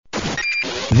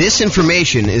This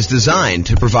information is designed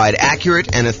to provide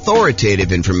accurate and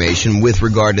authoritative information with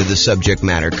regard to the subject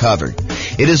matter covered.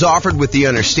 It is offered with the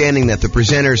understanding that the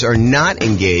presenters are not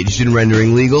engaged in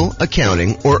rendering legal,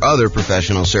 accounting, or other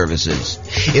professional services.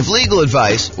 If legal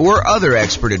advice or other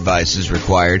expert advice is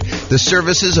required, the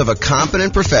services of a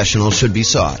competent professional should be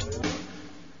sought.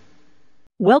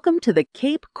 Welcome to the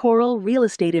Cape Coral Real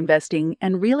Estate Investing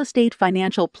and Real Estate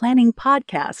Financial Planning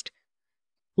Podcast.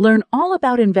 Learn all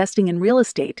about investing in real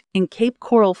estate in Cape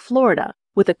Coral, Florida,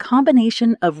 with a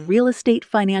combination of real estate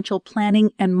financial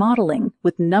planning and modeling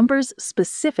with numbers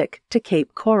specific to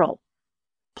Cape Coral.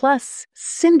 Plus,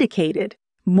 syndicated,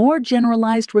 more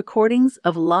generalized recordings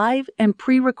of live and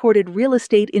pre-recorded real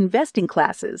estate investing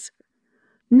classes.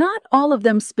 Not all of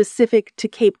them specific to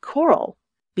Cape Coral.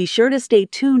 Be sure to stay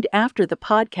tuned after the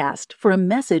podcast for a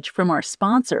message from our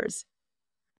sponsors.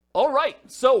 All right,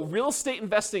 so real estate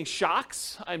investing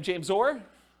shocks. I'm James Orr.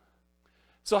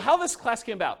 So how this class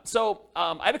came about. So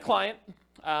I had a client,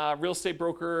 real estate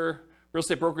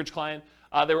brokerage client.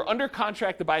 They were under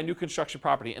contract to buy a new construction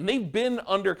property, and they've been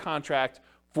under contract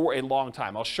for a long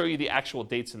time. I'll show you the actual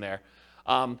dates in there.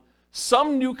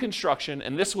 Some new construction,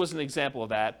 and this was an example of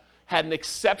that, had an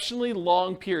exceptionally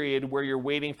long period where you're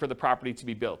waiting for the property to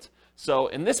be built. So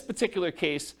in this particular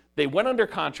case, they went under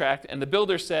contract, and the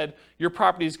builder said, your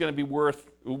property is going to be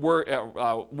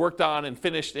worked on and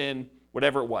finished in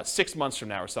whatever it was, 6 months from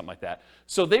now or something like that.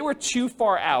 So they were too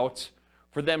far out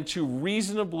for them to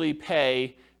reasonably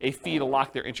pay a fee to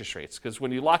lock their interest rates. Because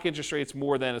when you lock interest rates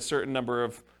more than a certain number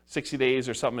of 60 days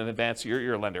or something in advance,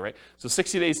 you're a lender, right? So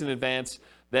 60 days in advance,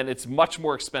 then it's much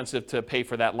more expensive to pay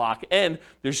for that lock. And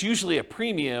there's usually a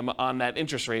premium on that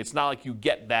interest rate. It's not like you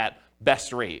get that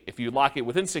best rate. If you lock it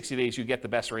within 60 days, you get the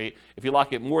best rate. If you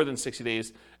lock it more than 60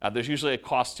 days, there's usually a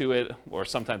cost to it, or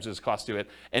sometimes there's a cost to it,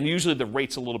 and usually the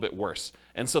rate's a little bit worse.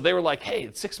 And so they were like, hey,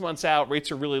 it's 6 months out,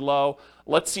 rates are really low.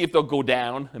 Let's see if they'll go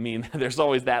down. I mean, there's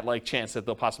always that chance that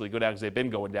they'll possibly go down because they've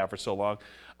been going down for so long.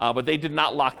 But they did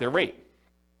not lock their rate.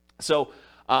 So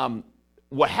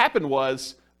what happened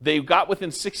was, they got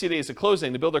within 60 days of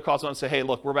closing. The builder calls on and says, hey,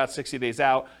 look, we're about 60 days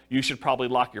out. You should probably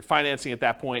lock your financing at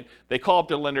that point. They call up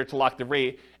their lender to lock the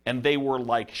rate, and they were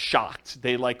shocked.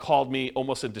 They called me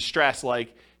almost in distress,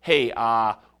 hey,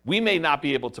 we may not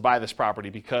be able to buy this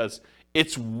property because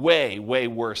it's way, way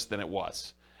worse than it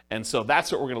was. And so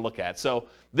that's what we're going to look at. So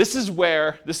this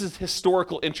is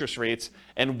historical interest rates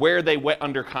and where they went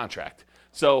under contract.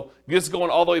 So this is going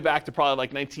all the way back to probably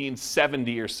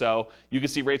 1970 or so. You can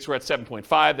see rates were at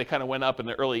 7.5. They kind of went up in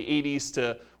the early 80s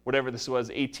to whatever this was,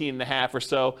 18.5 or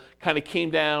so. Kind of came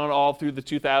down all through the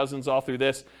 2000s, all through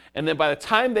this. And then by the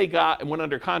time they got and went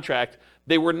under contract,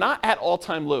 they were not at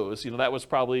all-time lows. That was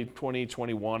probably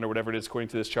 2021 or whatever it is according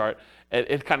to this chart.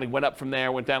 It kind of went up from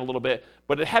there, went down a little bit,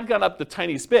 but it had gone up the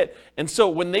tiniest bit. And so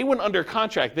when they went under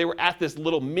contract, they were at this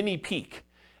little mini peak.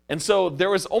 And so there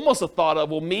was almost a thought of,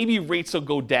 well, maybe rates will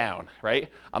go down, right?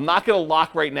 I'm not going to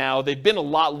lock right now. They've been a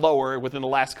lot lower within the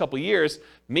last couple of years.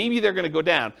 Maybe they're going to go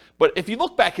down. But if you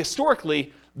look back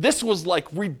historically, this was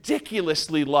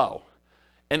ridiculously low.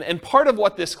 And part of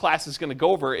what this class is going to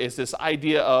go over is this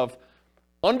idea of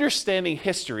understanding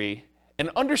history and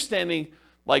understanding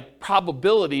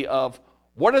probability of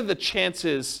what are the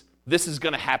chances this is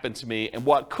going to happen to me and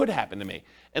what could happen to me.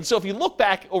 And so if you look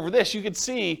back over this, you can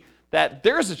see that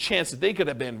there's a chance that they could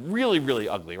have been really, really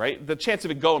ugly, right? The chance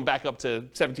of it going back up to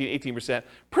 17, 18%,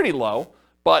 pretty low.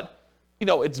 But,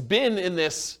 it's been in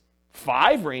this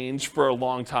 5 range for a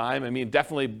long time. I mean,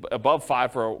 definitely above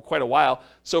 5 for quite a while.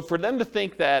 So for them to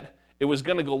think that it was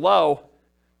going to go low,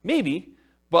 maybe,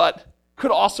 but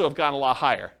could also have gone a lot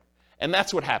higher. And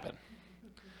that's what happened.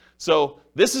 So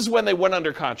this is when they went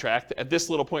under contract at this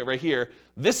little point right here.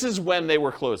 This is when they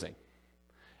were closing.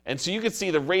 And so you can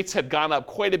see the rates had gone up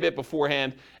quite a bit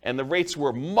beforehand, and the rates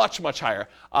were much, much higher.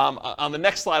 On the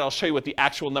next slide, I'll show you what the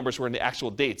actual numbers were and the actual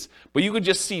dates. But you could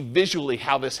just see visually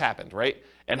how this happened, right?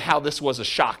 And how this was a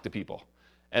shock to people.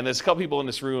 And there's a couple people in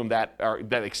this room that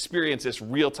experience this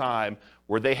real time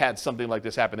where they had something like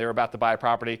this happen. They were about to buy a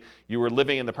property. You were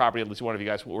living in the property, at least one of you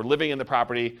guys were living in the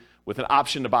property with an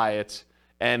option to buy it.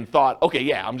 And thought, okay,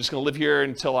 yeah, I'm just going to live here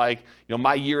until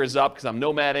my year is up because I'm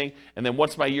nomading. And then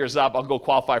once my year is up, I'll go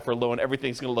qualify for a loan.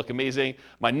 Everything's going to look amazing.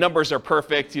 My numbers are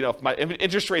perfect. If my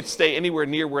interest rates stay anywhere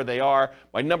near where they are,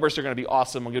 my numbers are going to be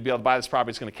awesome. I'm going to be able to buy this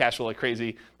property. It's going to cash flow like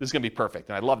crazy. This is going to be perfect.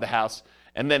 And I love the house.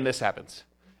 And then this happens.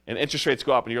 And interest rates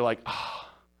go up and you're like, oh,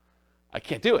 I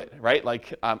can't do it, right?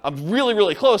 I'm really,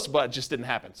 really close, but it just didn't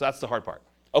happen. So that's the hard part.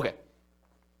 Okay.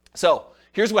 So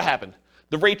here's what happened.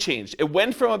 the rate changed. It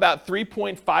went from about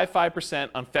 3.55%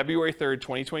 on February 3rd,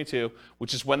 2022,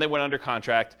 which is when they went under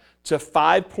contract, to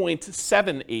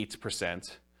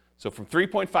 5.78%. So from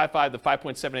 3.55 to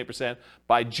 5.78%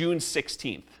 by June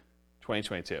 16th,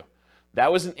 2022. That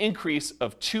was an increase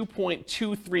of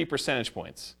 2.23 percentage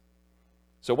points.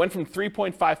 So it went from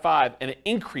 3.55 and it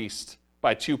increased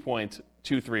by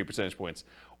 2.23 percentage points,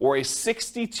 or a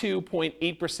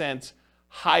 62.8%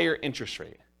 higher interest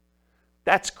rate.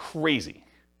 That's crazy.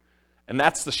 And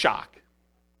that's the shock.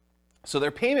 So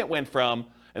their payment went from,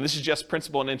 and this is just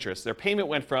principal and interest, their payment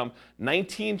went from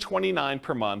 $1,929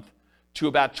 per month to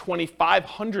about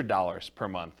 $2,500 per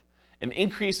month, an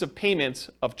increase of payments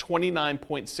of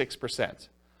 29.6%.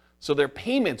 So their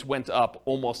payments went up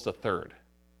almost a third.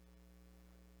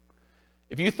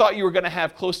 If you thought you were going to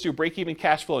have close to a break-even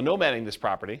cash flow nomading this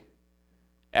property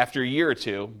after a year or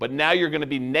two, but now you're going to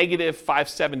be negative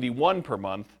 $571 per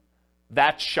month,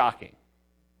 that's shocking,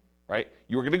 right?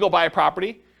 You were going to go buy a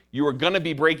property, you were going to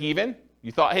be break-even.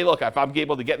 You thought, hey, look, if I'm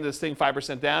able to get into this thing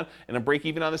 5% down and I'm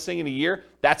break-even on this thing in a year,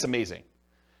 that's amazing.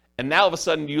 And now all of a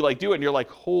sudden you do it and you're like,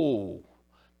 oh,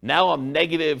 now I'm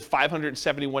negative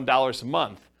 $571 a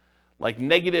month,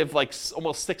 negative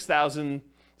almost $6,000,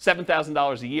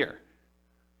 $7,000 a year.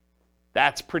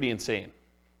 That's pretty insane.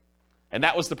 And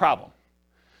that was the problem.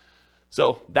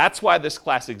 So that's why this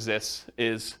class exists,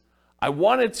 is I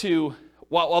wanted to,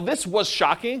 while this was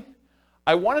shocking,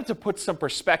 I wanted to put some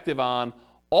perspective on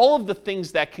all of the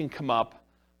things that can come up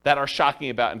that are shocking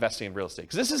about investing in real estate.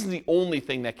 Because this isn't the only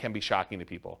thing that can be shocking to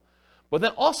people. But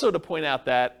then also to point out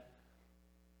that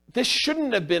this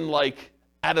shouldn't have been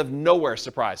out of nowhere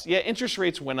surprise. Yeah, interest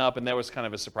rates went up and there was kind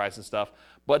of a surprise and stuff.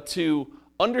 But to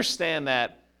understand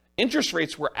that interest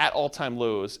rates were at all-time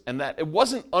lows and that it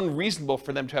wasn't unreasonable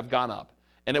for them to have gone up.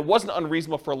 And it wasn't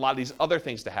unreasonable for a lot of these other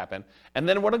things to happen. And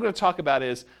then what I'm going to talk about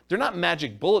is, they're not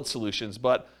magic bullet solutions,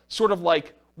 but sort of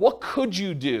what could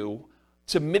you do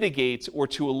to mitigate or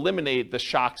to eliminate the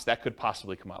shocks that could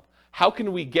possibly come up? How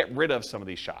can we get rid of some of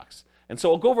these shocks? And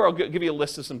so I'll give you a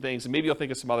list of some things, and maybe you'll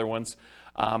think of some other ones.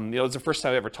 It's the first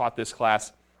time I ever taught this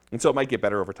class, and so it might get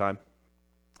better over time.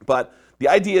 But the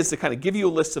idea is to kind of give you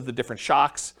a list of the different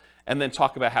shocks and then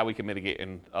talk about how we can mitigate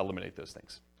and eliminate those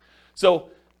things. So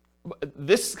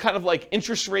this kind of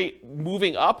interest rate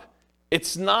moving up,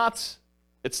 it's not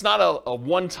a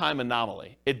one-time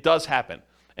anomaly. It does happen.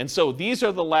 And so these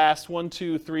are the last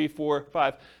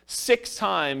 6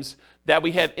 times that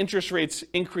we had interest rates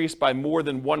increase by more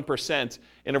than 1%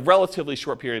 in a relatively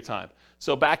short period of time.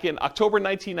 So back in October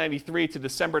 1993 to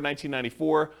December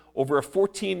 1994, over a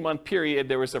 14-month period,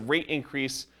 there was a rate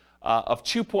increase of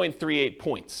 2.38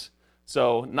 points.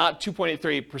 So not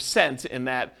 2.83% in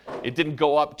that it didn't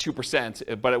go up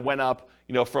 2%, but it went up,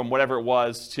 from whatever it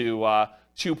was to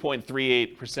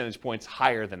 2.38 percentage points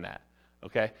higher than that.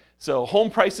 Okay, so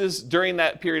home prices during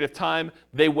that period of time,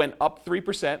 they went up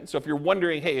 3%. So if you're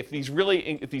wondering, hey, if these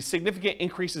significant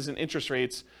increases in interest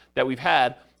rates that we've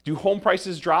had, do home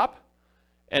prices drop?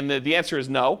 And the answer is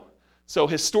no. So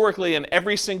historically, in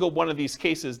every single one of these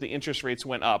cases, the interest rates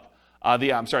went up.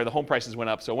 The home prices went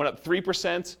up. So it went up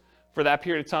 3% for that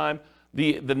period of time.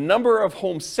 The number of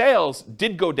home sales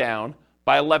did go down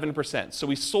by 11%. So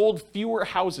we sold fewer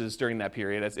houses during that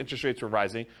period as interest rates were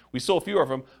rising. We sold fewer of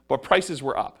them, but prices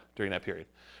were up during that period.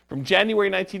 From January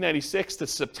 1996 to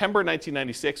September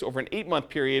 1996, over an 8-month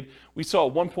period, we saw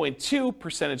a 1.2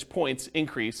 percentage points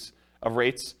increase of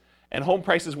rates, and home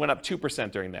prices went up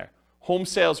 2% during there. Home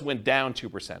sales went down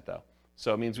 2%, though.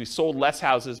 So it means we sold less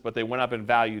houses, but they went up in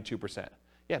value 2%.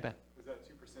 Yeah, Ben? Was that 2%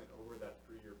 over that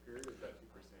 3-year period, or is that 2%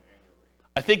 annually?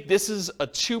 I think this is a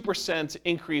 2%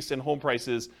 increase in home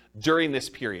prices during this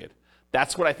period.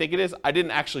 That's what I think it is. I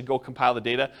didn't actually go compile the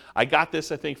data. I got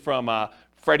this, I think, from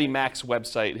Freddie Mac's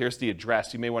website. Here's the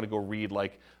address. You may want to go read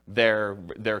their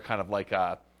kind of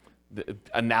the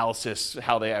analysis,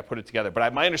 how they put it together.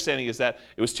 But my understanding is that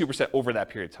it was 2% over that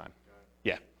period of time.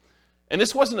 Yeah. And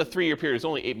this wasn't a 3-year period. It was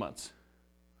only 8 months.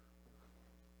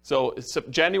 So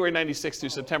January 96 to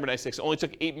September 96, it only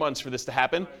took 8 months for this to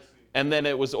happen. And then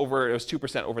it was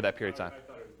 2% over that period of time. I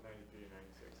thought it was 93 and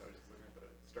 96. I was just looking at the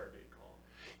start date column.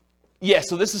 Yeah,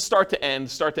 so this is start to end,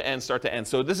 start to end, start to end.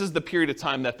 So this is the period of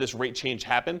time that this rate change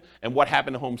happened and what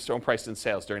happened to home prices and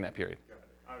sales during that period. Got it.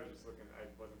 I was just looking, I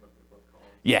wasn't looking at both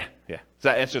columns. Yeah. Does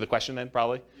that answer the question then,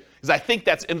 probably? Because I think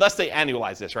that's, unless they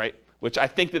annualize this, right? Which I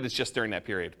think that it's just during that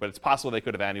period, but it's possible they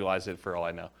could have annualized it for all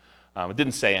I know. It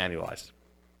didn't say annualized.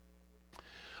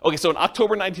 Okay, so in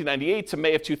October 1998 to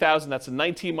May of 2000, that's a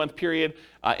 19-month period,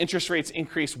 interest rates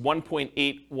increased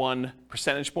 1.81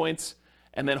 percentage points,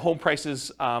 and then home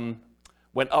prices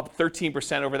went up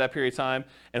 13% over that period of time,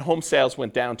 and home sales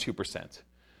went down 2%.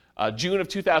 June of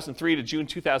 2003 to June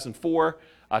 2004,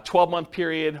 12-month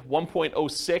period,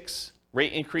 1.06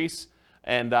 rate increase,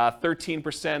 and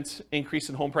 13% increase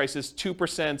in home prices,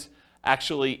 2%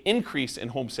 actually increase in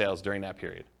home sales during that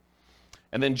period.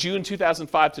 And then June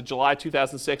 2005 to July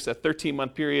 2006, a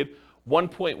 13-month period,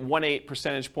 1.18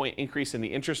 percentage point increase in the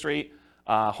interest rate.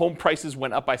 Home prices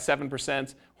went up by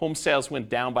 7%. Home sales went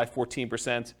down by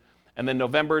 14%. And then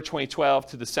November 2012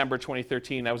 to December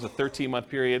 2013, that was a 13-month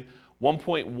period,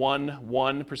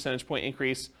 1.11 percentage point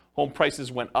increase. Home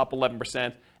prices went up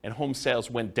 11%, and home sales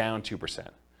went down 2%.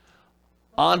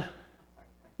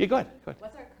 Yeah, go ahead.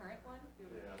 What's our current one?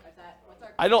 What's our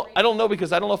I don't know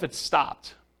because I don't know if it's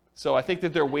stopped. So I think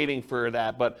that they're waiting for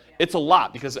that, but it's a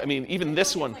lot because, I mean, even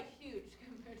this one. Like huge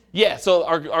compared to Yeah, so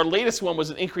our latest one was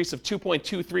an increase of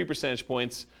 2.23 percentage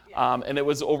points, and it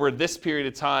was over this period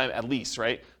of time at least,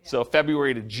 right? So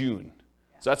February to June.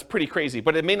 So that's pretty crazy,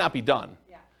 but it may not be done.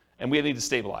 And we need to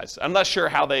stabilize. I'm not sure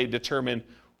how they determine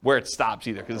where it stops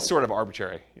either, because it's sort of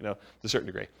arbitrary, to a certain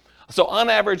degree. So on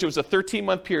average, it was a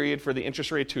 13-month period for the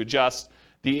interest rate to adjust.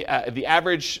 The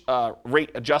average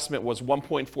rate adjustment was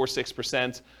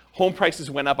 1.46%. Home prices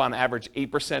went up on average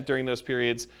 8% during those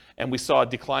periods, and we saw a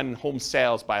decline in home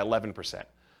sales by 11%.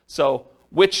 So,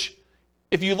 which,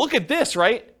 if you look at this,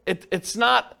 right, it's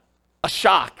not a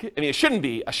shock. I mean, it shouldn't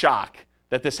be a shock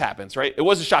that this happens, right? It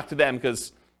was a shock to them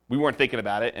because we weren't thinking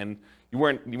about it, and you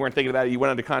weren't thinking about it. You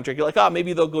went under contract. You're like, oh,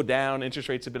 maybe they'll go down. Interest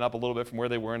rates have been up a little bit from where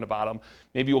they were in the bottom.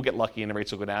 Maybe we'll get lucky and the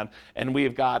rates will go down. And we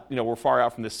have got, we're far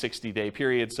out from this 60-day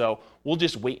period, so we'll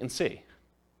just wait and see.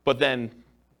 But then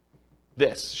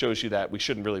this shows you that we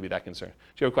shouldn't really be that concerned.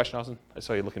 Do you have a question, Austin? I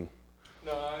saw you looking.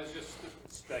 No, I was just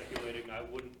speculating.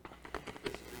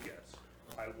 This is a guess.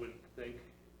 I wouldn't think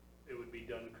it would be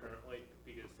done currently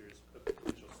because there's a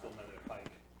potential still another hike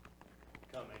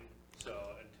coming. So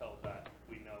until that,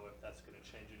 we know if that's going to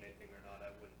change anything or not. I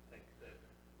wouldn't think that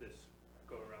this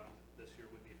go around this year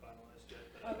would be finalized yet.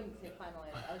 I wouldn't say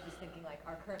finalized. I was just thinking like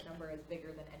our current number is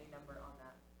bigger than any number on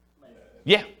that list.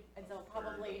 Yeah. And so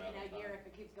probably in a year, if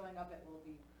it keeps going up, it will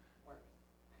be worse.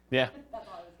 Yeah. That's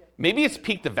all I was getting. Maybe it's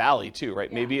peak to valley too, right?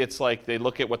 Yeah. Maybe it's like they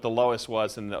look at what the lowest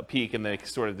was and the peak and they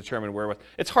sort of determine where it was.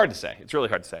 It's hard to say. It's really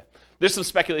hard to say. There's some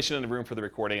speculation in the room for the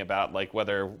recording about like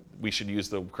whether we should use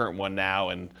the current one now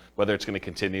and whether it's going to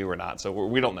continue or not. So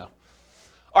we don't know.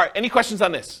 All right, any questions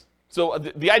on this? So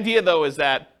the idea though is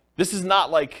that this is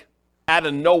not like out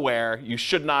of nowhere. You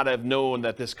should not have known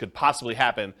that this could possibly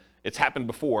happen. It's happened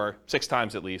before, 6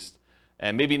 times at least,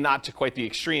 and maybe not to quite the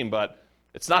extreme, but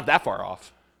it's not that far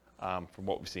off from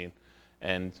what we've seen.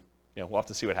 And we'll have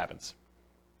to see what happens.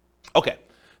 Okay,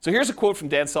 so here's a quote from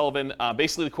Dan Sullivan.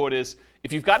 Basically, the quote is: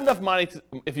 "If you've got enough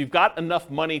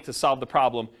money to solve the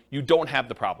problem, you don't have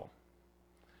the problem."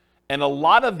 And a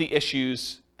lot of the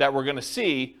issues that we're going to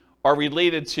see are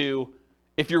related to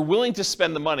if you're willing to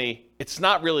spend the money, it's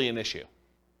not really an issue,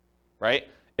 right?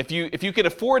 If you can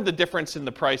afford the difference in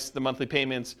the price, the monthly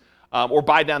payments, or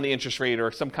buy down the interest rate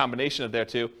or some combination of their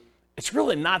two, it's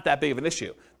really not that big of an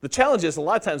issue. The challenge is a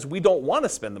lot of times we don't want to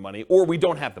spend the money or we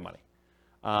don't have the money.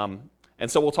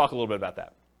 And so we'll talk a little bit about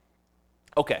that.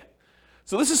 Okay,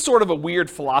 so this is sort of a weird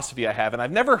philosophy I have, and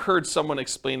I've never heard someone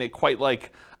explain it quite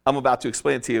like I'm about to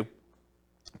explain it to you.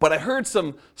 But I heard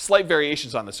some slight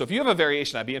variations on this. So if you have a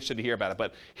variation, I'd be interested to hear about it.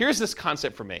 But here's this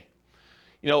concept for me.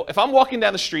 If I'm walking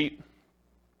down the street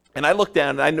and I look down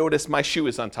and I notice my shoe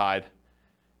is untied,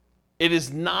 it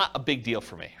is not a big deal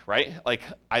for me, right? Like,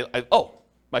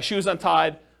 my shoe's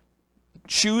untied.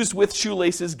 Shoes with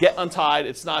shoelaces get untied.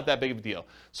 It's not that big of a deal.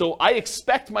 So I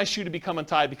expect my shoe to become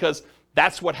untied because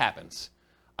that's what happens.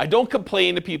 I don't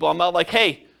complain to people. I'm not like,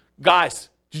 hey, guys,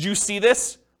 did you see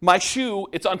this? My shoe,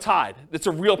 it's untied. It's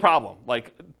a real problem.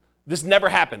 Like, this never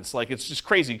happens. Like, it's just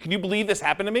crazy. Can you believe this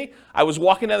happened to me? I was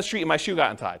walking down the street and my shoe got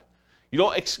untied. You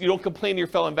don't complain to your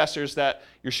fellow investors that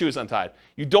your shoe is untied.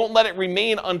 You don't let it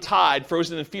remain untied,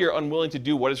 frozen in fear, unwilling to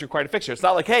do what is required to fix it. It's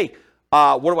not like, hey,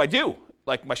 what do I do?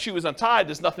 Like, my shoe is untied.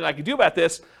 There's nothing I can do about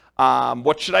this.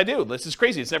 What should I do? This is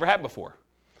crazy. It's never happened before.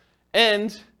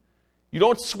 And you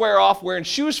don't swear off wearing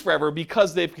shoes forever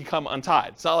because they've become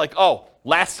untied. It's not like, oh,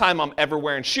 last time I'm ever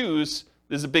wearing shoes,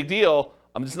 this is a big deal.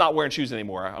 I'm just not wearing shoes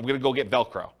anymore. I'm going to go get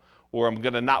Velcro. Or I'm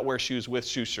going to not wear shoes with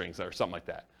shoestrings or something like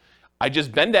that. I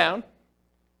just bend down,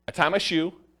 I tie my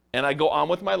shoe, and I go on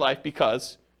with my life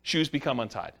because shoes become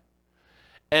untied.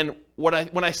 And when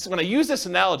I use this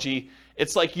analogy,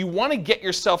 it's like you want to get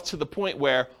yourself to the point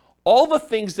where all the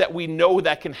things that we know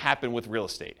that can happen with real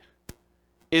estate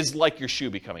is like your shoe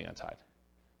becoming untied.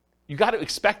 You got to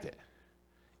expect it.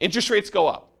 Interest rates go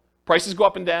up. Prices go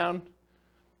up and down.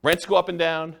 Rents go up and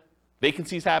down,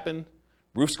 vacancies happen,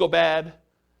 roofs go bad,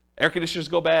 air conditioners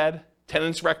go bad,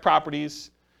 tenants wreck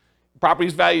properties,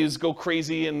 properties values go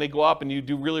crazy and they go up and you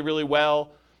do really, really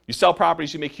well. You sell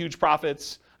properties, you make huge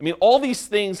profits. I mean, all these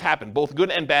things happen, both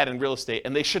good and bad in real estate,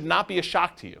 and they should not be a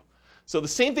shock to you. So the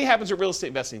same thing happens with real estate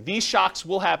investing. These shocks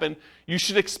will happen. You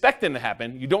should expect them to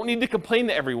happen. You don't need to complain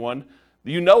to everyone.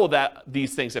 You know that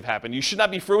these things have happened. You should not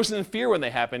be frozen in fear when they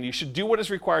happen. You should do what is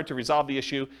required to resolve the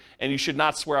issue, and you should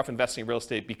not swear off investing in real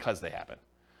estate because they happen.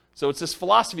 So it's this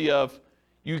philosophy of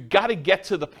you got to get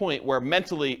to the point where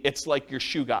mentally it's like your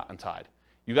shoe got untied.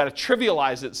 You got to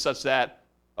trivialize it such that,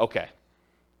 okay,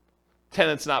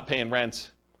 tenant's not paying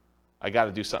rent. I got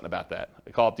to do something about that.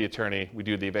 I call up the attorney, we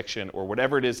do the eviction, or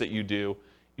whatever it is that you do,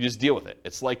 you just deal with it.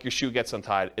 It's like your shoe gets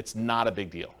untied. It's not a big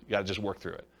deal. You got to just work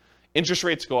through it. Interest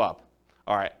rates go up.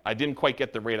 All right, I didn't quite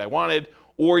get the rate I wanted,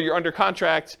 or you're under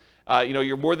contract,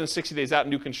 you're more than 60 days out in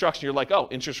new construction, you're like, oh,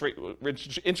 interest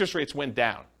rates went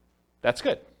down. That's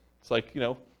good. It's like,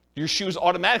 your shoe's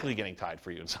automatically getting tied for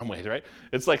you in some ways, right?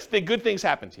 It's like good things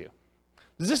happen to you.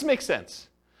 Does this make sense?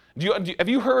 Have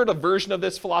you heard a version of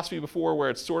this philosophy before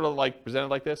where it's sort of like presented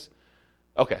like this?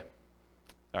 Okay.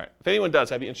 All right. If anyone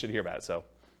does, I'd be interested to hear about it. So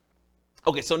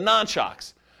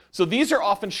non-shocks. So these are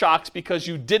often shocks because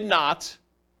you did not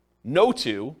know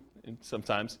to, and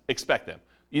sometimes, expect them.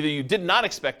 Either you did not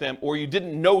expect them or you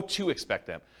didn't know to expect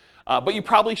them. But you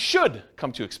probably should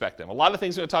come to expect them. A lot of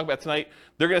things we're going to talk about tonight,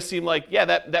 they're going to seem like, yeah,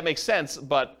 that makes sense,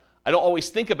 but I don't always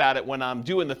think about it when I'm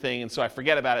doing the thing, and so I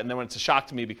forget about it, and then when it's a shock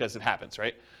to me because it happens,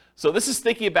 right? So this is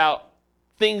thinking about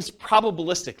things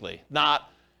probabilistically,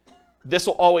 not this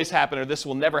will always happen or this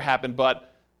will never happen,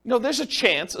 but there's a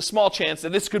chance, a small chance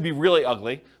that this could be really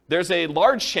ugly. There's a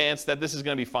large chance that this is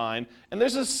going to be fine, and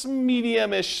there's a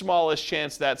medium-ish, smallish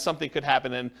chance that something could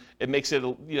happen and it makes it,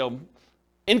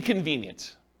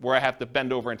 inconvenient where I have to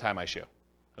bend over and tie my shoe.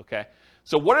 Okay?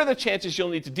 So what are the chances you'll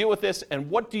need to deal with this, and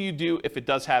what do you do if it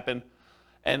does happen?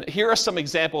 And here are some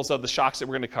examples of the shocks that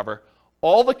we're going to cover.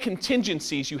 All the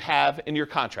contingencies you have in your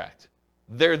contract,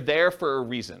 they're there for a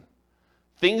reason.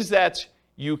 Things that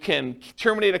you can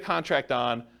terminate a contract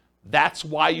on, that's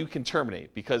why you can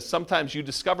terminate, because sometimes you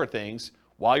discover things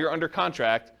while you're under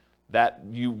contract that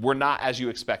you were not as you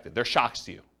expected. They're shocks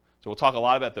to you. So we'll talk a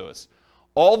lot about those.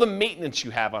 All the maintenance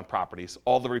you have on properties,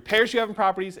 all the repairs you have on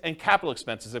properties, and capital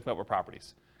expenses that come up with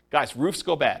properties. Guys, roofs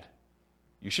go bad.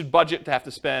 You should budget to have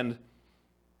to spend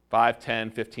 $5,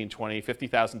 $10, $15, $20,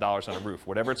 $50,000 on a roof.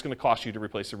 Whatever it's going to cost you to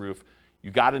replace a roof,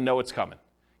 you got to know it's coming.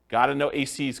 Got to know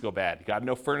ACs go bad. You got to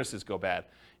know furnaces go bad.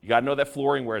 You got to know that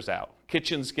flooring wears out.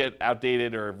 Kitchens get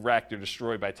outdated or wrecked or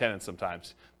destroyed by tenants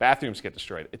sometimes. Bathrooms get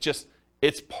destroyed.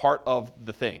 It's part of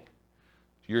the thing.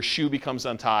 Your shoe becomes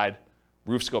untied.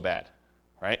 Roofs go bad,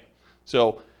 right?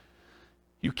 So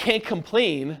you can't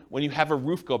complain when you have a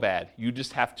roof go bad. You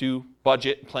just have to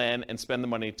budget, plan, and spend the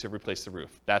money to replace the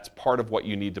roof. That's part of what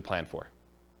you need to plan for.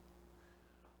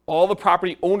 All the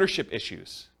property ownership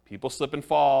issues. People slip and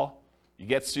fall. You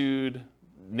get sued.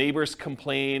 Neighbors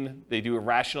complain. They do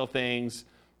irrational things.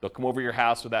 They'll come over your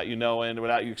house without you knowing,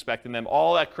 without you expecting them.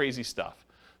 All that crazy stuff.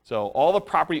 So all the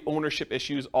property ownership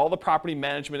issues, all the property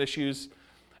management issues.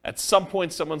 At some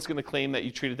point, someone's going to claim that you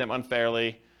treated them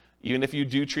unfairly. Even if you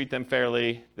do treat them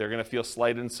fairly, they're going to feel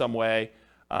slighted in some way.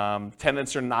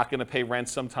 Tenants are not going to pay rent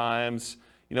sometimes.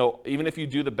 Even if you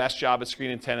do the best job at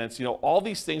screening tenants, all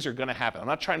these things are going to happen. I'm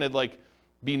not trying to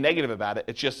be negative about it.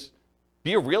 It's just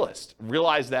be a realist.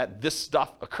 Realize that this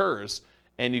stuff occurs,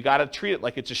 and you got to treat it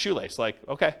like it's a shoelace. Like,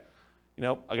 okay,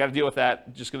 I got to deal with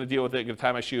that. Just going to deal with it. Going to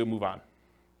tie my shoe and move on.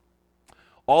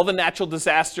 All the natural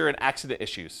disaster and accident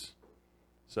issues.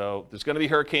 So there's going to be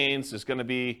hurricanes, there's going to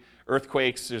be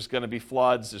earthquakes, there's going to be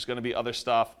floods, there's going to be other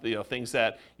stuff, things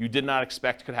that you did not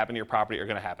expect could happen to your property are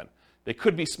going to happen. They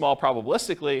could be small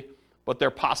probabilistically, but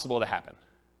they're possible to happen.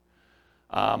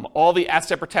 All the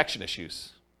asset protection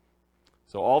issues.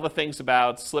 So all the things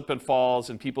about slip and falls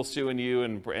and people suing you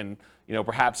and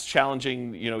perhaps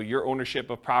challenging your ownership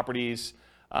of properties,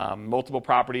 multiple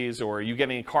properties, or you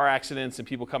getting in car accidents and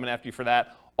people coming after you for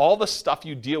that. All the stuff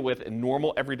you deal with in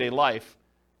normal everyday life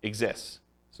exists.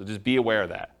 So just be aware of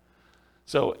that.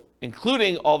 So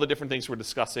including all the different things we're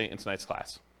discussing in tonight's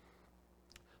class.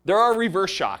 There are reverse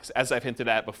shocks, as I've hinted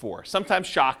at before. Sometimes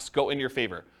shocks go in your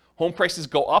favor. Home prices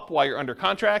go up while you're under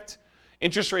contract.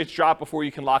 Interest rates drop before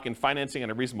you can lock in financing at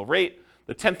a reasonable rate.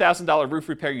 The $10,000 roof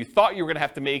repair you thought you were going to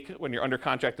have to make when you're under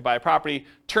contract to buy a property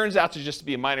turns out to just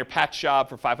be a minor patch job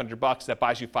for $500 that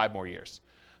buys you 5 more years.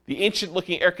 The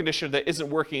ancient-looking air conditioner that isn't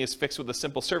working is fixed with a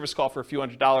simple service call for a few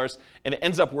 $100s, and it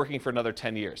ends up working for another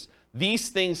 10 years. These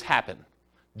things happen.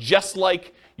 Just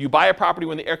like you buy a property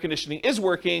when the air conditioning is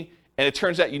working, and it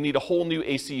turns out you need a whole new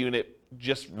AC unit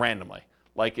just randomly.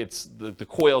 Like it's the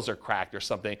coils are cracked or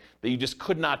something that you just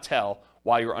could not tell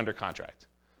while you're under contract.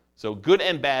 So good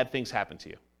and bad things happen to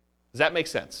you. Does that make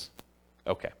sense?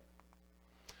 Okay.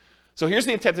 So here's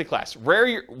the intent of the class.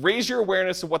 Raise your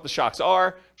awareness of what the shocks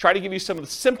are. Try to give you some of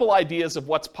the simple ideas of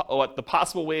what the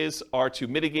possible ways are to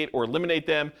mitigate or eliminate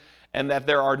them, and that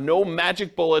there are no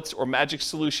magic bullets or magic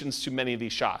solutions to many of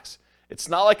these shocks. It's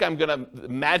not like I'm going to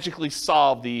magically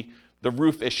solve the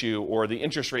roof issue or the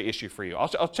interest rate issue for you.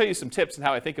 I'll tell you some tips and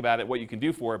how I think about it, what you can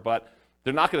do for it, but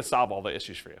they're not going to solve all the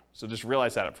issues for you. So just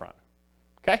realize that up front.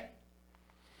 Okay?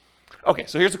 Okay,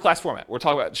 so here's the class format. We're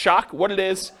talking about shock, what it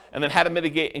is, and then how to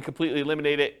mitigate and completely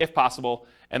eliminate it if possible.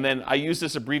 And then I use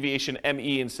this abbreviation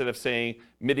ME instead of saying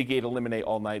mitigate, eliminate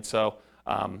all night. So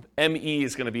ME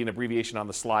is going to be an abbreviation on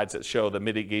the slides that show the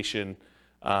mitigation,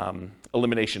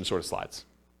 elimination sort of slides.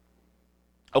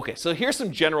 Okay, so here's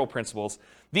some general principles.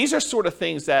 These are sort of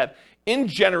things that, in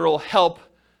general, help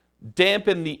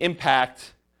dampen the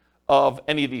impact of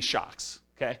any of these shocks.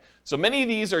 Okay, so many of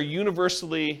these are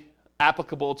universally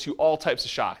applicable to all types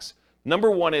of shocks.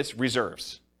 Number one is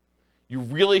reserves. You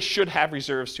really should have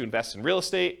reserves to invest in real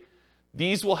estate.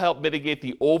 These will help mitigate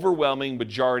the overwhelming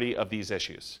majority of these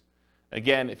issues.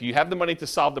 Again, if you have the money to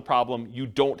solve the problem, you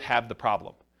don't have the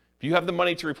problem. If you have the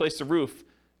money to replace the roof,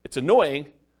 it's annoying,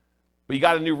 but you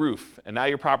got a new roof, and now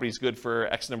your property is good for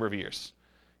X number of years.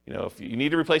 You know, if you need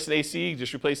to replace an AC,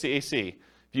 just replace the AC.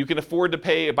 If you can afford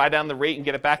to buy down the rate and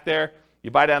get it back there, you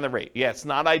buy down the rate. Yeah, it's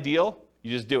not ideal. You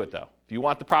just do it, though. If you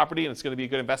want the property and it's going to be a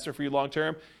good investment for you long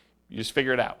term, you just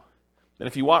figure it out. And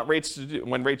if you want rates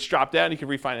when rates drop down, you can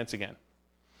refinance again.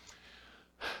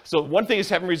 So one thing is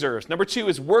having reserves. Number two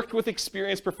is worked with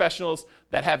experienced professionals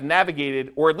that have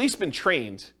navigated or at least been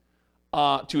trained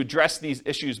to address these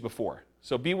issues before.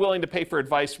 So be willing to pay for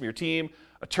advice from your team,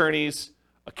 attorneys,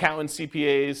 accountants,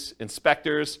 CPAs,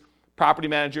 inspectors, property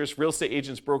managers, real estate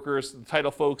agents, brokers, the title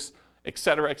folks, et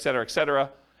cetera, et cetera, et cetera.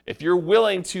 If you're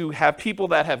willing to have people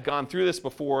that have gone through this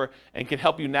before and can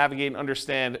help you navigate and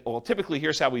understand, well, typically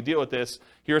here's how we deal with this,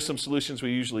 here are some solutions we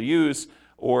usually use,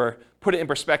 or put it in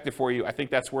perspective for you, I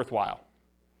think that's worthwhile.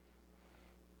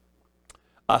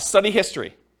 Study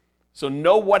history. So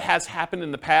know what has happened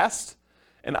in the past,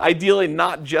 and ideally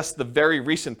not just the very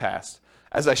recent past.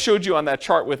 As I showed you on that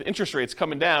chart with interest rates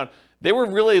coming down, they were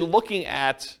really looking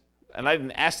at, and I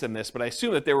didn't ask them this, but I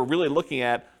assume that they were really looking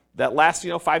at that last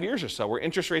 5 years or so where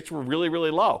interest rates were really, really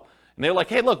low. And they were like,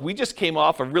 hey, look, we just came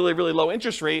off a really, really low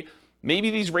interest rate. Maybe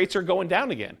these rates are going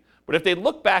down again. But if they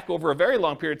look back over a very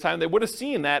long period of time, they would have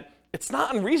seen that it's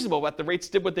not unreasonable that the rates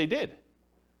did what they did,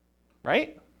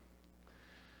 right?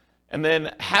 And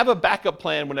then have a backup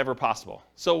plan whenever possible.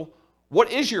 So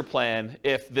what is your plan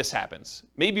if this happens?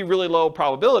 Maybe really low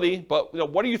probability, but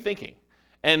what are you thinking?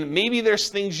 And maybe there's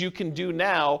things you can do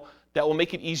now that will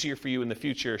make it easier for you in the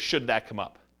future should that come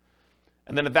up.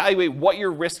 And then evaluate what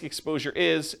your risk exposure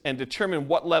is and determine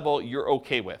what level you're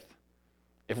okay with.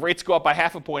 If rates go up by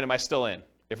 0.5 point, am I still in?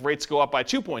 If rates go up by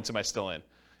 2 points, am I still in?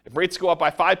 If rates go up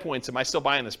by 5 points, am I still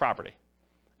buying this property?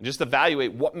 And just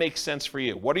evaluate what makes sense for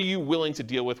you. What are you willing to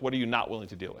deal with? What are you not willing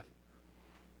to deal with?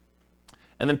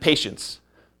 And then patience.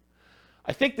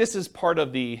 I think this is part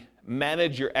of the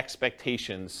manage your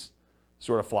expectations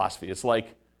sort of philosophy. It's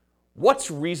like,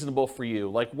 what's reasonable for you?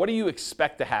 Like, what do you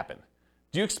expect to happen?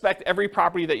 Do you expect every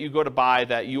property that you go to buy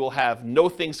that you will have no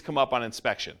things come up on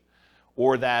inspection?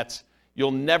 Or that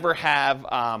you'll never have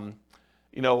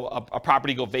a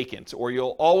property go vacant? Or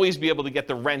you'll always be able to get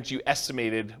the rent you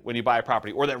estimated when you buy a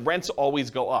property? Or that rents always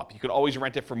go up? You could always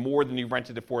rent it for more than you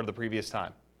rented it for the previous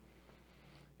time.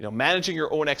 Managing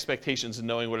your own expectations and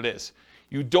knowing what it is.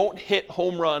 You don't hit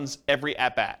home runs every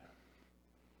at-bat.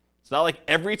 It's not like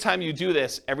every time you do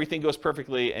this, everything goes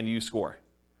perfectly and you score.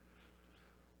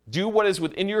 Do what is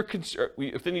within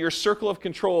your circle of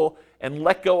control and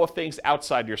let go of things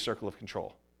outside your circle of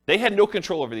control. They had no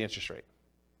control over the interest rate.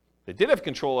 They did have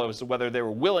control as to whether they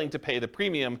were willing to pay the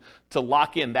premium to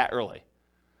lock in that early.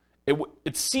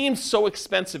 It seemed so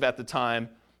expensive at the time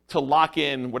to lock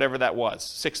in whatever that was,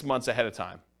 6 months ahead of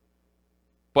time.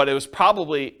 But it was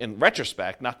probably, in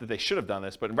retrospect, not that they should have done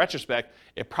this, but in retrospect,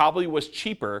 it probably was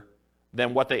cheaper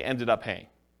than what they ended up paying.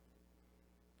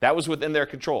 That was within their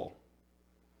control.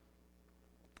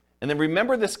 And then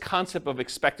remember this concept of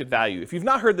expected value. If you've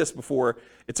not heard this before,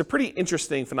 it's a pretty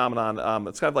interesting phenomenon.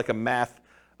 It's kind of like a math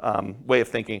way of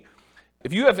thinking.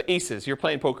 If you have aces, you're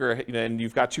playing poker, and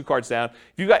you've got 2 cards down.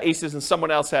 If you've got aces and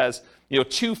someone else has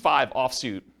 2-5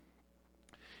 offsuit,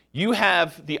 you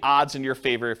have the odds in your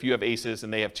favor if you have aces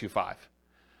and they have 2-5.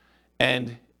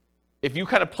 And if you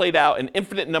kind of played out an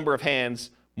infinite number of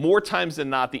hands, more times than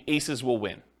not, the aces will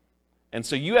win. And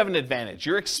so you have an advantage.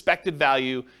 Your expected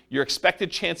value, your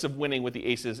expected chance of winning with the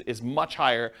aces is much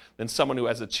higher than someone who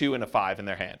has a 2 and a 5 in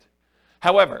their hand.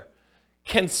 However,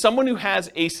 can someone who has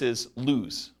aces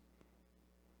lose?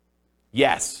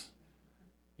 Yes.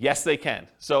 Yes, they can.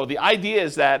 So the idea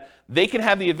is that they can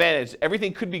have the advantage.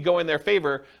 Everything could be going in their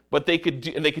favor, but they could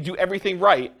do everything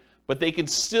right, but they can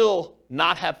still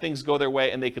not have things go their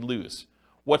way and they could lose.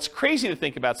 What's crazy to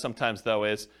think about sometimes, though,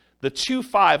 is the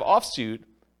 2-5 offsuit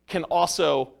can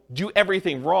also do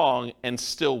everything wrong and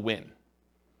still win.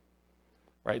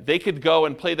 Right? They could go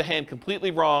and play the hand completely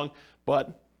wrong,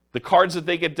 but the cards that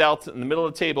they get dealt in the middle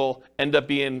of the table end up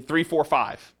being 3, 4,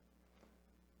 5.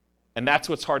 And that's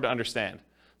what's hard to understand.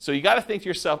 So you got to think to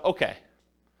yourself, okay,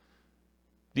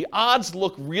 the odds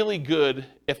look really good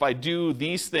if I do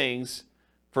these things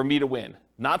for me to win.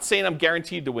 Not saying I'm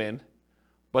guaranteed to win,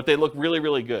 but they look really,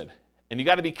 really good. And you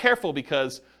got to be careful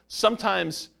because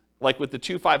sometimes, like with the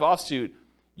 2-5 offsuit,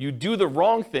 you do the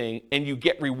wrong thing and you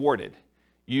get rewarded.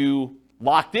 You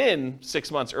locked in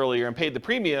 6 months earlier and paid the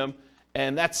premium,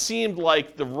 and that seemed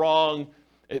like the wrong,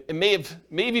 it may have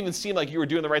even seemed like you were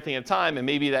doing the right thing at the time, and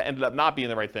maybe that ended up not being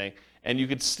the right thing. And you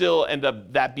could still end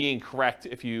up that being correct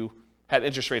if you had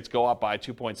interest rates go up by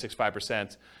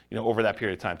 2.65%, over that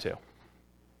period of time too.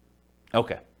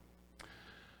 Okay.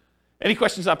 Any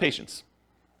questions on patience?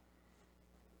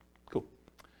 Cool.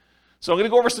 So I'm going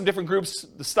to go over some different groups,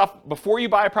 the stuff before you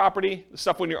buy a property, the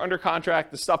stuff when you're under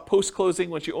contract, the stuff post-closing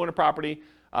once you own a property,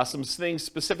 some things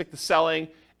specific to selling,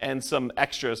 and some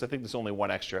extras. I think there's only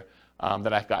one extra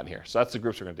that I've gotten here. So that's the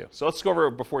groups we're going to do. So let's go over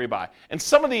before you buy. And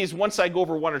some of these, once I go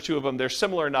over 1 or 2 of them, they're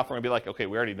similar enough we're going to be like, okay,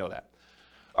 we already know that.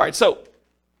 All right, so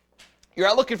you're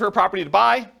out looking for a property to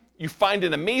buy. You find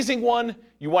an amazing one.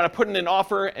 You want to put in an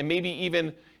offer, and maybe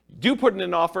even do put in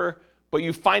an offer, but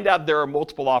you find out there are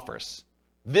multiple offers.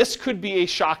 This could be a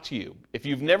shock to you. If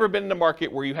you've never been in a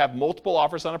market where you have multiple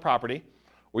offers on a property,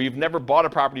 or you've never bought a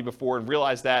property before and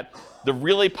realized that the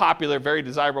really popular, very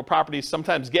desirable properties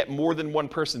sometimes get more than one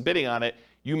person bidding on it,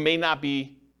 you may not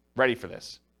be ready for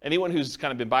this. Anyone who's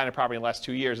kind of been buying a property in the last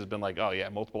 2 years has been like, oh yeah,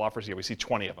 multiple offers here, we see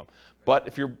 20 of them. But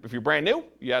if you're brand new,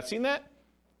 you haven't seen that,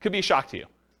 could be a shock to you.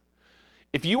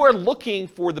 If you are looking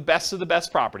for the best of the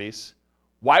best properties,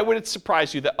 why would it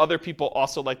surprise you that other people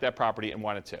also like that property and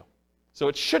want it too? So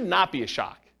it should not be a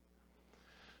shock.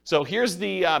 So here's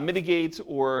the mitigate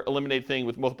or eliminate thing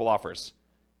with multiple offers.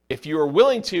 If you are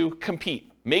willing to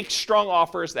compete, make strong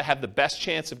offers that have the best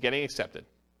chance of getting accepted.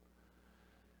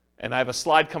 And I have a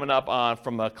slide coming up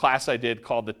from a class I did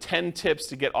called the 10 tips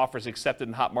to get offers accepted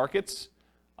in hot markets.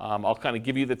 I'll kind of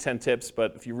give you the 10 tips,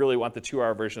 but if you really want the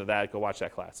 2-hour version of that, go watch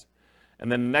that class.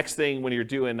 And then the next thing when you're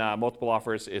doing multiple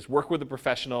offers is work with a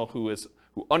professional who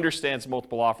understands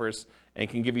multiple offers and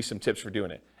can give you some tips for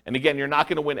doing it. And again, you're not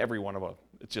going to win every one of them.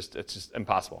 It's just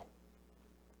impossible.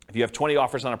 If you have 20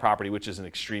 offers on a property, which is an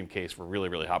extreme case for really,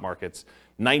 really hot markets,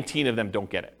 19 of them don't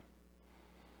get it.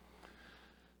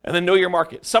 And then know your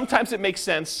market. Sometimes it makes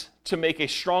sense to make a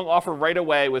strong offer right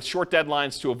away with short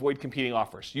deadlines to avoid competing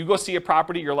offers. You go see a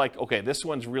property, you're like, okay, this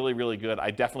one's really, really good.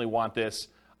 I definitely want this.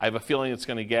 I have a feeling it's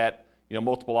going to get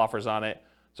multiple offers on it.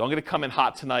 So I'm going to come in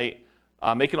hot tonight,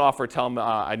 make an offer, tell them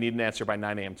I need an answer by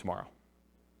 9 a.m. tomorrow.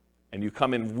 And you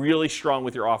come in really strong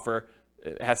with your offer.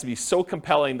 It has to be so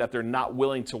compelling that they're not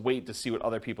willing to wait to see what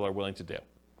other people are willing to do.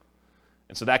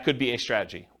 And so that could be a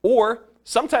strategy. Or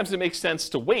sometimes it makes sense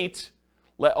to wait,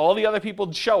 let all the other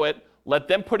people show it, let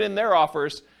them put in their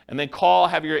offers, and then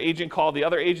have your agent call the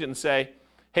other agent and say,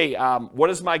 hey, what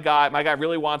does my guy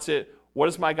really wants it, what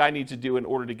does my guy need to do in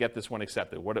order to get this one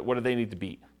accepted? What do they need to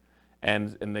beat?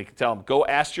 And they can tell them, go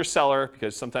ask your seller,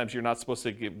 because sometimes you're not supposed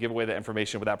to give away that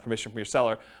information without permission from your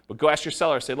seller, but go ask your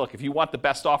seller, say, look, if you want the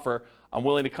best offer, I'm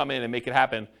willing to come in and make it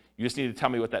happen. You just need to tell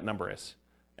me what that number is.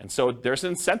 And so there's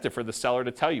an incentive for the seller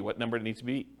to tell you what number it needs to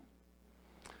be.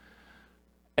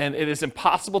 And it is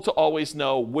impossible to always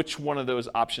know which one of those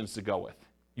options to go with.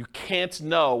 You can't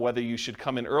know whether you should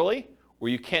come in early or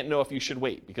you can't know if you should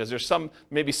wait, because there's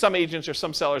maybe some agents or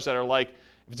some sellers that are like,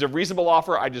 if it's a reasonable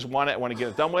offer, I just want it, I want to get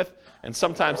it done with. And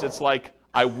sometimes it's like,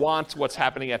 I want what's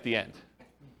happening at the end.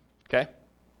 Okay?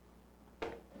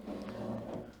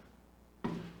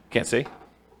 Can't see?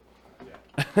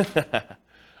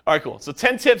 All right, cool. So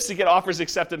 10 tips to get offers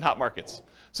accepted in hot markets.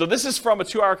 So this is from a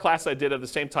 2-hour class I did of the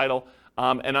same title.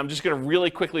 And I'm just going to really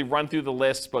quickly run through the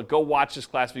list, but go watch this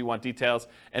class if you want details.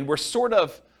 And we're sort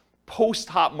of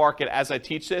post-hot market as I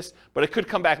teach this, but it could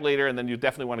come back later, and then you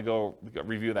definitely want to go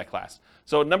review that class.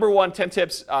 So number 1, 10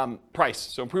 tips, price.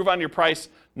 So improve on your price.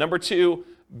 Number 2,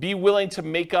 be willing to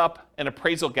make up an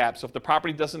appraisal gap. So if the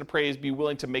property doesn't appraise, be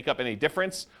willing to make up any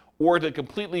difference or to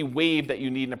completely waive that you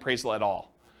need an appraisal at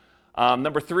all.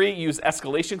 Number 3, use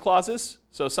escalation clauses.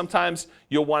 So sometimes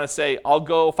you'll want to say, I'll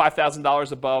go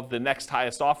 $5,000 above the next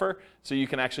highest offer. So you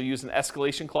can actually use an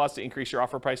escalation clause to increase your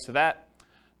offer price to that.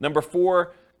 Number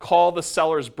 4, call the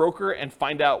seller's broker and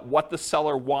find out what the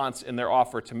seller wants in their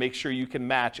offer to make sure you can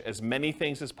match as many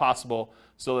things as possible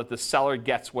so that the seller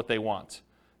gets what they want.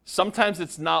 Sometimes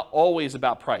it's not always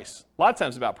about price. A lot of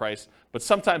times it's about price, but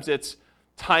sometimes it's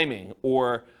timing,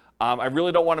 or I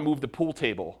really don't want to move the pool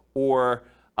table, or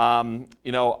I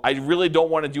really don't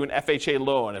want to do an FHA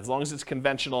loan. As long as it's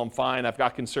conventional, I'm fine. I've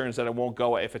got concerns that it won't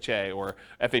go FHA or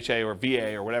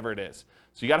VA or whatever it is.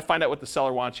 So you got to find out what the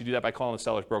seller wants. You do that by calling the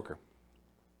seller's broker.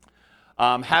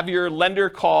 Have your lender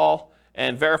call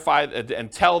and verify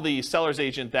and tell the seller's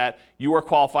agent that you are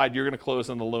qualified, you're going to close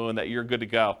on the loan, that you're good to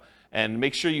go. And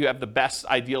make sure you have the best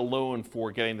ideal loan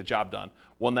for getting the job done.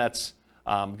 One that's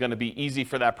going to be easy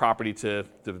for that property to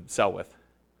sell with.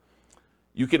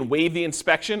 You can waive the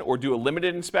inspection or do a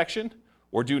limited inspection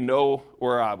or do no,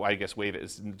 or I guess waive it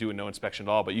is doing no inspection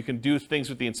at all, but you can do things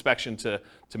with the inspection to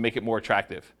make it more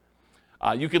attractive.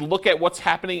 You can look at what's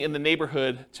happening in the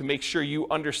neighborhood to make sure you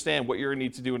understand what you're going to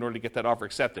need to do in order to get that offer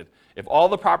accepted. If all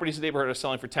the properties in the neighborhood are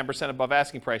selling for 10% above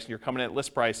asking price and you're coming in at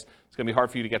list price, it's going to be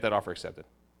hard for you to get that offer accepted.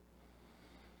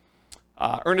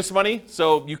 Earnest money,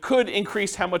 so you could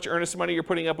increase how much earnest money you're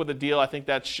putting up with a deal. I think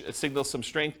that signals some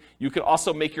strength. You could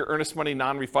also make your earnest money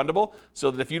non-refundable so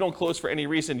that if you don't close for any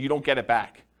reason, you don't get it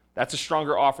back. That's a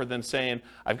stronger offer than saying,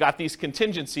 I've got these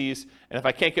contingencies, and if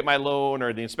I can't get my loan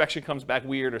or the inspection comes back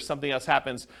weird or something else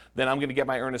happens, then I'm going to get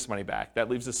my earnest money back. That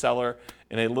leaves the seller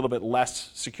in a little bit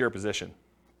less secure position.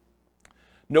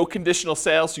 No conditional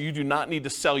sale, so you do not need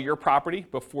to sell your property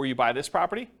before you buy this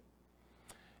property.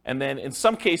 And then in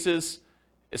some cases,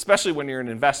 especially when you're an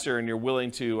investor and you're willing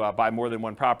to buy more than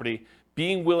one property,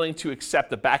 being willing to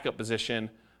accept a backup position,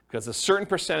 because a certain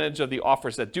percentage of the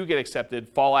offers that do get accepted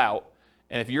fall out.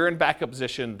 And if you're in backup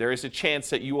position, there is a chance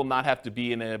that you will not have to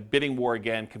be in a bidding war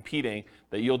again, competing,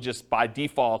 that you'll just by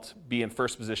default be in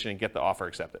first position and get the offer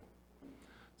accepted.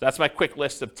 So that's my quick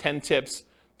list of 10 tips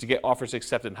to get offers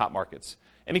accepted in hot markets.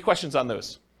 Any questions on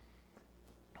those?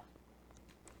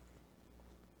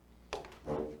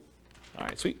 All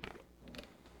right, sweet.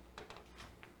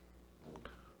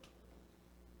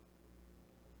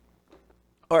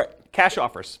 All right, cash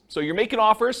offers. So you're making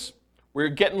offers, where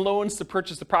you're getting loans to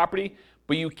purchase the property,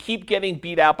 but you keep getting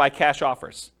beat out by cash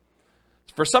offers.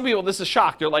 For some people, this is a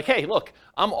shock. They're like, hey, look,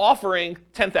 I'm offering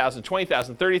 $10,000,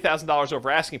 $20,000, $30,000 over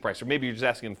asking price, or maybe you're just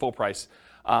asking full price.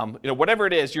 Whatever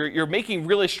it is, you're making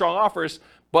really strong offers,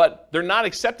 but they're not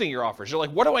accepting your offers. You're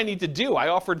like, what do I need to do? I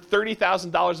offered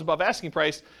 $30,000 above asking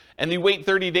price, and you wait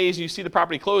 30 days and you see the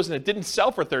property close and it didn't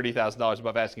sell for $30,000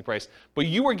 above asking price, but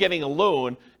you were getting a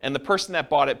loan and the person that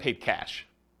bought it paid cash.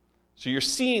 So you're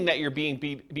seeing that you're being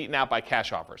beaten out by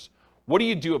cash offers. What do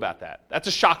you do about that? That's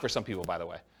a shock for some people, by the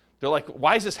way. They're like,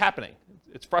 why is this happening?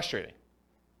 It's frustrating.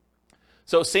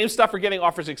 So same stuff for getting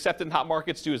offers accepted in hot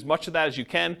markets. Do as much of that as you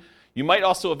can. You might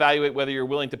also evaluate whether you're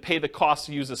willing to pay the cost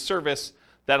to use a service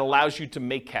that allows you to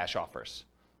make cash offers.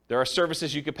 There are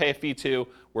services you could pay a fee to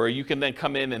where you can then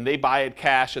come in and they buy it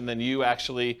cash and then you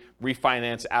actually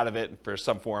refinance out of it for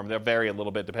some form. They'll vary a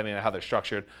little bit depending on how they're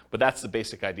structured, but that's the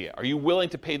basic idea. Are you willing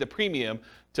to pay the premium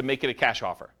to make it a cash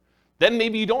offer? Then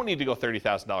maybe you don't need to go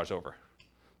 $30,000 over.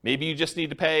 Maybe you just need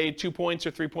to pay 2 points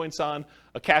or 3 points on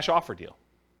a cash offer deal.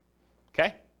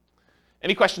 Okay?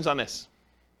 Any questions on this?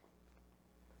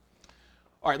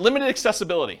 All right, limited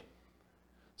accessibility.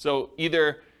 So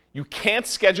either you can't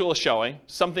schedule a showing,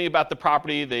 something about the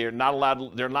property, they're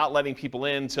not letting people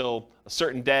in until a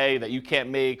certain day that you can't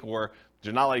make, or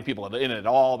they're not letting people in at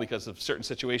all because of a certain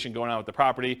situation going on with the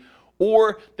property,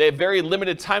 or they have very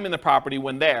limited time in the property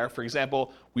when there. For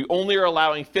example, we only are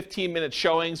allowing 15-minute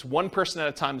showings, one person at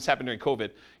a time. This happened during COVID.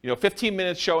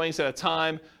 15-minute showings at a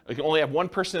time. We can only have one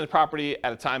person in the property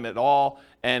at a time at all.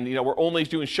 And we're only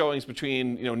doing showings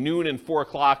between noon and 4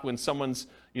 o'clock when someone's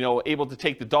able to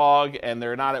take the dog and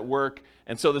they're not at work.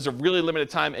 And so there's a really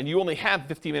limited time, and you only have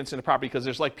 15 minutes in the property because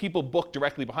there's like people booked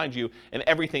directly behind you and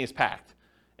everything is packed.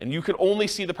 And you can only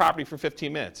see the property for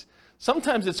 15 minutes.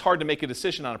 Sometimes it's hard to make a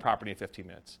decision on a property in 15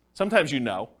 minutes. Sometimes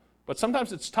but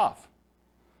sometimes it's tough.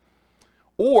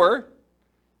 Or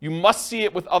you must see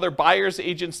it with other buyers,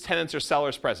 agents, tenants, or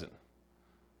sellers present.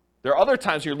 There are other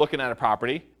times you're looking at a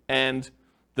property and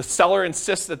the seller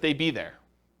insists that they be there.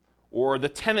 Or the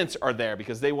tenants are there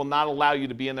because they will not allow you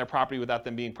to be in their property without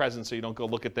them being present, so you don't go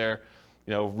look at their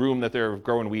room that they're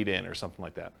growing weed in or something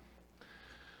like that.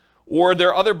 Or there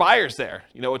are other buyers there.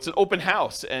 It's an open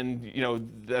house, and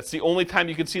that's the only time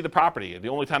you can see the property, the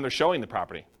only time they're showing the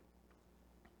property.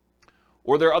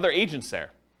 Or there are other agents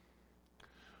there.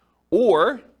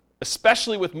 Or,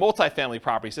 especially with multifamily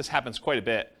properties, this happens quite a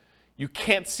bit, you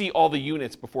can't see all the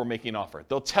units before making an offer.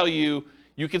 They'll tell you,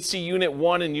 you can see unit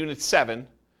 1 and unit 7.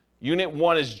 Unit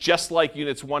 1 is just like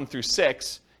units 1 through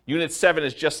 6. Unit 7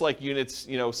 is just like units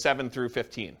 7 through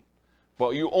 15.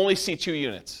 Well, you only see 2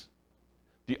 units.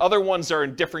 The other ones are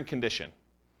in different condition.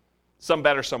 Some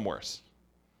better, some worse.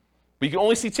 But you can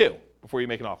only see 2 before you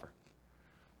make an offer.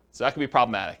 So that can be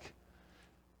problematic.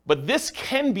 But this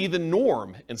can be the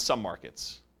norm in some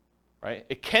markets, right?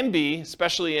 It can be,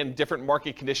 especially in different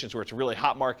market conditions where it's a really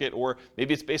hot market, or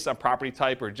maybe it's based on property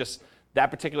type, or just that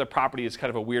particular property is kind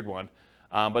of a weird one.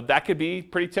 But that could be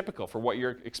pretty typical for what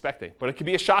you're expecting. But it could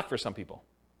be a shock for some people.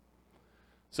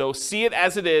 So see it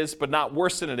as it is, but not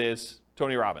worse than it is,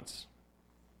 Tony Robbins.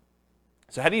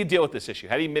 So how do you deal with this issue?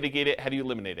 How do you mitigate it? How do you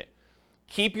eliminate it?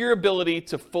 Keep your ability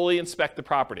to fully inspect the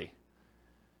property.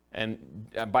 And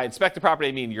by inspect the property,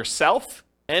 I mean yourself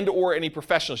and or any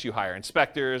professionals you hire.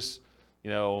 Inspectors,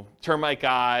 termite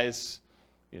guys,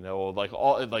 radon,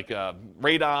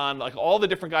 like all the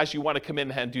different guys you want to come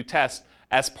in and do tests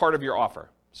as part of your offer.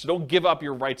 So don't give up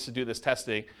your rights to do this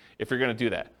testing if you're going to do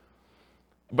that.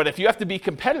 But if you have to be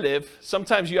competitive,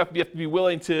 sometimes you have to be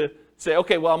willing to say,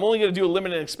 okay, well, I'm only going to do a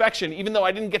limited inspection, even though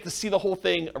I didn't get to see the whole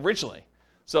thing originally.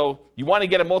 So you want to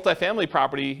get a multifamily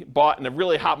property bought in a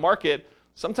really hot market.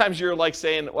 Sometimes you're like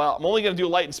saying, well, I'm only going to do a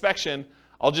light inspection.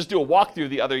 I'll just do a walkthrough of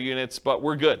the other units, but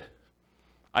we're good.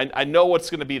 I know what's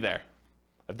going to be there.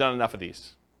 I've done enough of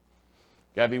these.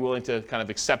 You got to be willing to kind of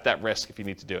accept that risk if you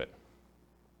need to do it.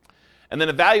 And then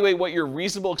evaluate what your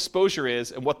reasonable exposure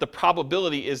is and what the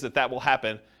probability is that will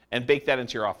happen, and bake that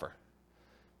into your offer.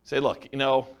 Say, look,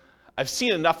 I've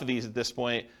seen enough of these at this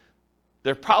point.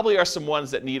 There probably are some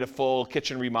ones that need a full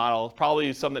kitchen remodel,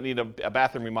 probably some that need a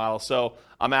bathroom remodel. So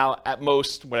I'm out at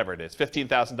most, whatever it is,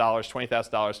 $15,000,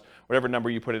 $20,000, whatever number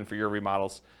you put in for your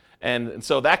remodels. And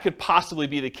so that could possibly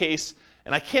be the case.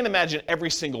 And I can't imagine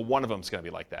every single one of them is going to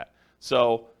be like that.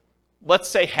 So let's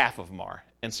say half of them are.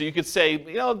 And so you could say,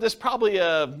 there's probably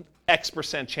a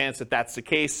X% chance that that's the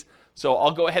case. So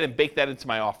I'll go ahead and bake that into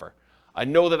my offer. I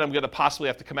know that I'm going to possibly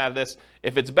have to come out of this.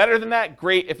 If it's better than that,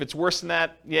 great. If it's worse than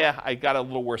that, yeah, I got a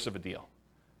little worse of a deal.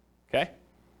 Okay?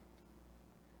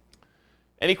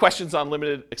 Any questions on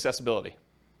limited accessibility?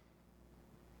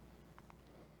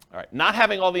 All right, not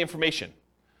having all the information.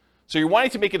 So you're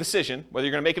wanting to make a decision, whether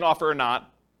you're going to make an offer or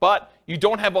not, but you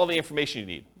don't have all the information you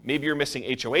need. Maybe you're missing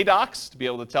HOA docs to be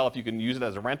able to tell if you can use it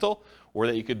as a rental, or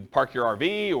that you could park your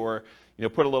RV, or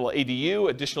put a little ADU,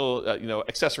 additional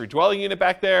accessory dwelling unit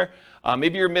back there.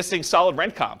 Maybe you're missing solid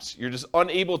rent comps. You're just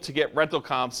unable to get rental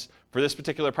comps for this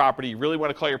particular property. You really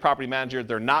want to call your property manager.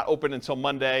 They're not open until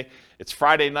Monday. It's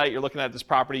Friday night. You're looking at this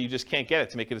property. You just can't get it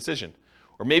to make a decision.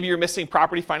 Or maybe you're missing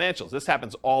property financials. This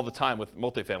happens all the time with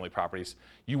multifamily properties.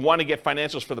 You want to get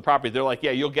financials for the property. They're like,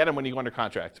 yeah, you'll get them when you go under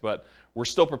contract, but we're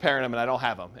still preparing them and I don't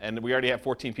have them. And we already have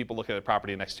 14 people looking at the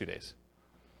property in the next 2 days.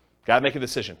 Got to make a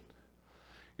decision.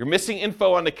 You're missing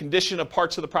info on the condition of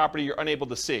parts of the property you're unable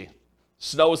to see.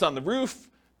 Snow is on the roof,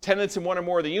 tenants in one or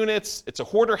more of the units. It's a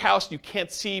hoarder house. You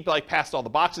can't see past all the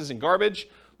boxes and garbage.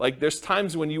 There's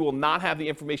times when you will not have the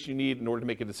information you need in order to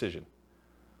make a decision.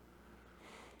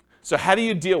 So how do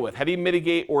you deal with, how do you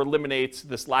mitigate or eliminate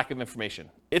this lack of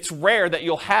information? It's rare that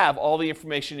you'll have all the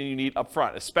information you need up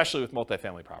front, especially with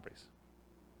multifamily properties.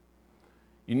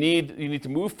 You need to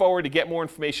move forward to get more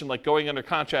information, like going under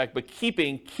contract, but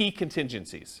keeping key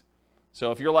contingencies.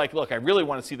 So if you're like, look, I really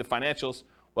want to see the financials,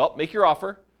 well, make your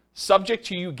offer, subject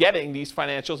to you getting these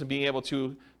financials and being able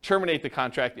to terminate the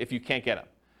contract if you can't get them.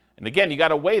 And again, you got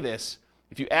to weigh this.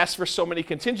 If you ask for so many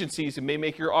contingencies, it may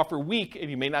make your offer weak and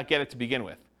you may not get it to begin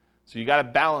with. So you got to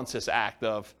balance this act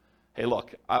of, hey,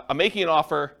 look, I'm making an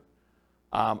offer.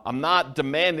 I'm not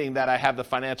demanding that I have the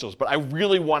financials, but I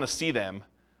really want to see them.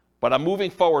 But I'm moving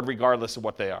forward regardless of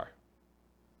what they are.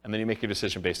 And then you make your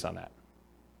decision based on that.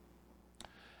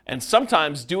 And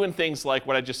sometimes doing things like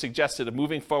what I just suggested of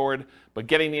moving forward, but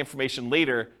getting the information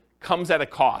later, comes at a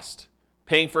cost.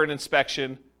 Paying for an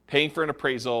inspection, paying for an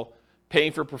appraisal,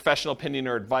 paying for professional opinion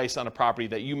or advice on a property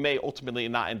that you may ultimately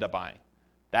not end up buying.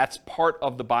 That's part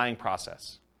of the buying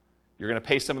process. You're going to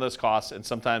pay some of those costs, and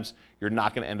sometimes you're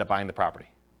not going to end up buying the property.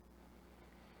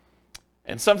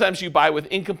 And sometimes you buy with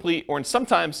incomplete or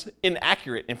sometimes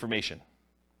inaccurate information.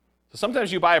 So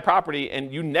sometimes you buy a property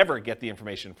and you never get the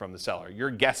information from the seller. You're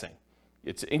guessing.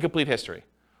 It's incomplete history.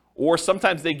 Or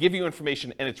sometimes they give you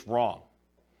information and it's wrong.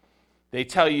 They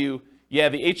tell you, yeah,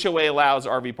 the HOA allows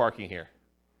RV parking here.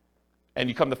 and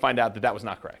you come to find out that that was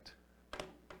not correct.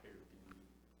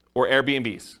 Or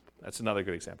Airbnbs. That's another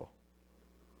good example.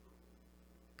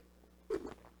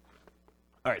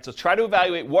 All right, so try to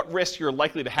evaluate what risk you're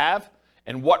likely to have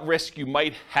and what risk you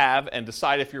might have and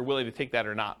decide if you're willing to take that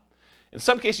or not. In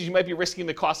some cases, you might be risking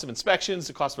the cost of inspections,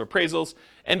 the cost of appraisals,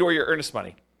 and or your earnest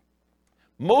money.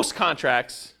 Most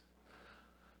contracts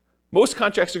are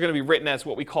going to be written as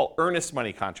what we call earnest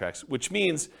money contracts, which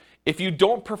means if you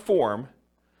don't perform,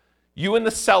 you and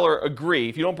the seller agree,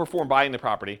 if you don't perform buying the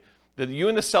property, that you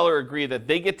and the seller agree that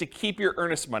they get to keep your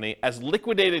earnest money as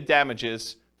liquidated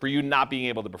damages for you not being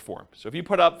able to perform. So if you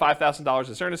put up $5,000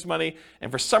 as earnest money,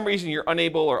 and for some reason you're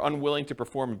unable or unwilling to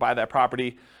perform and buy that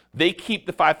property, they keep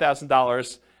the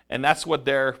 $5,000, and that's what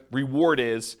their reward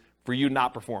is for you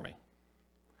not performing.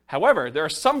 However, there are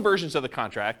some versions of the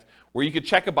contract where you could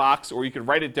check a box or you could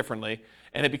write it differently,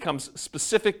 and it becomes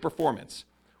specific performance,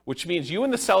 which means you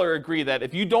and the seller agree that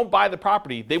if you don't buy the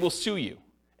property, they will sue you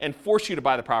and force you to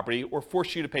buy the property or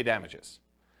force you to pay damages.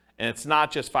 And it's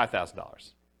not just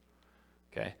 $5,000.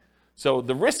 Okay? So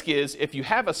the risk is if you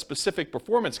have a specific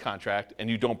performance contract and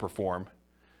you don't perform,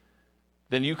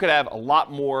 then you could have a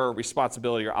lot more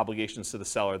responsibility or obligations to the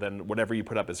seller than whatever you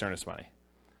put up as earnest money.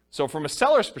 So from a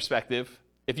seller's perspective,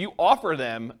 if you offer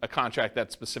them a contract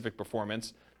that's specific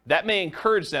performance, that may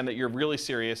encourage them that you're really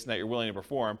serious and that you're willing to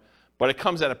perform, but it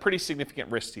comes at a pretty significant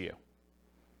risk to you.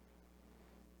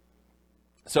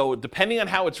 So depending on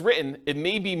how it's written, it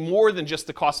may be more than just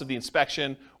the cost of the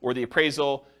inspection or the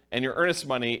appraisal and your earnest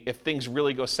money if things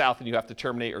really go south and you have to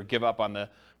terminate or give up on the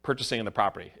purchasing of the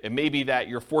property. It may be that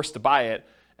you're forced to buy it,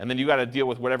 and then you got to deal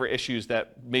with whatever issues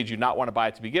that made you not want to buy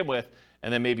it to begin with,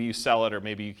 and then maybe you sell it or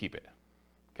maybe you keep it.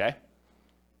 Okay?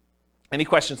 Any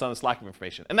questions on this lack of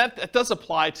information? And that does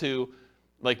apply to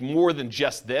like more than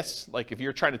just this. Like if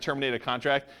you're trying to terminate a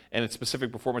contract and it's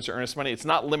specific performance or earnest money, it's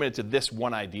not limited to this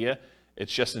one idea.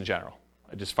 It's just in general.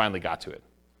 I just finally got to it.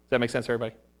 Does that make sense,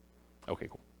 everybody? Okay,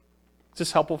 cool. Is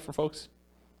this helpful for folks?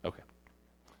 Okay.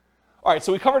 All right,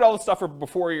 so we covered all the stuff for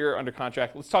before you're under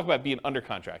contract. Let's talk about being under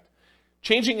contract.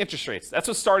 Changing interest rates. That's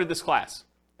what started this class,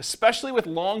 especially with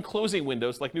long closing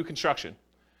windows like new construction.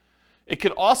 It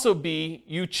could also be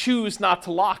you choose not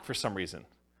to lock for some reason.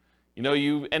 You know,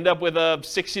 you end up with a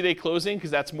 60-day closing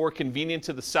because that's more convenient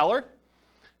to the seller.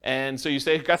 And so you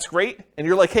say, that's great. And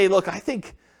you're like, hey, look,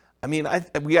 we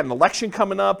got an election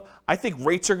coming up. I think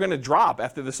rates are going to drop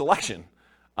after this election.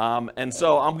 And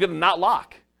so I'm going to not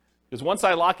lock. Because once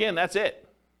I lock in, that's it.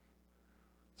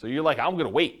 So you're like, I'm going to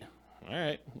wait. All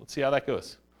right, let's see how that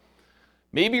goes.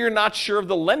 Maybe you're not sure of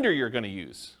the lender you're going to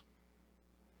use.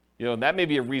 You know, that may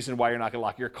be a reason why you're not going to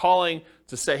lock. You're calling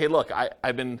to say, hey, look,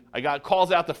 I got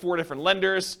calls out to 4 different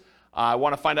lenders. I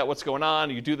want to find out what's going on.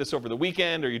 You do this over the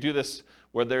weekend, or you do this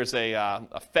where there's a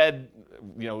Fed,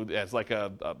 you know, as like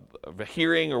a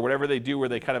hearing or whatever they do where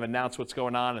they kind of announce what's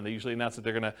going on, and they usually announce that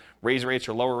they're going to raise rates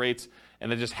or lower rates,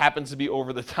 and it just happens to be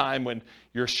over the time when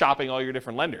you're shopping all your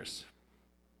different lenders.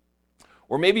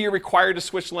 Or maybe you're required to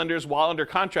switch lenders while under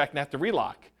contract and have to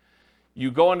relock.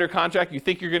 You go under contract, you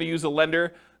think you're going to use a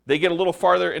lender, they get a little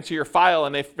farther into your file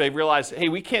and they realize, hey,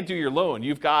 we can't do your loan.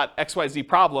 You've got XYZ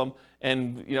problem,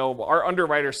 and you know our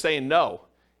underwriter's saying no,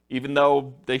 even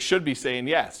though they should be saying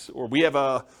yes. Or we have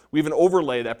an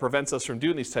overlay that prevents us from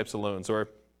doing these types of loans. Or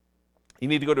you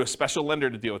need to go to a special lender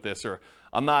to deal with this. Or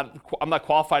I'm not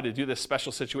qualified to do this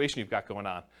special situation you've got going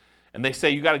on. And they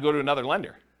say you got to go to another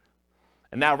lender.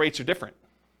 And now rates are different.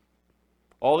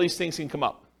 All these things can come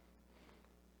up.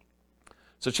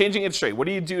 So changing interest rate, what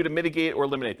do you do to mitigate or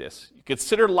eliminate this? You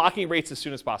consider locking rates as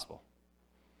soon as possible.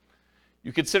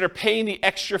 You consider paying the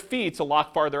extra fee to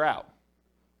lock farther out.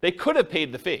 They could have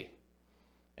paid the fee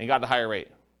and got the higher rate.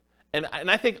 And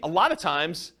I think a lot of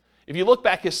times, if you look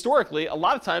back historically, a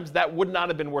lot of times that would not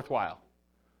have been worthwhile.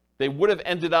 They would have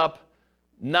ended up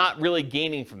not really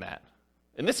gaining from that.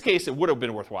 In this case, it would have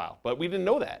been worthwhile, but we didn't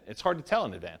know that. It's hard to tell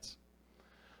in advance.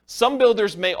 Some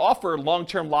builders may offer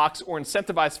long-term locks or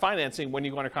incentivized financing when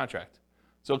you go under contract.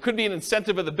 So it could be an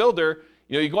incentive of the builder.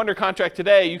 You know, you go under contract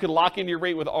today, you can lock in your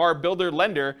rate with our builder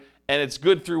lender, and it's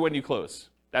good through when you close.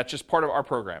 That's just part of our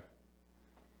program.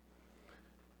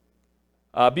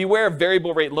 Beware of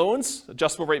variable rate loans,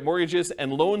 adjustable rate mortgages,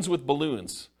 and loans with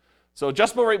balloons. So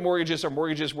adjustable rate mortgages are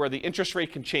mortgages where the interest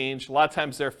rate can change. A lot of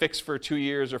times they're fixed for 2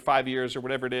 years or 5 years or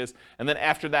whatever it is. And then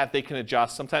after that, they can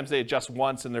adjust. Sometimes they adjust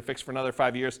once and they're fixed for another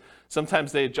 5 years.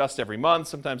 Sometimes they adjust every month.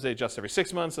 Sometimes they adjust every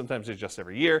 6 months. Sometimes they adjust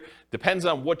every year. Depends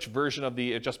on which version of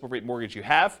the adjustable rate mortgage you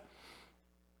have.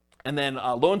 And then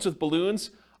loans with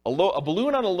balloons. A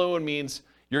balloon on a loan means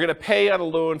you're going to pay on a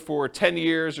loan for 10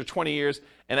 years or 20 years.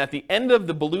 And at the end of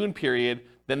the balloon period,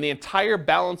 then the entire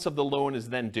balance of the loan is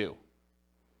then due.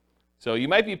 So you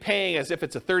might be paying as if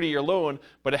it's a 30-year loan,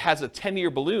 but it has a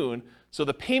 10-year balloon, so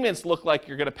the payments look like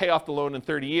you're going to pay off the loan in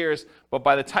 30 years, but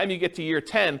by the time you get to year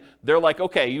 10, they're like,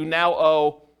 okay, you now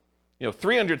owe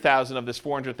 $300,000 of this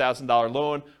 $400,000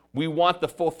 loan. We want the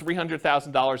full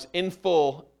 $300,000 in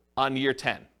full on year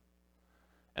 10.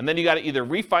 And then you got to either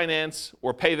refinance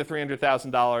or pay the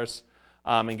 $300,000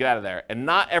 and get out of there. And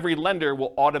not every lender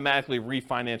will automatically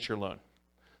refinance your loan.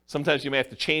 Sometimes you may have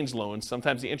to change loans.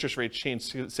 Sometimes the interest rates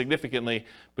change significantly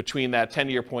between that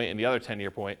 10-year point and the other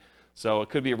 10-year point. So it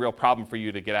could be a real problem for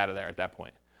you to get out of there at that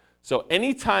point. So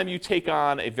anytime you take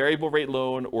on a variable rate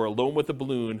loan or a loan with a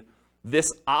balloon,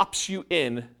 this opts you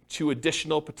in to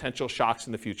additional potential shocks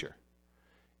in the future.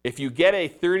 If you get a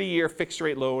 30-year fixed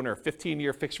rate loan or a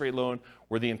 15-year fixed rate loan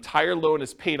where the entire loan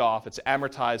is paid off, it's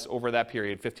amortized over that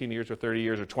period, 15 years or 30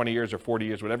 years or 20 years or 40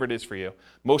 years, whatever it is for you.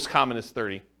 Most common is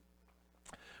 30.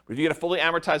 But if you get a fully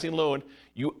amortizing loan,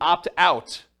 you opt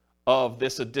out of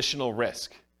this additional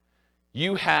risk.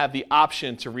 You have the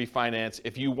option to refinance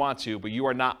if you want to, but you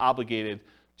are not obligated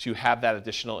to have that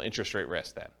additional interest rate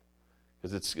risk then.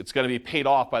 Because it's going to be paid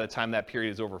off by the time that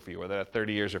period is over for you, whether that's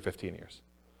 30 years or 15 years.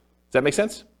 Does that make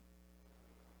sense?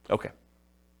 Okay.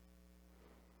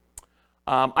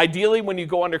 Ideally, when you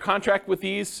go under contract with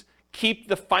these, keep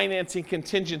the financing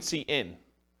contingency in.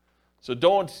 So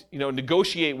don't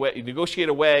negotiate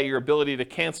away your ability to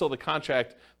cancel the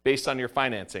contract based on your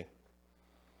financing.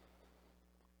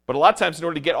 But a lot of times, in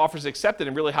order to get offers accepted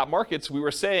in really hot markets, we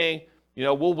were saying,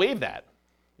 we'll waive that.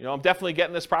 I'm definitely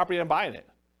getting this property and I'm buying it.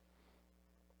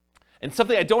 And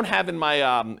something I don't have in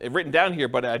my written down here,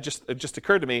 but it just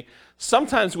occurred to me,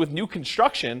 sometimes with new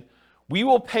construction, we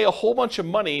will pay a whole bunch of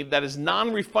money that is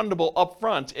non-refundable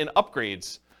upfront in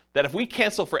upgrades that if we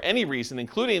cancel for any reason,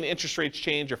 including the interest rates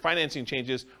change or financing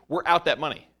changes, we're out that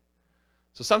money.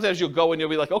 So sometimes you'll go and you'll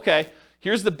be like, okay,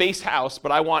 here's the base house,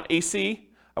 but I want AC.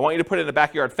 I want you to put in a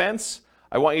backyard fence.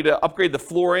 I want you to upgrade the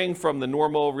flooring from the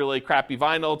normal, really crappy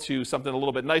vinyl to something a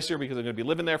little bit nicer because I'm going to be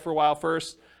living there for a while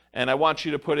first. And I want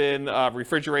you to put in a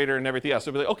refrigerator and everything else.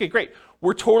 So we'll be like, okay, great.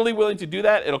 We're totally willing to do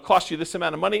that. It'll cost you this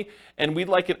amount of money. And we'd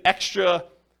like an extra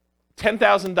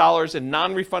 $10,000 in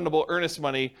non-refundable earnest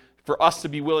money for us to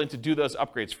be willing to do those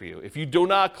upgrades for you. If you do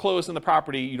not close on the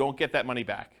property, you don't get that money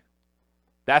back.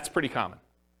 That's pretty common.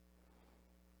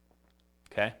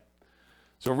 Okay?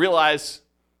 So realize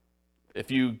if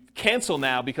you cancel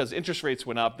now because interest rates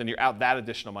went up, then you're out that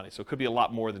additional money. So it could be a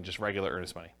lot more than just regular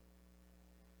earnest money.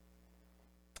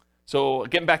 So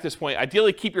getting back to this point,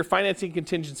 ideally keep your financing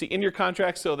contingency in your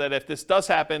contract so that if this does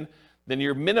happen, then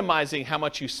you're minimizing how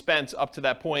much you spent up to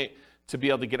that point to be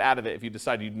able to get out of it if you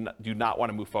decide you do not want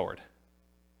to move forward.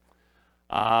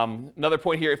 Another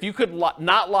point here, if you could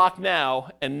not lock now,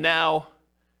 and now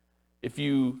if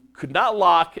you could not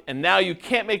lock and now you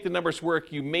can't make the numbers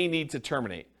work, you may need to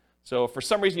terminate. So if for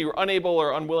some reason you were unable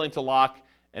or unwilling to lock,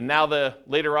 and now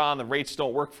later on the rates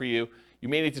don't work for you, you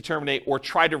may need to terminate or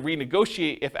try to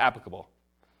renegotiate if applicable.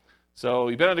 So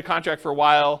you've been under contract for a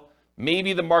while.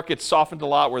 Maybe the market's softened a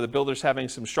lot where the builder's having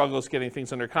some struggles getting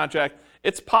things under contract.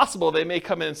 It's possible they may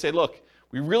come in and say, look,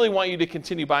 we really want you to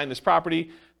continue buying this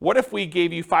property. What if we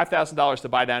gave you $5,000 to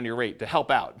buy down your rate to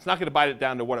help out? It's not going to buy it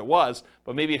down to what it was,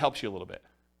 but maybe it helps you a little bit.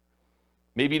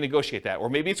 Maybe you negotiate that. Or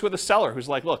maybe it's with a seller who's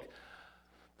like, look,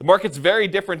 the market's very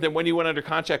different than when you went under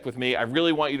contract with me. I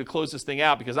really want you to close this thing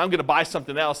out because I'm going to buy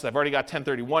something else. I've already got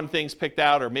 1031 things picked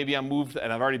out, or maybe I'm moved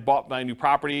and I've already bought my new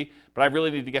property, but I really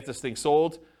need to get this thing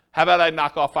sold. How about I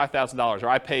knock off $5,000, or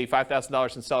I pay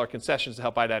 $5,000 in seller concessions to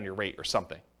help buy down your rate or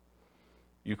something?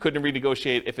 You couldn't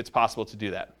renegotiate if it's possible to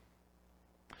do that.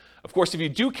 Of course, if you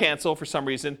do cancel for some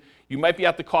reason, you might be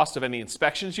at the cost of any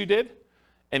inspections you did,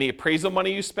 any appraisal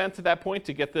money you spent to that point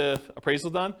to get the appraisal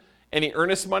done, any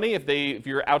earnest money if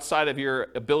you're outside of your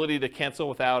ability to cancel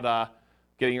without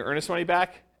getting your earnest money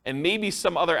back, and maybe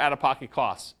some other out-of-pocket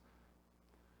costs.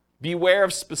 Beware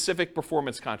of specific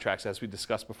performance contracts, as we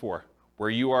discussed before, where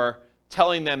you are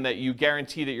telling them that you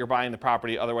guarantee that you're buying the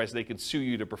property, otherwise they can sue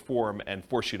you to perform and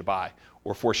force you to buy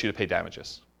or force you to pay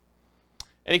damages.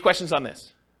 Any questions on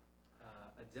this?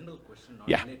 A general question not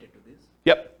Yeah. related to this.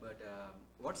 Yep. But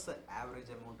what's the average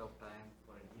amount of time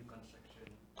for a new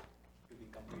construction to be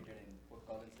completed in Fort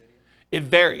Collins area? It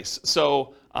varies.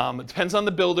 So it depends on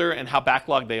the builder and how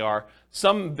backlogged they are.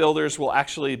 Some builders will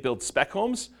actually build spec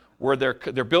homes where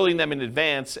they're building them in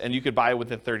advance and you could buy it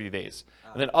within 30 days.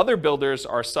 And then other builders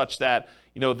are such that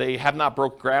they have not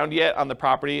broke ground yet on the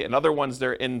property, and other ones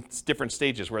they're in different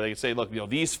stages where they can say, look,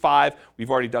 these 5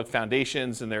 we've already dug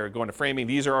foundations and they're going to framing.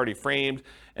 These are already framed,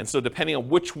 and so depending on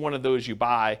which one of those you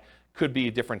buy could be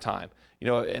a different time.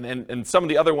 And some of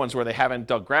the other ones where they haven't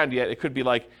dug ground yet, it could be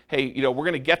like, hey, we're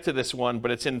going to get to this one,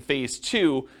 but it's in phase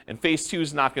 2, and phase 2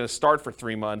 is not going to start for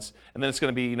 3 months, and then it's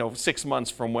going to be 6 months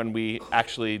from when we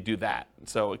actually do that.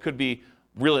 So it could be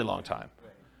really long time.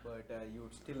 Right. But you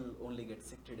would still only get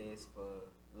 60 days for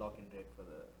lock-in rate for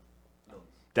the loans.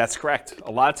 That's correct.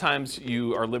 A lot of times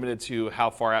you are limited to how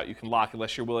far out you can lock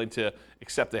unless you're willing to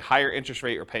accept a higher interest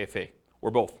rate or pay a fee, or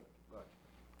both. Got it.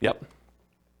 Yep.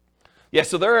 Yeah,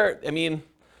 so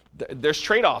there's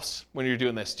trade-offs when you're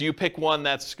doing this. Do you pick one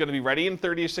that's going to be ready in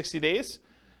 30 or 60 days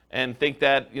and think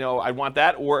that, I want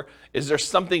that? Or is there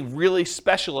something really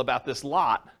special about this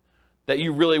lot that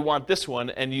you really want this one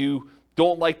and you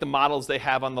don't like the models they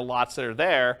have on the lots that are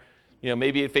there?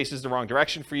 Maybe it faces the wrong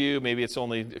direction for you. Maybe it's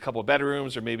only a couple of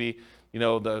bedrooms, or maybe,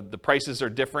 the prices are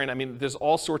different. There's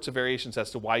all sorts of variations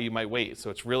as to why you might wait. So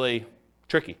it's really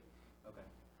tricky. Okay.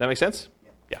 That make sense?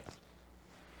 Yeah.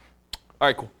 All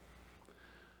right, cool.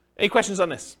 Any questions on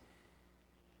this?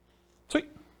 Sweet.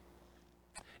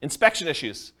 Inspection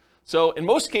issues. So in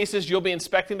most cases, you'll be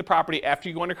inspecting the property after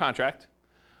you go under contract,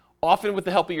 often with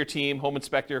the help of your team, home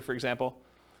inspector, for example.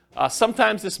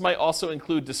 Sometimes this might also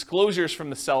include disclosures from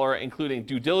the seller, including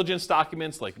due diligence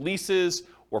documents like leases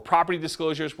or property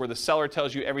disclosures where the seller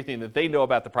tells you everything that they know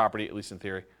about the property, at least in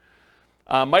theory.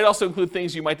 Might also include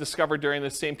things you might discover during the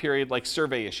same period, like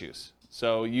survey issues.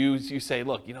 So you say,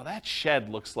 look, that shed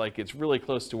looks like it's really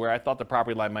close to where I thought the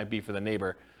property line might be for the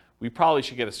neighbor. We probably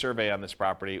should get a survey on this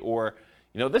property. Or,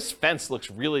 this fence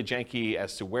looks really janky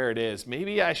as to where it is.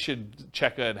 Maybe I should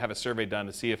check and have a survey done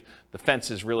to see if the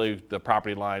fence is really the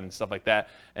property line and stuff like that.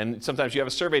 And sometimes you have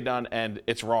a survey done and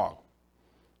it's wrong.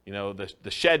 The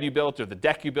shed you built or the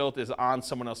deck you built is on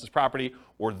someone else's property,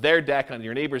 or their deck on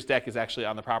your neighbor's deck is actually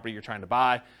on the property you're trying to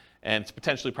buy, and it's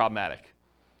potentially problematic.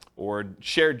 Or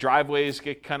shared driveways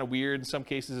get kind of weird in some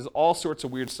cases. There's all sorts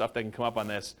of weird stuff that can come up on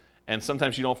this, and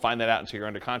sometimes you don't find that out until you're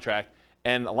under contract.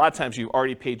 And a lot of times you've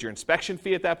already paid your inspection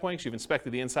fee at that point, because you've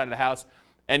inspected the inside of the house,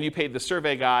 and you paid the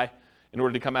survey guy in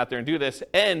order to come out there and do this,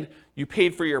 and you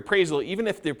paid for your appraisal, even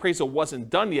if the appraisal wasn't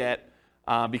done yet,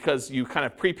 because you kind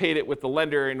of prepaid it with the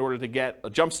lender in order to get a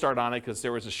jump start on it, because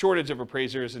there was a shortage of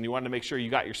appraisers and you wanted to make sure you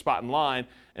got your spot in line.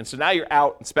 And so now you're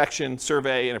out, inspection,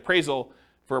 survey, and appraisal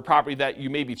for a property that you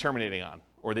may be terminating on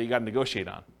or that you got to negotiate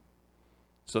on.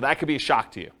 So that could be a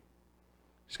shock to you. You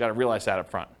just got to realize that up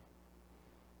front.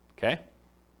 Okay?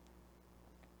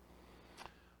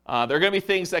 There are going to be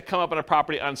things that come up on a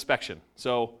property on inspection.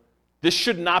 So this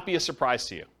should not be a surprise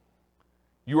to you.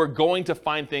 You are going to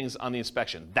find things on the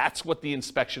inspection. That's what the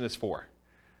inspection is for.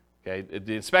 Okay?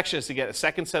 The inspection is to get a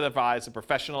second set of eyes, a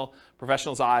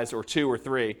professional's eyes, or 2 or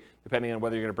 3, depending on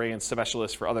whether you're going to bring in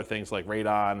specialists for other things like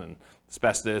radon and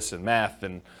asbestos and meth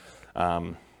and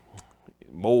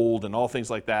mold and all things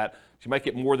like that. So you might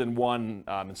get more than one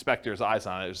inspector's eyes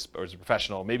on it or as a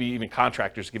professional. Maybe even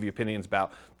contractors give you opinions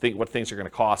about what things are going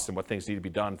to cost and what things need to be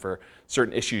done for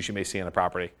certain issues you may see on the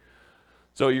property.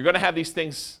 So you're going to have these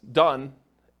things done,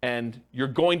 and you're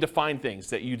going to find things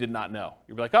that you did not know.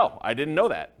 You'll be like, oh, I didn't know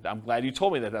that. I'm glad you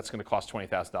told me that that's going to cost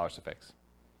 $20,000 to fix.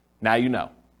 Now you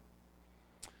know.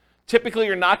 Typically,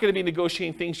 you're not going to be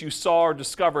negotiating things you saw or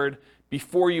discovered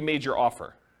before you made your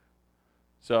offer.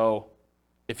 So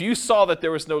if you saw that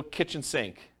there was no kitchen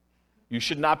sink, you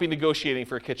should not be negotiating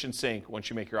for a kitchen sink once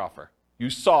you make your offer. You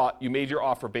saw it, you made your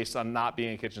offer based on not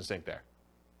being a kitchen sink there.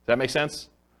 Does that make sense?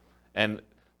 And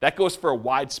that goes for a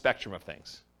wide spectrum of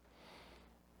things.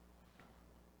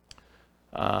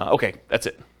 Okay, that's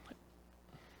it.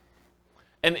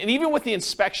 And even with the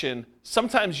inspection,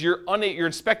 sometimes your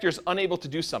inspector is unable to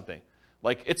do something.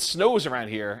 Like it snows around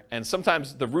here, and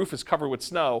sometimes the roof is covered with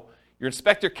snow. Your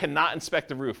inspector cannot inspect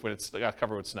the roof when it's got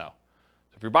covered with snow.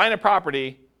 So if you're buying a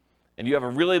property and you have a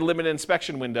really limited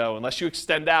inspection window, unless you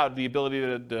extend out the ability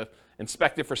to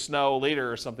inspect it for snow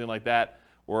later or something like that,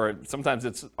 or sometimes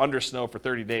it's under snow for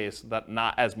 30 days,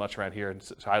 not as much around here,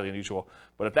 it's highly unusual.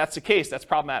 But if that's the case, that's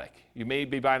problematic. You may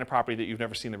be buying a property that you've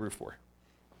never seen the roof for.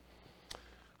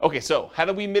 Okay, so how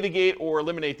do we mitigate or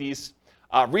eliminate these?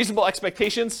 Reasonable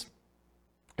expectations.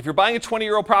 If you're buying a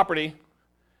 20-year-old property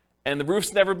and the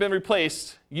roof's never been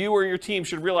replaced, you or your team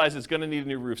should realize it's going to need a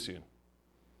new roof soon.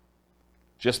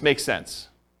 Just makes sense.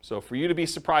 So for you to be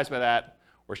surprised by that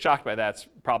or shocked by that's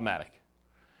problematic.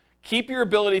 Keep your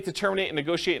ability to terminate and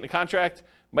negotiate in a contract.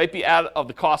 Might be out of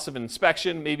the cost of an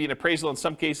inspection, maybe an appraisal in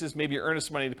some cases, maybe your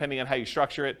earnest money depending on how you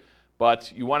structure it.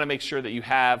 But you want to make sure that you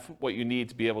have what you need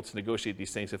to be able to negotiate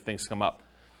these things if things come up.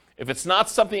 If it's not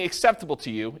something acceptable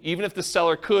to you, even if the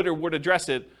seller could or would address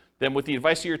it, then with the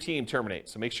advice of your team, terminate.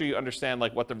 So make sure you understand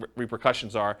what the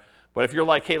repercussions are. But if you're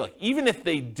like, hey, look, even if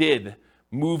they did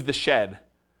move the shed.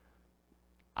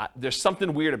 There's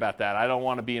something weird about that. I don't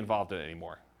want to be involved in it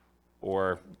anymore,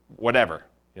 or whatever.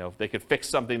 If they could fix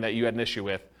something that you had an issue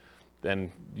with,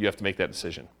 then you have to make that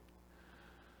decision.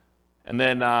 And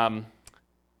then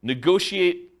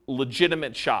negotiate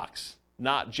legitimate shocks,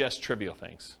 not just trivial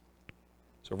things.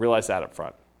 So realize that up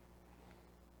front.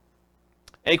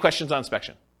 Any questions on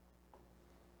inspection?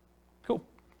 Cool.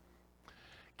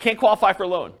 Can't qualify for a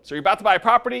loan. So you're about to buy a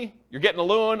property, you're getting a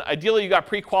loan. Ideally, you got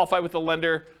pre-qualified with a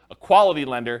lender, a quality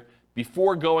lender,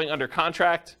 before going under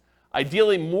contract.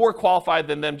 Ideally, more qualified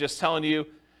than them just telling you,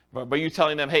 but you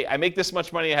telling them, hey, I make this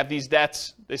much money, I have these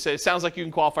debts. They say, it sounds like you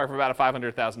can qualify for about a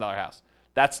 $500,000 house.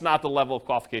 That's not the level of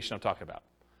qualification I'm talking about.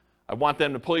 I want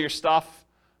them to pull your stuff.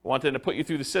 I want them to put you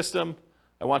through the system.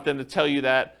 I want them to tell you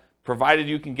that provided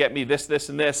you can get me this, this,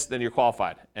 and this, then you're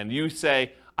qualified. And you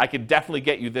say, I can definitely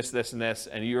get you this, this, and this,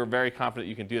 and you're very confident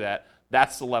you can do that.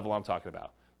 That's the level I'm talking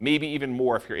about. Maybe even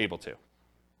more if you're able to.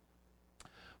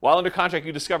 While under contract,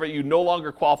 you discover you no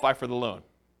longer qualify for the loan.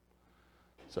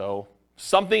 So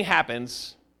something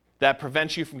happens that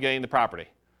prevents you from getting the property.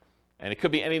 And it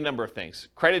could be any number of things.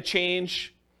 Credit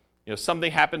change,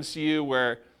 something happens to you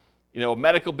where, a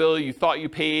medical bill you thought you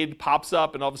paid pops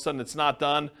up and all of a sudden it's not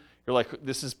done. You're like,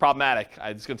 this is problematic.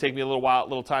 It's going to take me a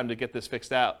little time to get this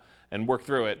fixed out and work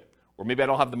through it. Or maybe I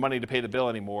don't have the money to pay the bill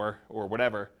anymore or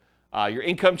whatever. Your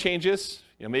income changes.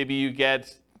 Maybe you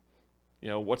get,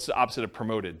 what's the opposite of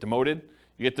promoted? Demoted.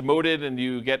 You get demoted and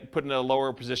you get put in a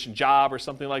lower position job or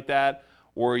something like that.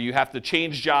 Or you have to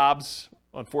change jobs.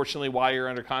 Unfortunately, while you're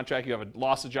under contract, you have a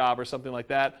loss of job or something like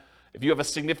that. If you have a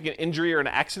significant injury or an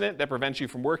accident that prevents you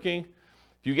from working,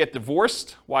 if you get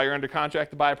divorced while you're under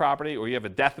contract to buy a property, or you have a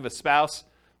death of a spouse,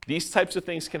 these types of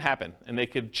things can happen, and they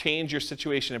could change your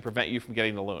situation and prevent you from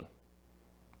getting the loan.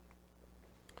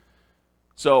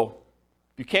 So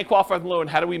if you can't qualify for the loan,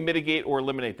 how do we mitigate or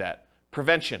eliminate that?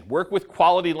 Prevention. Work with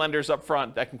quality lenders up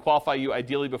front that can qualify you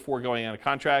ideally before going on a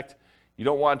contract. You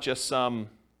don't want just some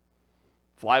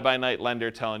fly-by-night lender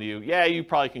telling you, yeah, you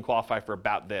probably can qualify for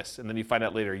about this, and then you find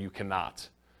out later you cannot.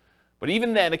 But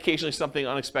even then, occasionally something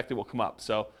unexpected will come up.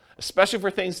 So especially for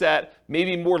things that may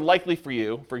be more likely for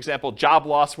you, for example, job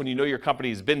loss when you know your company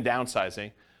has been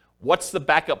downsizing, what's the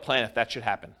backup plan if that should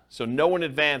happen? So know in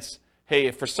advance, hey,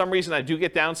 if for some reason I do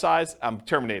get downsized, I'm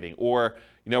terminating. Or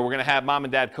we're going to have mom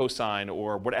and dad co-sign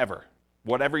or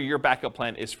whatever your backup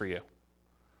plan is for you.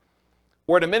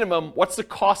 Or at a minimum, what's the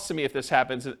cost to me if this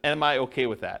happens, and am I okay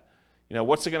with that?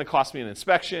 What's it going to cost me in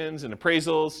inspections and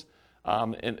appraisals?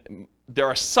 And there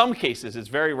are some cases, it's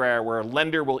very rare, where a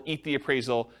lender will eat the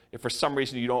appraisal if for some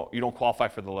reason you don't qualify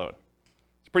for the loan.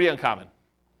 It's pretty uncommon,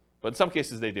 but in some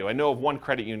cases they do. I know of one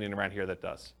credit union around here that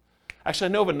does.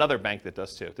 Actually, I know of another bank that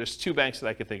does too. There's 2 banks that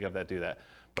I could think of that do that,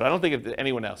 but I don't think of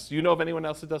anyone else. Do you know of anyone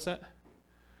else that does that?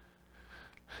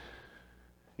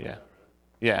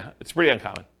 Yeah, it's pretty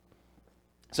uncommon.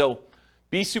 So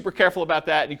be super careful about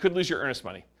that, and you could lose your earnest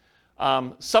money.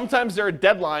 Sometimes there are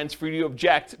deadlines for you to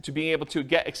object to being able to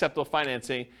get acceptable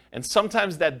financing, and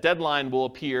sometimes that deadline will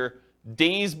appear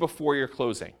days before your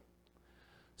closing.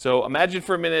 So imagine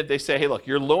for a minute they say, hey, look,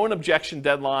 your loan objection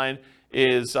deadline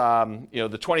is the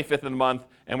 25th of the month,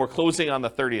 and we're closing on the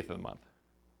 30th of the month.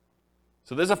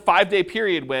 So there's a 5-day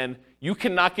period when you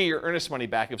cannot get your earnest money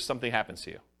back if something happens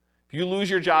to you. If you lose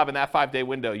your job in that 5-day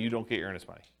window, you don't get your earnest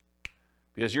money.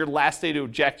 Because your last day to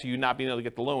object to you not being able to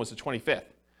get the loan was the 25th.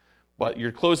 But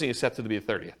your closing is set to be the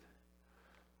 30th.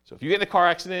 So if you get in a car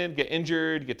accident, get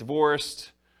injured, get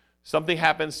divorced, something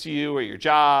happens to you at your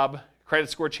job, credit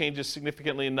score changes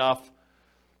significantly enough,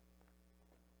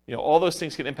 all those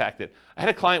things can impact it. I had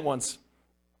a client once,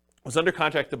 was under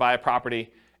contract to buy a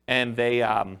property, and they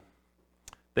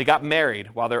got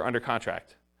married while they were under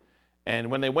contract. And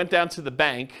when they went down to the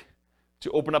bank to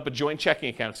open up a joint checking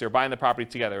account, because they were buying the property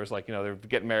together. It was like, they're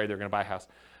getting married, they're going to buy a house.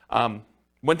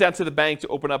 Went down to the bank to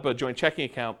open up a joint checking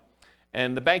account,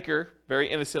 and the banker, very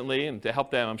innocently, and to help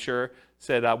them, I'm sure,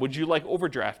 said, would you like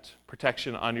overdraft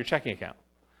protection on your checking account?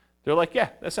 They're like, yeah,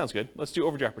 that sounds good. Let's do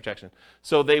overdraft protection.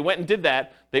 So they went and did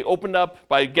that. They opened up,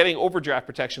 by getting overdraft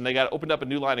protection, they opened up a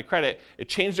new line of credit. It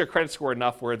changed their credit score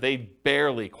enough where they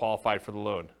barely qualified for the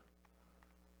loan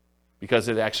because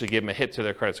it actually gave them a hit to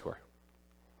their credit score.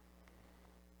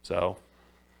 So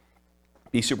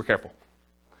be super careful.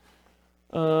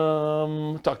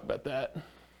 Talked about that.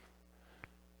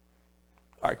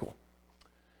 All right, cool.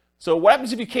 So what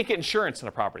happens if you can't get insurance on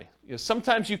a property?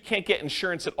 Sometimes you can't get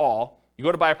insurance at all. You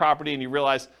go to buy a property and you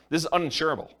realize this is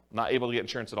uninsurable, not able to get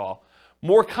insurance at all.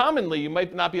 More commonly, you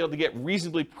might not be able to get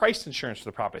reasonably priced insurance for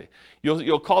the property.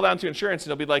 You'll call down to insurance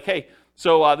and they'll be like, hey,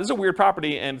 so this is a weird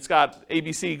property and it's got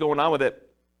ABC going on with it.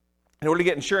 in order to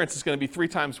get insurance, it's going to be 3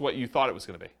 times what you thought it was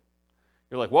going to be.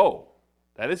 You're like, whoa,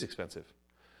 that is expensive.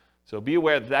 So be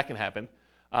aware that that can happen.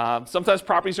 Sometimes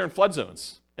properties are in flood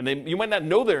zones, and you might not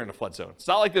know they're in a flood zone. It's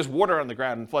not like there's water on the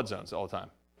ground in flood zones all the time,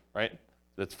 right?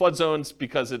 It's flood zones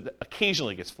because it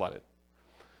occasionally gets flooded.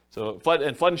 So flood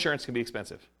insurance can be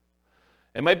expensive.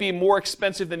 It might be more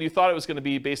expensive than you thought it was going to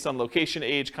be based on location,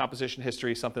 age, composition,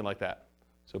 history, something like that.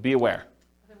 So be aware.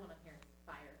 The one on here is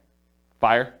fire.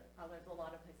 Fire? There's a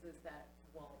lot of places that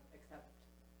will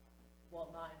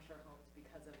not insure homes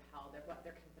because of what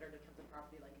they're considered in terms of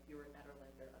property. Like if you were in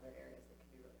Netherlands or other areas, it can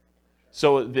be really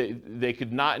hard to insure. So they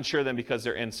could not insure them because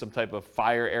they're in some type of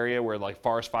fire area where like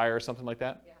forest fire or something like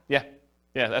that? Yeah.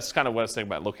 Yeah, that's kind of what I was thinking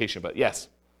about location, but yes.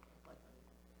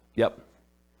 Yep.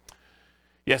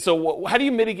 Yeah, so how do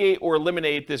you mitigate or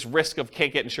eliminate this risk of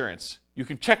can't get insurance? You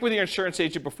can check with your insurance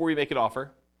agent before you make an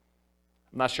offer.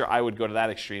 I'm not sure I would go to that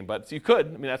extreme, but you could. I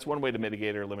mean, that's one way to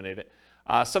mitigate or eliminate it.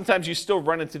 Sometimes you still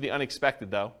run into the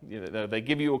unexpected, though. They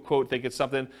give you a quote, they get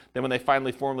something, then when they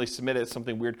finally formally submit it,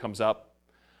 something weird comes up.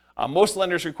 Most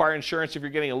lenders require insurance if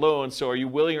you're getting a loan, so are you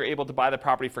willing or able to buy the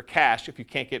property for cash if you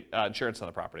can't get insurance on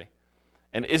the property?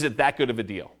 And is it that good of a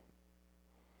deal?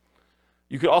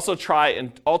 You could also try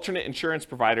alternate insurance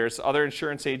providers, other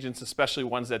insurance agents, especially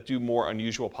ones that do more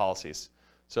unusual policies.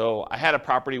 So I had a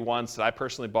property once that I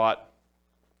personally bought,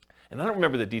 and I don't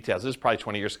remember the details. This is probably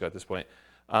 20 years ago at this point.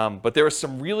 But there was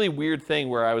some really weird thing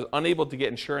where I was unable to get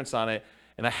insurance on it,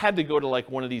 and I had to go to like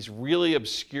one of these really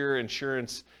obscure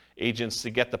insurance agents to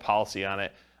get the policy on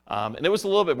it. And it was a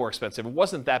little bit more expensive. It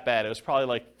wasn't that bad. It was probably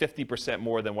like 50%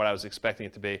 more than what I was expecting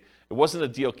it to be. It wasn't a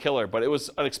deal killer, but it was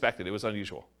unexpected. It was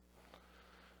unusual.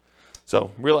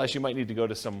 So realize you might need to go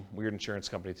to some weird insurance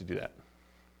company to do that.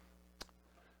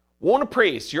 Won't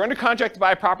appraise. You're under contract to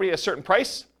buy a property at a certain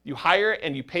price. You hire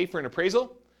and you pay for an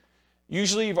appraisal.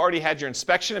 Usually you've already had your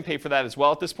inspection and pay for that as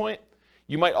well at this point.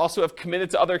 You might also have committed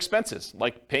to other expenses,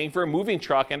 like paying for a moving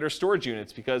truck and or storage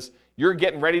units because you're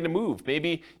getting ready to move.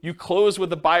 Maybe you close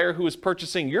with a buyer who is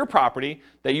purchasing your property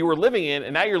that you were living in,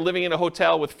 and now you're living in a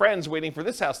hotel with friends waiting for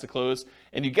this house to close,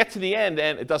 and you get to the end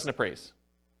and it doesn't appraise.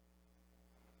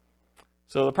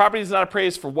 So the property is not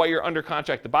appraised for what you're under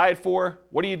contract to buy it for.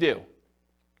 What do?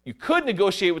 You could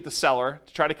negotiate with the seller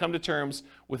to try to come to terms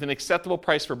with an acceptable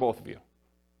price for both of you.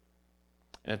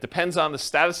 And it depends on the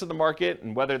status of the market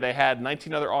and whether they had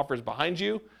 19 other offers behind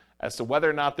you as to whether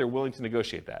or not they're willing to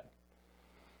negotiate that.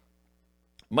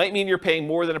 Might mean you're paying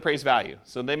more than appraised value.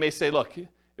 So they may say, look, it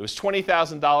was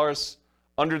 $20,000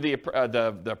 under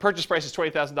the purchase price is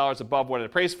 $20,000 above what it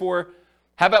appraised for.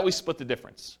 How about we split the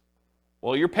difference?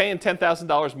 Well, you're paying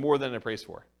 $10,000 more than it appraised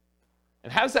for.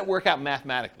 And how does that work out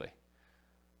mathematically,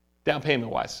 down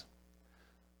payment-wise?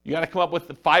 You got to come up with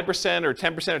the 5% or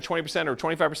 10% or 20% or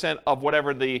 25% of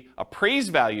whatever the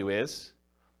appraised value is,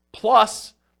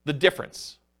 plus the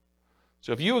difference.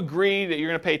 So if you agree that you're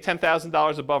going to pay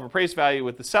 $10,000 above appraised value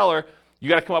with the seller, you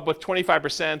got to come up with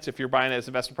 25%, if you're buying it as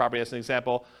investment property as an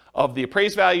example, of the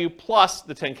appraised value plus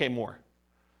the $10K more.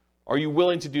 Are you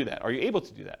willing to do that? Are you able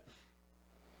to do that?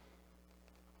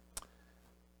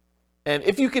 And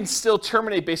if you can still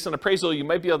terminate based on appraisal, you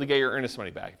might be able to get your earnest money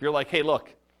back. If you're like, hey,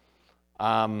 look,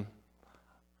 I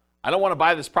don't want to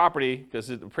buy this property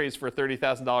because it appraised for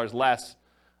 $30,000 less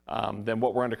than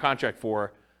what we're under contract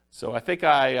for, so I think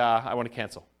I want to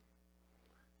cancel.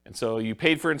 And so you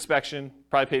paid for inspection,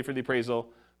 probably paid for the appraisal,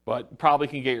 but probably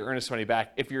can get your earnest money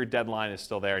back if your deadline is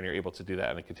still there and you're able to do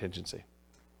that in a contingency.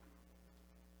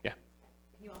 Yeah?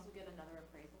 Can you also get another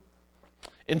appraisal?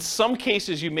 In some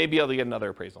cases, you may be able to get another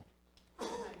appraisal.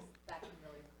 Sometimes that can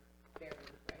really vary,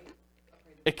 right?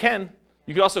 Appraisal. It can.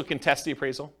 You could also contest the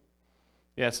appraisal.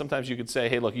 Yeah, sometimes you could say,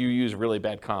 hey, look, you use really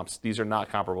bad comps. These are not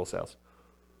comparable sales.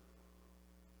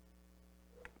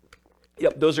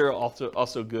 Yep, those are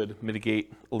also good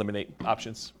mitigate, eliminate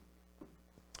options.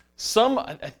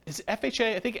 Is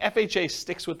FHA? I think FHA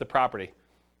sticks with the property.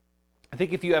 I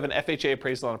think if you have an FHA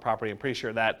appraisal on a property, I'm pretty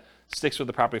sure that sticks with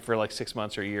the property for like 6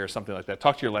 months or a year or something like that.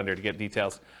 Talk to your lender to get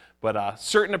details. But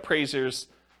certain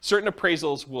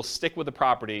appraisals will stick with the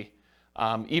property,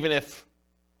 even if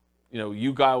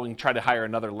you go and try to hire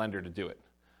another lender to do it.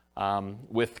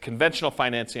 With conventional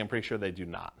financing, I'm pretty sure they do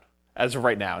not, as of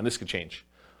right now, and this could change.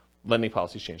 Lending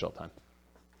policies change all the time.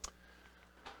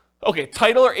 Okay,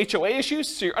 title or HOA issues.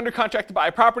 So you're under contract to buy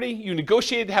a property. You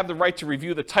negotiated to have the right to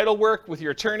review the title work with your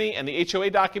attorney and the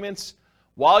HOA documents.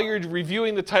 While you're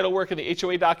reviewing the title work and the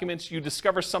HOA documents, you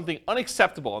discover something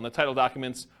unacceptable in the title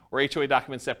documents or HOA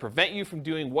documents that prevent you from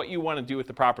doing what you want to do with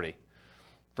the property.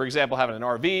 For example, having an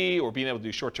RV or being able to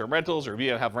do short-term rentals or being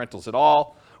able to have rentals at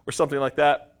all or something like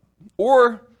that.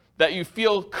 Or that you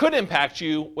feel could impact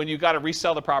you when you got to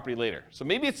resell the property later. So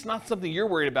maybe it's not something you're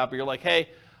worried about, but you're like, hey,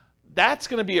 that's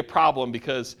going to be a problem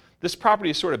because this property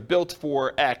is sort of built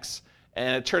for X,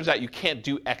 and it turns out you can't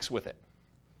do X with it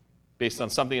based on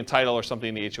something in title or something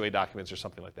in the HOA documents or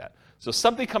something like that. So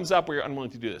something comes up where you're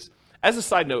unwilling to do this. As a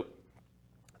side note,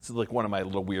 this is like one of my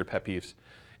little weird pet peeves.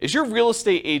 Is your real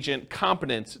estate agent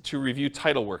competent to review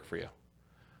title work for you?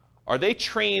 Are they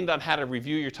trained on how to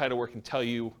review your title work and tell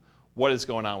you what is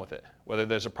going on with it, whether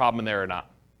there's a problem in there or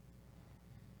not?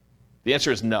 The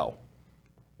answer is no.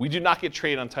 We do not get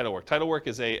trained on title work. Title work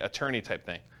is an attorney type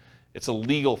thing. It's a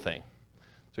legal thing.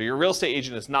 So your real estate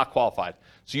agent is not qualified.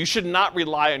 So you should not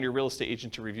rely on your real estate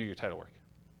agent to review your title work.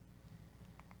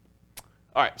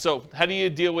 All right, so how do you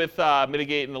deal with,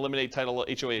 mitigate and eliminate title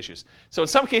HOA issues? So in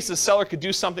some cases, the seller could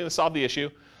do something to solve the issue.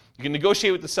 You can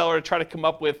negotiate with the seller to try to come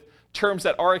up with terms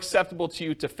that are acceptable to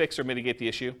you to fix or mitigate the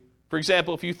issue. For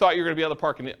example, if you thought you were going to be able to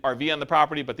park an RV on the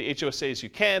property, but the HOA says you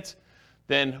can't,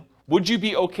 then would you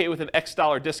be okay with an X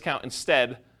dollar discount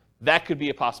instead? That could be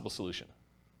a possible solution.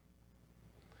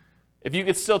 If you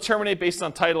could still terminate based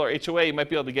on title or HOA, you might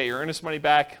be able to get your earnest money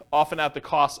back, off and out the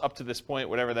costs up to this point,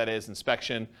 whatever that is,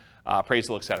 inspection,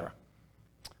 appraisal, etc.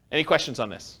 Any questions on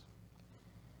this?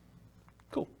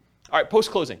 Cool. All right,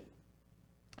 post-closing.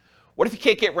 What if you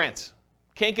can't get rent?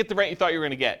 Can't get the rent you thought you were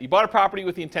going to get? You bought a property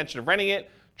with the intention of renting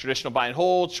it, traditional buy and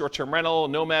hold, short-term rental,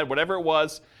 nomad, whatever it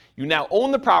was. You now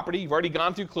own the property. You've already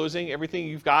gone through closing, everything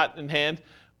you've got in hand,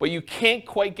 but you can't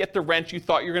quite get the rent you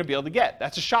thought you were going to be able to get.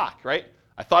 That's a shock, right?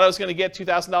 I thought I was going to get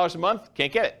 $2,000 a month.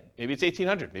 Can't get it. Maybe it's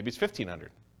 $1,800. Maybe it's $1,500.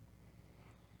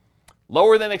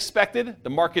 Lower than expected. The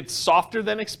market's softer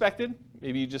than expected.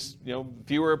 Maybe you just,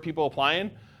 fewer people applying.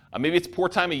 Maybe it's poor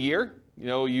time of year.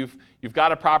 You've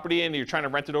got a property and you're trying to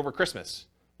rent it over Christmas.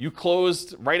 You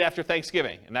closed right after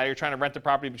Thanksgiving, and now you're trying to rent the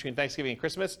property between Thanksgiving and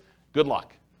Christmas. Good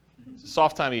luck. It's a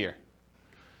soft time of year.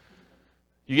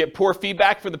 You get poor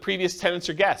feedback from the previous tenants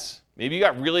or guests. Maybe you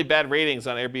got really bad ratings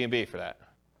on Airbnb for that.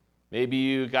 Maybe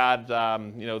you got,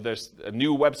 there's a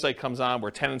new website comes on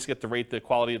where tenants get to rate the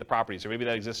quality of the properties, or maybe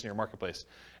that exists in your marketplace,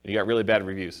 and you got really bad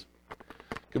reviews.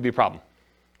 Could be a problem.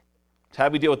 So how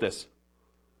do we deal with this?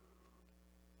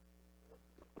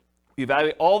 We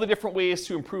evaluate all the different ways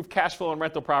to improve cash flow on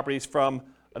rental properties from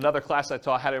another class I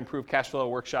taught, How to Improve Cash Flow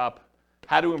Workshop,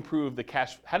 How to Improve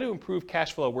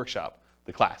Cash Flow Workshop,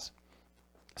 the class.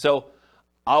 So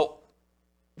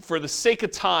for the sake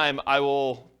of time, I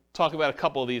will talk about a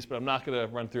couple of these, but I'm not going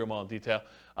to run through them all in detail.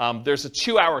 There's a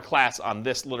 2-hour class on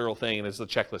this literal thing, and there's a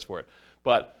checklist for it.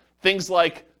 But things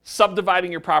like subdividing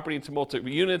your property into multiple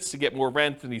units to get more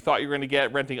rent than you thought you were going to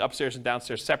get, renting upstairs and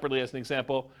downstairs separately as an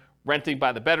example, renting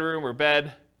by the bedroom or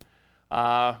bed,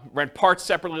 rent parts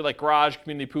separately like garage,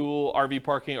 community pool, RV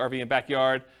parking, RV and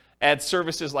backyard, add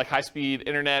services like high-speed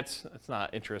internet. That's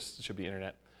not interest, it should be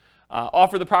internet.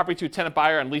 Offer the property to a tenant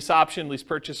buyer on lease option, lease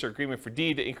purchase, or agreement for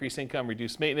deed to increase income,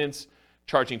 reduce maintenance,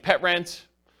 charging pet rent,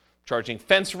 charging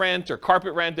fence rent or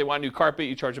carpet rent. They want new carpet,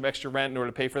 you charge them extra rent in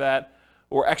order to pay for that,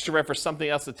 or extra rent for something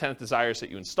else the tenant desires that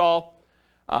you install.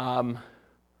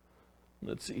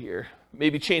 Let's see here.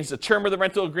 Maybe change the term of the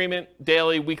rental agreement,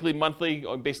 daily, weekly, monthly,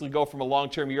 or basically go from a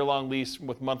long-term, year-long lease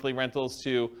with monthly rentals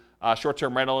to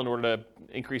short-term rental in order to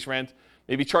increase rent.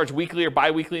 Maybe charge weekly or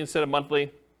bi-weekly instead of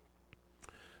monthly.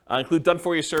 Include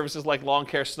done-for-you services like lawn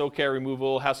care, snow care,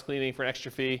 removal, house cleaning for an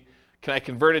extra fee. Can I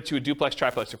convert it to a duplex,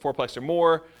 triplex, or fourplex or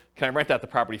more? Can I rent out the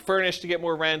property furnished to get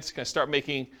more rent? Can I start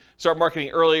marketing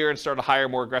earlier and start a higher,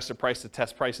 more aggressive price to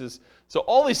test prices? So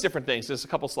all these different things. There's a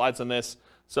couple slides on this.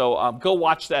 So go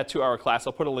watch that 2-hour class.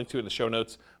 I'll put a link to it in the show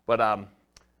notes. But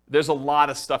there's a lot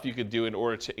of stuff you could do in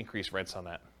order to increase rents on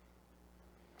that.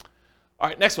 All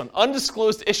right, next one,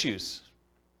 undisclosed issues.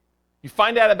 You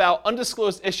find out about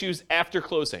undisclosed issues after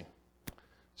closing.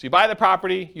 So you buy the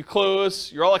property, you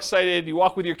close, you're all excited, you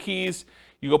walk with your keys,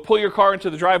 you go pull your car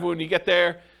into the driveway when you get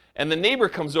there, and the neighbor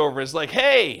comes over and is like,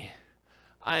 hey,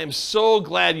 I am so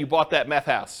glad you bought that meth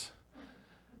house.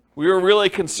 We were really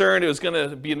concerned it was going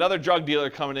to be another drug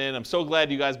dealer coming in. I'm so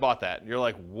glad you guys bought that. And you're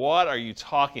like, what are you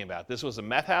talking about? This was a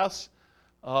meth house?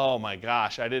 Oh my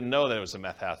gosh, I didn't know that it was a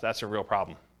meth house. That's a real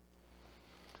problem.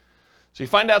 So you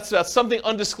find out about something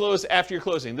undisclosed after your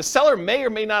closing. The seller may or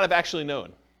may not have actually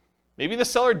known. Maybe the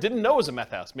seller didn't know it was a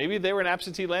meth house. Maybe they were an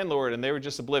absentee landlord and they were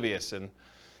just oblivious, and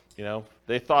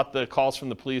they thought the calls from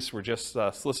the police were just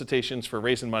solicitations for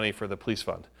raising money for the police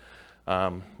fund,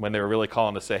 when they were really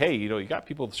calling to say, hey, you got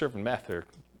people serving meth or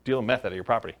dealing meth out of your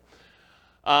property.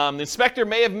 The inspector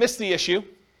may have missed the issue.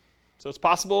 So it's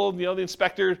possible, the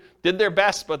inspector did their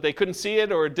best, but they couldn't see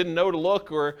it or didn't know to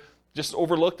look or just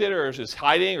overlooked it or was just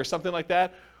hiding or something like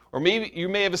that. Or maybe you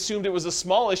may have assumed it was a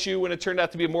small issue when it turned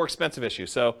out to be a more expensive issue.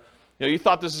 So you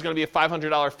thought this was going to be a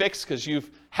 $500 fix because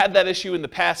you've had that issue in the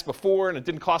past before and it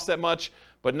didn't cost that much.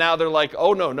 But now they're like,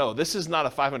 oh, no, this is not a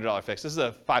 $500 fix. This is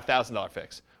a $5,000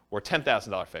 fix or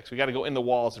 $10,000 fix. We got to go in the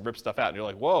walls and rip stuff out. And you're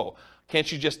like, whoa,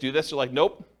 can't you just do this? They're like,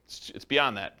 nope, it's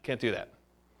beyond that. Can't do that.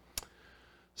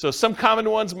 So some common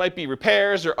ones might be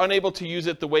repairs or unable to use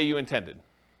it the way you intended.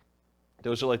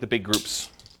 Those are like the big groups.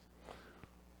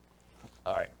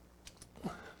 All right.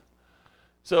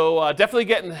 So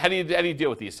definitely how do you deal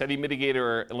with these? How do you mitigate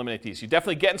or eliminate these? You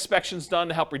definitely get inspections done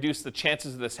to help reduce the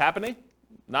chances of this happening.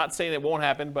 Not saying it won't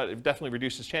happen, but it definitely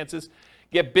reduces chances.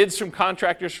 Get bids from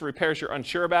contractors for repairs you're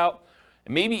unsure about,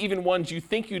 and maybe even ones you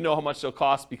think you know how much they'll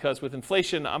cost, because with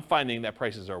inflation, I'm finding that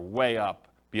prices are way up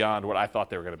beyond what I thought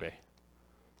they were going to be.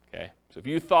 Okay, so if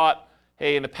you thought,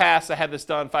 hey, in the past I had this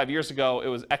done 5 years ago, it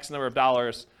was X number of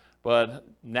dollars, but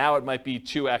now it might be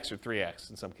 2X or 3X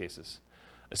in some cases.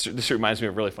 This reminds me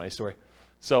of a really funny story.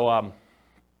 So I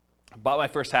bought my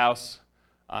first house,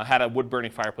 had a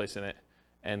wood-burning fireplace in it,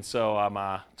 and so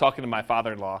I'm talking to my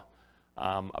father-in-law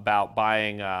about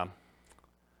buying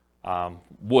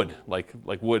wood,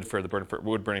 like wood for the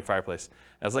wood-burning fireplace.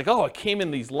 And I was like, oh, it came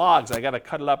in these logs. I got to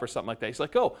cut it up or something like that. He's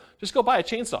like, oh, just go buy a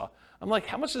chainsaw. I'm like,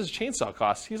 how much does a chainsaw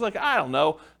cost? He's like, I don't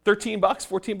know, $13,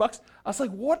 $14. I was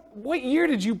like, what year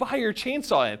did you buy your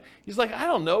chainsaw in? He's like, I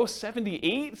don't know,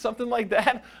 78, something like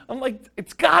that. I'm like,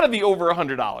 it's got to be over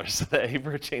 $100 today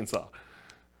for a chainsaw.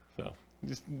 So you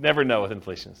just never know with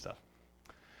inflation and stuff.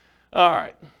 All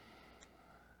right.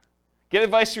 Get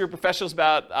advice from your professionals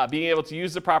about being able to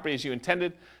use the property as you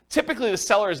intended. Typically, the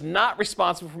seller is not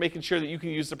responsible for making sure that you can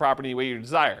use the property the way you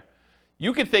desire.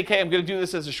 You could think, hey, I'm going to do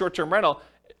this as a short-term rental.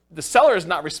 The seller is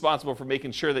not responsible for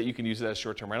making sure that you can use it as a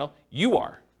short-term rental. You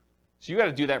are. So you got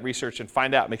to do that research and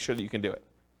find out, make sure that you can do it.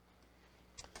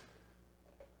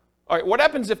 All right, what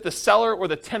happens if the seller or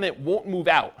the tenant won't move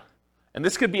out? And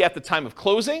this could be at the time of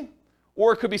closing,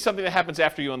 or it could be something that happens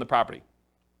after you own the property.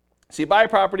 So you buy a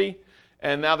property,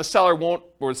 and now the seller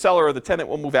or the tenant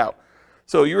won't move out.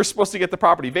 So you were supposed to get the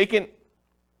property vacant.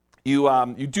 You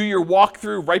do your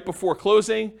walkthrough right before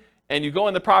closing, and you go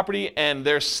in the property, and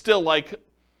there's still like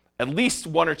at least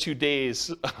 1 or 2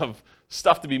 days of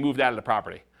stuff to be moved out of the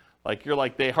property. Like you're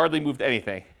like, they hardly moved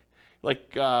anything.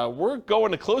 Like, we're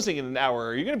going to closing in an hour.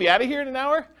 Are you going to be out of here in an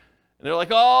hour? And they're like,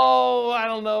 oh, I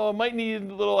don't know. I might need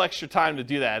a little extra time to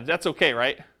do that. That's okay,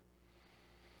 right?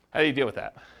 How do you deal with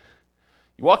that?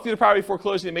 You walk through the property before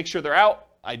closing to make sure they're out,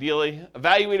 ideally.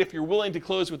 Evaluate if you're willing to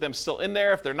close with them still in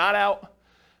there. If they're not out,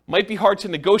 might be hard to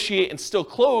negotiate and still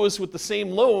close with the same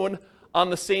loan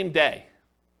on the same day.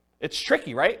 It's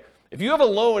tricky, right? If you have a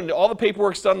loan, all the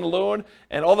paperwork's done on the loan,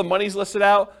 and all the money's listed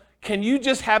out, can you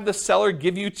just have the seller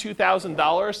give you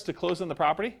 $2,000 to close on the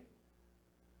property?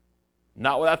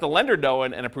 Not without the lender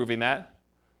knowing and approving that.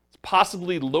 It's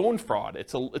possibly loan fraud.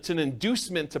 It's an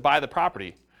inducement to buy the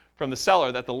property from the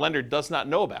seller that the lender does not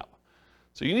know about.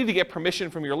 So you need to get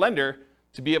permission from your lender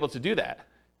to be able to do that.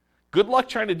 Good luck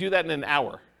trying to do that in an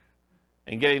hour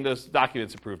and getting those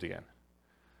documents approved again.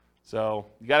 So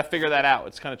you got to figure that out.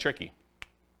 It's kind of tricky.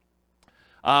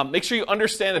 Make sure you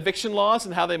understand eviction laws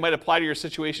and how they might apply to your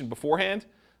situation beforehand.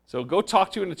 So go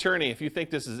talk to an attorney if you think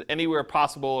this is anywhere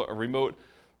possible, a remote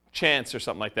chance or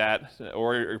something like that,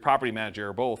 or your property manager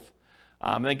or both.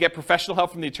 And then get professional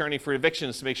help from the attorney for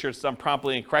evictions to make sure it's done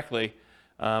promptly and correctly.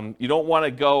 You don't want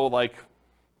to go like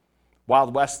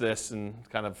Wild West this and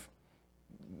kind of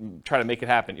try to make it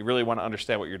happen. You really want to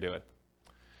understand what you're doing.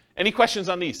 Any questions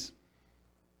on these?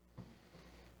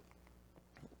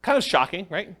 Kind of shocking,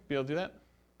 right? Be able to do that?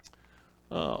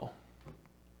 Oh.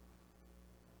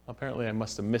 Apparently I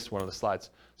must have missed one of the slides.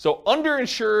 So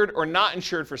underinsured or not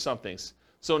insured for some things.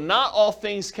 So not all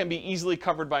things can be easily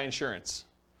covered by insurance.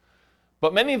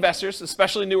 But many investors,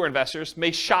 especially newer investors,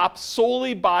 may shop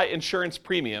solely by insurance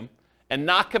premium and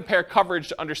not compare coverage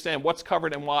to understand what's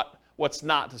covered and what's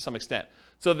not to some extent.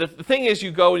 So the thing is,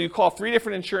 you go and you call 3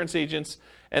 different insurance agents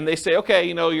and they say, okay,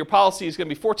 your policy is going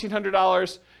to be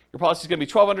 $1,400, your policy is going to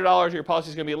be $1,200, your policy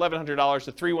is going to be $1,100,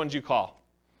 the 3 ones you call.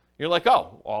 You're like,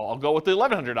 oh, well, I'll go with the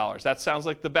 $1,100. That sounds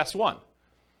like the best one.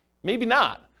 Maybe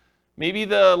not. Maybe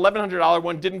the $1,100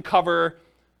 one didn't cover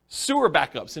sewer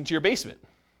backups into your basement.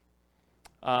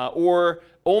 Or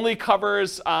only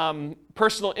covers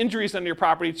personal injuries on your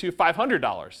property to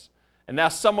 $500. And now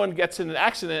someone gets in an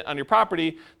accident on your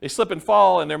property, they slip and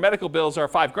fall, and their medical bills are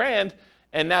 $5,000,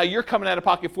 and now you're coming out of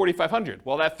pocket $4,500.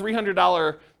 Well, that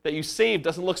 $300 that you saved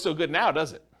doesn't look so good now,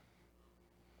 does it?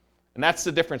 And that's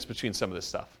the difference between some of this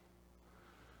stuff.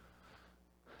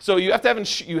 So you have to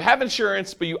have you have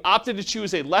insurance, but you opted to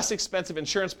choose a less expensive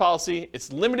insurance policy.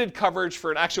 It's limited coverage for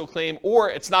an actual claim,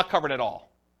 or it's not covered at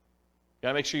all. You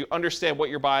gotta make sure you understand what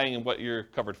you're buying and what you're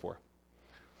covered for.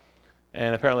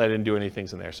 And apparently I didn't do any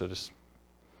things in there, so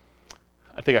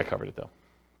I think I covered it though.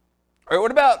 All right, what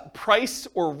about price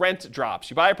or rent drops?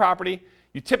 You buy a property,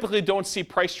 you typically don't see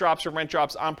price drops or rent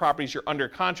drops on properties you're under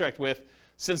contract with,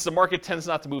 since the market tends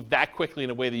not to move that quickly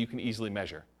in a way that you can easily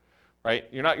measure. Right?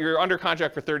 You're under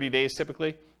contract for 30 days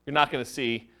typically. You're not going to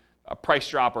see a price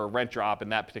drop or a rent drop in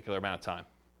that particular amount of time.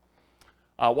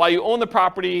 While you own the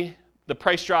property, the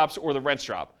price drops or the rents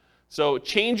drop. So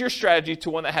change your strategy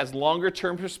to one that has longer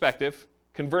term perspective.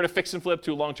 Convert a fix and flip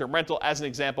to a long-term rental as an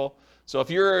example. So if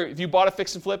you bought a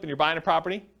fix and flip and you're buying a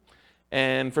property,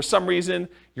 and for some reason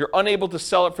you're unable to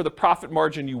sell it for the profit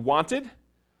margin you wanted,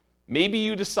 maybe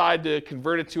you decide to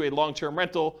convert it to a long-term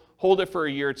rental, hold it for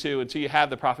a year or two until you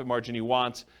have the profit margin you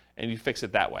want, and you fix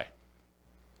it that way.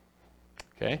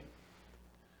 Okay.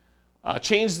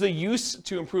 Change the use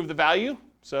to improve the value.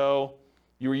 So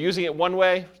you were using it one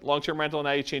way, long-term rental,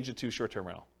 now you change it to short-term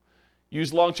rental.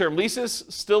 Use long-term leases,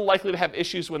 still likely to have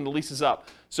issues when the lease is up.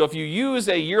 So if you use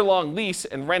a year-long lease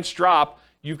and rents drop,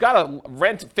 you've got a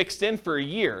rent fixed in for a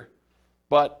year,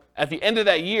 but at the end of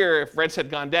that year, if rents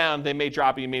had gone down, they may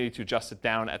drop and you may need to adjust it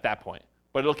down at that point.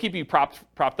 But it'll keep you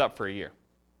propped up for a year.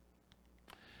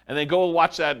 And then go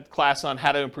watch that class on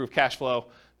how to improve cash flow.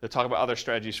 They'll talk about other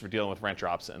strategies for dealing with rent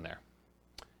drops in there.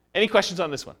 Any questions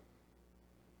on this one?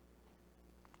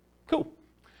 Cool.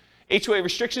 HOA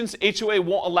restrictions. HOA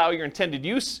won't allow your intended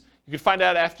use. You can find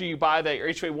out after you buy that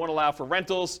your HOA won't allow for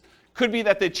rentals. Could be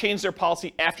that they change their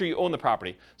policy after you own the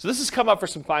property. So this has come up for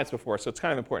some clients before, so it's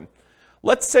kind of important.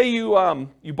 Let's say you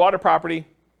bought a property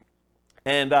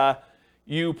and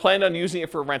you planned on using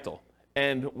it for a rental.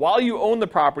 And while you own the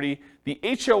property, the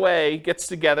HOA gets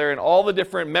together and all the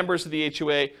different members of the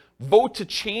HOA vote to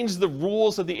change the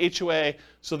rules of the HOA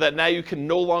so that now you can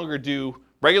no longer do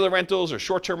regular rentals or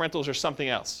short-term rentals or something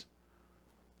else.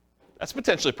 That's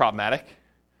potentially problematic.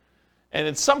 And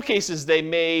in some cases, they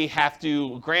may have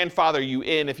to grandfather you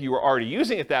in if you were already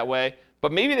using it that way,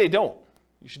 but maybe they don't.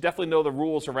 You should definitely know the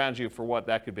rules around you for what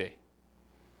that could be.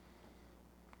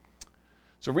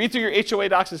 So read through your HOA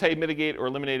docs is how you mitigate or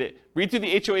eliminate it. Read through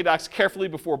the HOA docs carefully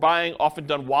before buying, often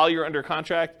done while you're under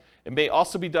contract. It may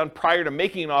also be done prior to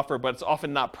making an offer, but it's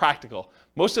often not practical.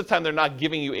 Most of the time, they're not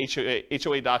giving you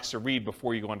HOA docs to read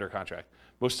before you go under contract.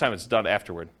 Most of the time, it's done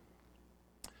afterward.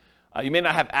 You may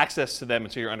not have access to them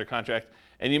until you're under contract,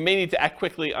 and you may need to act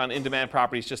quickly on in-demand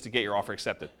properties just to get your offer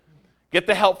accepted. Get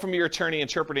the help from your attorney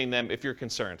interpreting them if you're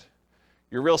concerned.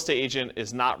 Your real estate agent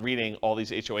is not reading all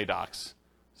these HOA docs.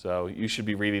 So you should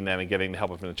be reading them and getting the help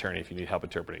of an attorney if you need help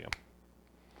interpreting them.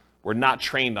 We're not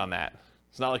trained on that.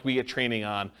 It's not like we get training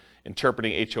on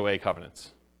interpreting HOA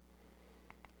covenants.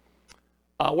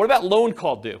 What about loan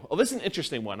call due? Oh, this is an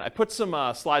interesting one. I put some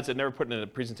slides I've never put in a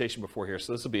presentation before here,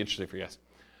 so this will be interesting for you guys.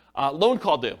 Loan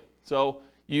call due. So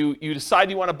you decide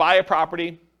you want to buy a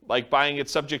property, like buying it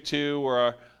subject to,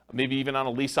 or maybe even on a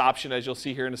lease option, as you'll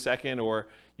see here in a second, or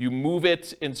you move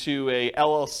it into a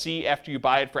LLC after you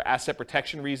buy it for asset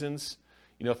protection reasons.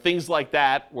 You know, things like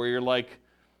that, where you're like,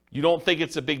 you don't think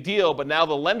it's a big deal, but now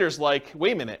the lender's like,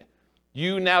 wait a minute,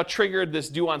 you now triggered this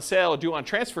due on sale or due on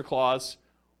transfer clause.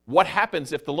 What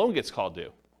happens if the loan gets called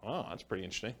due? Oh, that's pretty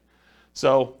interesting.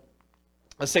 So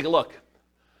let's take a look.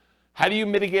 How do you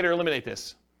mitigate or eliminate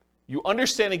this? You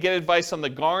understand and get advice on the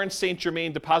Garn-St.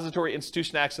 Germain Depository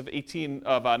Institution Acts of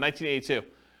 1982,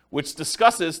 which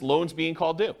discusses loans being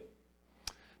called due.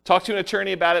 Talk to an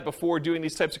attorney about it before doing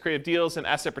these types of creative deals and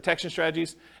asset protection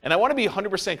strategies. And I want to be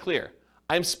 100% clear.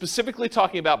 I'm specifically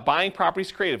talking about buying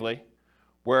properties creatively,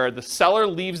 where the seller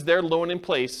leaves their loan in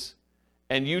place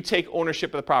and you take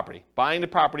ownership of the property. Buying the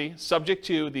property subject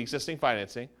to the existing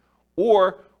financing,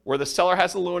 or where the seller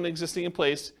has the loan existing in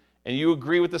place and you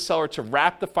agree with the seller to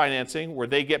wrap the financing where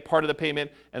they get part of the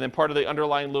payment and then part of the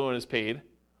underlying loan is paid.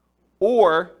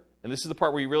 Or, and this is the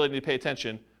part where you really need to pay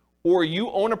attention, or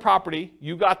you own a property,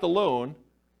 you got the loan,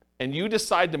 and you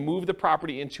decide to move the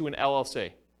property into an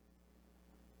LLC.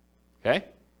 Okay?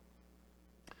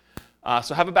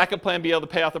 So have a backup plan, be able to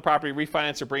pay off the property,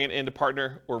 refinance, or bring it in to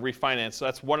partner or refinance. So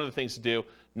that's one of the things to do.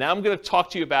 Now I'm going to talk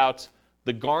to you about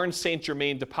the Garn-St.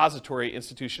 Germain Depository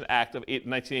Institution Act of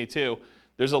 1982.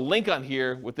 There's a link on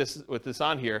here with this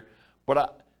on here,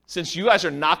 but since you guys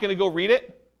are not going to go read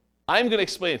it, I'm going to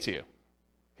explain it to you,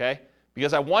 okay?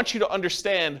 Because I want you to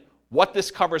understand what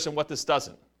this covers and what this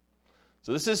doesn't.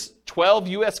 So this is 12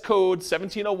 U.S. Code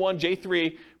 1701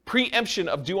 J3, preemption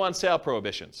of due on sale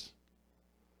prohibitions.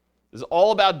 This is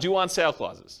all about due on sale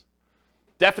clauses.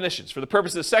 Definitions. For the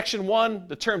purposes of Section 1,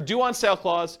 the term due on sale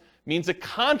clause means a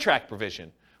contract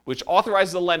provision which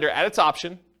authorizes the lender at its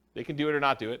option, they can do it or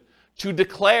not do it, to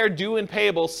declare due and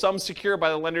payable sums secured by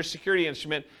the lender's security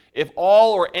instrument if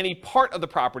all or any part of the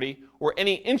property or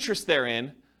any interest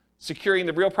therein securing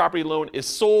the real property loan is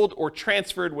sold or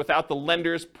transferred without the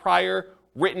lender's prior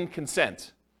written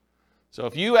consent. So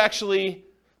if you actually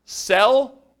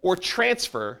sell or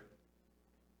transfer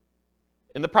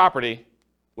in the property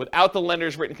without the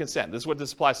lender's written consent, this is what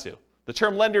this applies to. The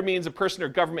term lender means a person or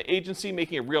government agency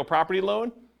making a real property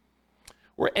loan,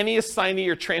 or any assignee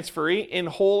or transferee in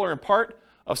whole or in part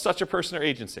of such a person or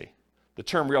agency. The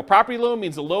term real property loan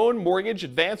means a loan, mortgage,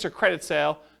 advance, or credit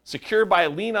sale secured by a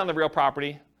lien on the real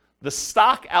property, the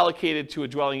stock allocated to a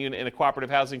dwelling unit in a cooperative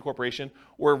housing corporation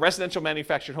or a residential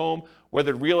manufactured home,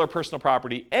 whether real or personal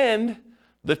property, and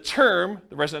the term,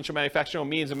 the residential manufactured home,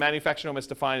 means a manufactured home is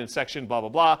defined in section blah, blah,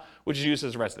 blah, which is used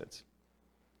as a residence.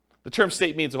 The term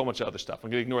state means a whole bunch of other stuff.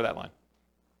 I'm going to ignore that line.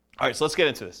 All right, so let's get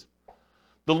into this.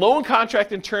 The loan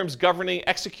contract and terms governing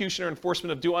execution or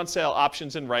enforcement of due on sale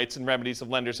options and rights and remedies of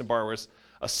lenders and borrowers,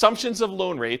 assumptions of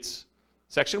loan rates,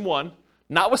 Section 1,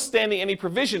 notwithstanding any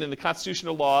provision in the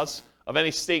constitutional laws of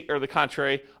any state or the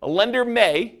contrary, a lender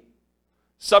may,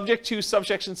 subject to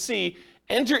subsection C,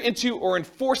 enter into or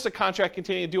enforce a contract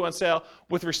containing a due on sale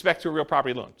with respect to a real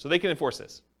property loan. So they can enforce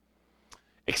this.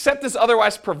 Except as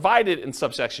otherwise provided in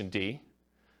subsection D,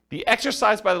 the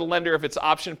exercise by the lender of its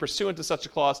option pursuant to such a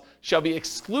clause shall be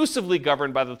exclusively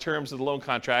governed by the terms of the loan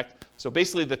contract. So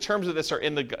basically the terms of this are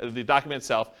in the document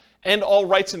itself, and all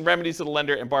rights and remedies of the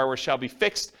lender and borrower shall be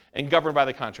fixed and governed by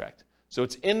the contract. So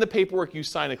it's in the paperwork you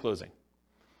sign at closing.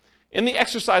 In the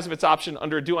exercise of its option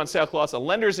under a due on sale clause, a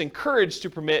lender is encouraged to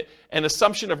permit an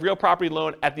assumption of real property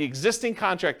loan at the existing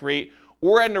contract rate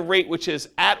or at a rate which is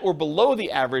at or below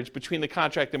the average between the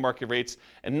contract and market rates,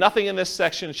 and nothing in this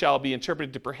section shall be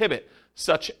interpreted to prohibit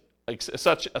such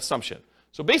assumption.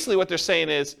 So basically what they're saying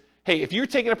is, hey, if you're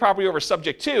taking a property over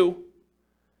subject to,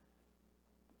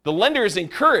 the lender is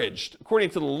encouraged, according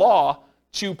to the law,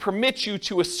 to permit you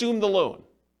to assume the loan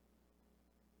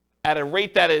at a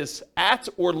rate that is at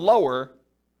or lower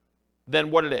than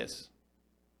what it is.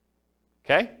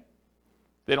 Okay?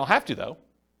 They don't have to, though,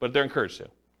 but they're encouraged to.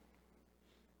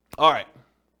 All right.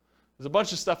 There's a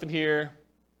bunch of stuff in here.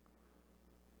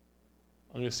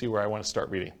 I'm going to see where I want to start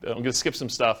reading. I'm going to skip some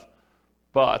stuff.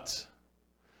 But,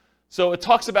 so it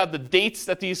talks about the dates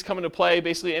that these come into play,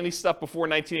 basically any stuff before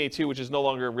 1982, which is no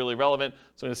longer really relevant.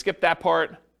 So I'm going to skip that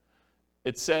part.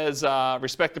 It says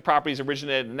respective properties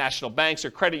originated in national banks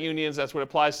or credit unions. That's what it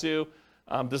applies to.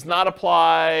 Does not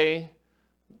apply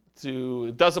to,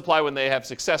 it does apply when they have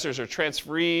successors or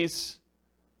transferees.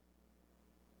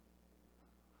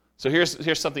 So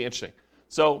here's something interesting.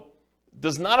 So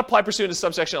does not apply pursuant to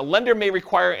subsection. A lender may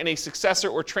require any successor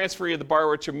or transferee of the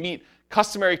borrower to meet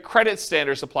customary credit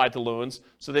standards applied to loans.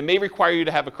 So they may require you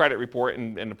to have a credit report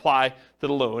and apply to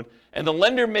the loan. And the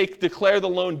lender may declare the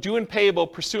loan due and payable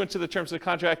pursuant to the terms of the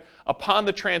contract upon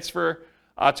the transfer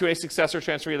to a successor or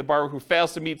transferee of the borrower who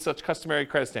fails to meet such customary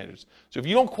credit standards. So if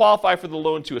you don't qualify for the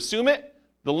loan to assume it,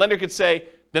 the lender could say,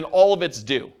 then all of it's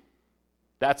due.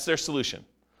 That's their solution.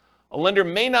 A lender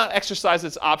may not exercise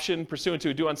its option pursuant to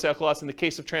a due on sale clause in the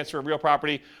case of transfer of real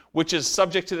property, which is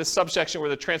subject to this subsection where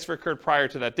the transfer occurred prior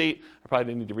to that date. I probably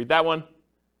didn't need to read that one.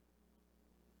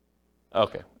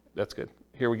 Okay, that's good.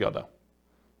 Here we go, though.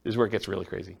 This is where it gets really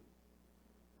crazy.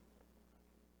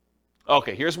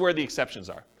 Okay, here's where the exceptions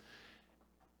are.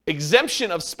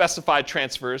 Exemption of specified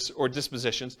transfers or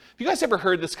dispositions. Have you guys ever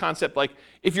heard this concept? Like,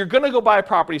 if you're going to go buy a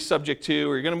property subject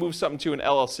to, or you're going to move something to an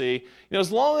LLC,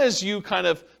 as long as you kind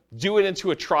of do it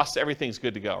into a trust, everything's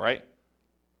good to go, right?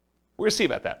 We're going to see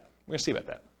about that.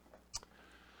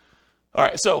 All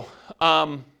right, so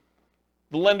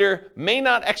the lender may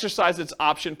not exercise its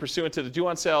option pursuant to the due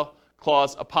on sale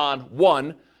clause upon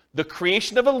 1, the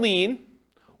creation of a lien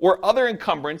or other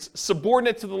encumbrance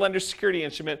subordinate to the lender's security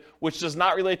instrument, which does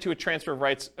not relate to a transfer of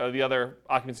rights of the other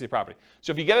occupancy of the property.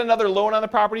 So if you get another loan on the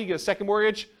property, you get a second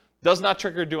mortgage, does not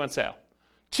trigger due on sale.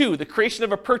 2, the creation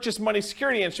of a purchase money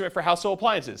security instrument for household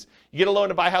appliances. You get a loan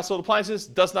to buy household appliances,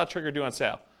 does not trigger due on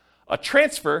sale. A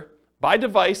transfer by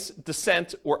device,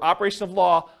 descent, or operation of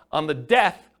law on the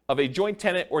death of a joint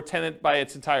tenant or tenant by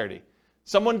its entirety.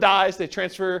 Someone dies, they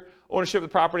transfer ownership of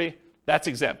the property, that's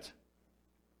exempt.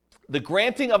 The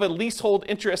granting of a leasehold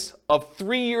interest of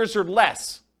 3 years or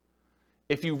less.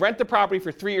 If you rent the property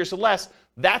for 3 years or less,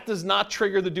 that does not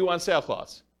trigger the due on sale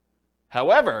clause.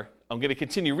 However, I'm going to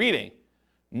continue reading.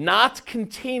 Not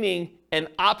containing an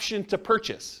option to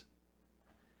purchase.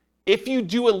 If you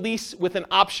do a lease with an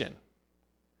option,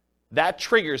 that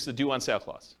triggers the due on sale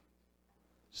clause.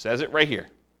 Says it right here.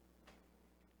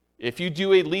 If you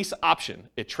do a lease option,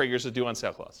 it triggers the due on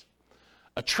sale clause.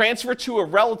 A transfer to a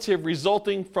relative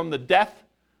resulting from the death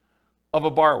of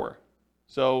a borrower.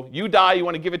 So you die, you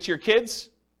want to give it to your kids,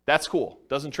 that's cool.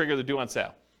 Doesn't trigger the due on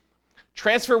sale.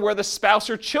 Transfer where the spouse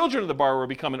or children of the borrower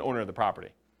become an owner of the property.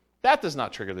 That does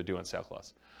not trigger the due on sale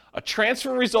clause. A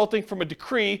transfer resulting from a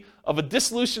decree of a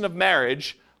dissolution of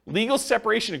marriage, legal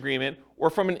separation agreement, or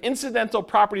from an incidental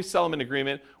property settlement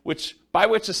agreement by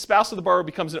which the spouse of the borrower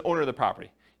becomes an owner of the property.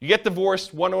 You get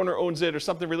divorced, one owner owns it or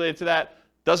something related to that,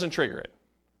 doesn't trigger it.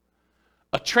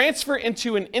 A transfer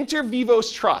into an inter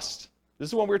vivos trust. This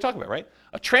is the one we were talking about, right?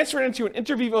 A transfer into an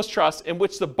inter vivos trust in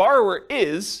which the borrower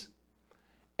is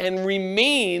and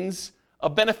remains a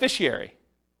beneficiary,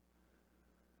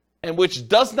 and which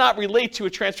does not relate to a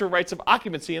transfer of rights of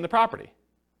occupancy in the property.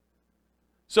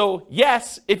 So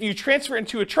yes, if you transfer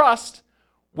into a trust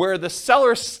where the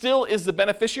seller still is the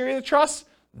beneficiary of the trust,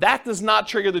 that does not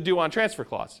trigger the due on transfer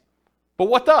clause. But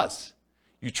what does?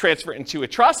 You transfer into a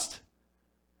trust,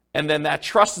 and then that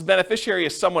trust's beneficiary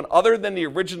is someone other than the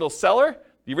original seller,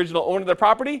 the original owner of the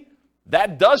property,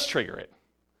 that does trigger it.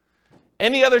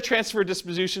 Any other transfer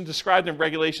disposition described in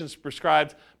regulations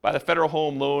prescribed by the Federal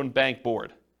Home Loan Bank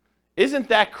Board. Isn't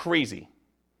that crazy?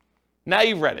 Now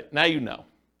you've read it. Now you know.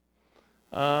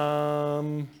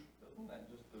 Doesn't that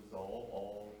just dissolve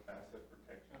all asset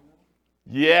protection?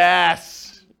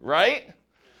 Yes, right?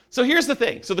 So here's the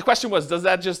thing. So the question was, does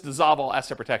that just dissolve all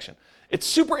asset protection? It's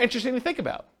super interesting to think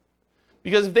about.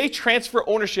 Because if they transfer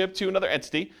ownership to another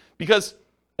entity, because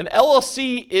an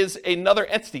LLC is another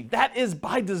entity, that is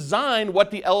by design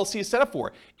what the LLC is set up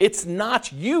for. It's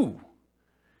not you.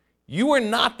 You are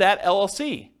not that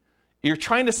LLC. You're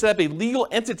trying to set up a legal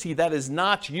entity that is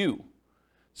not you.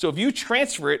 So if you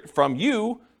transfer it from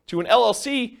you to an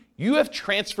LLC, you have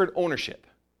transferred ownership.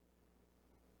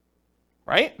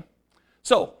 Right?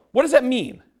 So what does that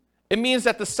mean? It means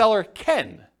that the seller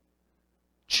can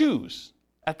choose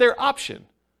at their option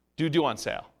do due on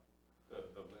sale.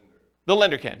 The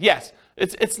lender can, yes.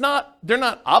 It's not, they're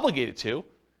not obligated to,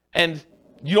 and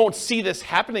you don't see this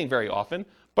happening very often,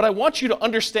 but I want you to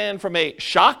understand from a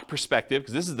shock perspective,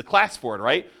 because this is the class for it,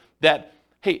 right? That,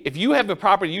 hey, if you have a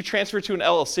property you transfer to an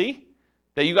LLC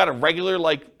that you got a regular,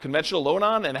 like, conventional loan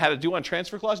on and had a due on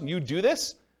transfer clause, and you do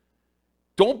this,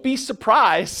 don't be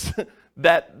surprised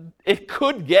that it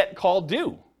could get called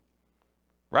due,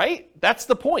 right? That's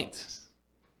the point.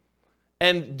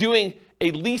 And doing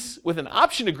a lease with an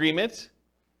option agreement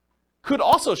could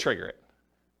also trigger it.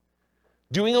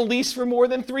 Doing a lease for more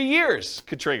than 3 years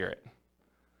could trigger it.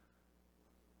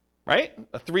 Right?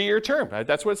 A 3-year term.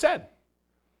 That's what it said.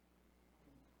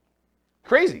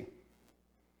 Crazy.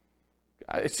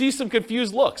 I see some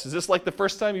confused looks. Is this like the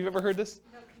first time you've ever heard this?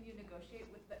 No, can you negotiate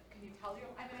with the, can you tell your,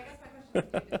 I mean, I guess my question is, do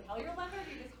you tell your lender, or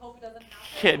do you just hope it doesn't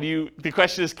happen? The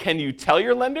question is, can you tell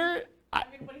your lender? I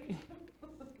mean, what do you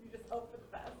just hope for the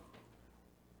best?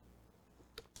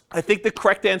 I think the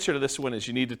correct answer to this one is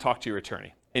you need to talk to your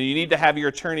attorney. And you need to have your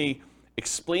attorney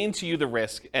explain to you the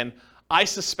risk. And I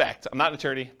suspect, I'm not an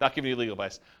attorney, not giving you legal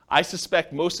advice, I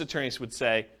suspect most attorneys would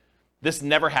say, this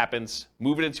never happens,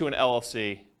 move it into an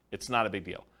LLC, it's not a big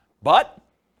deal. But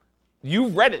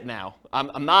you've read it now.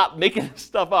 I'm not making this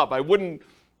stuff up. I wouldn't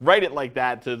write it like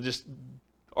that to just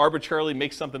arbitrarily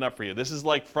make something up for you. This is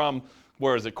like from,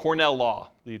 where is it, Cornell Law.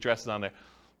 The address is on there.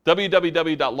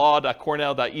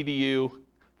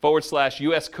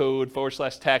 www.law.cornell.edu/US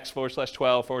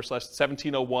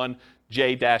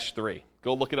code/text/12/1701J-3.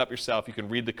 Go look it up yourself. You can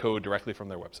read the code directly from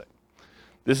their website.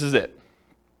 This is it.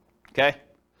 Okay?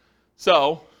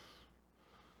 So,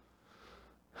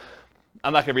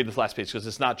 I'm not going to read this last page because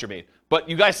it's not germane. But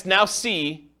you guys now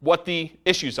see what the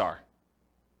issues are.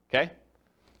 Okay?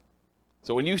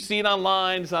 So when you see it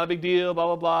online, it's not a big deal, blah,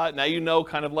 blah, blah. Now you know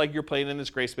kind of like you're playing in this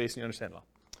gray space and you understand it all.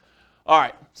 All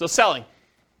right, so selling.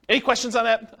 Any questions on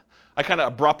that? I kind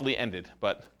of abruptly ended,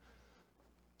 but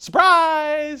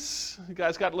surprise! You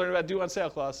guys got to learn about due on sale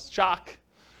clause. Shock.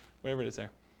 Whatever it is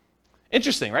there.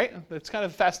 Interesting, right? It's kind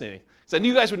of fascinating. Because I knew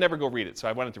you guys would never go read it, so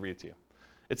I wanted to read it to you.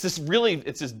 It's this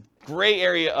gray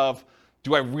area of,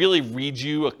 do I really read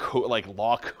you a code, like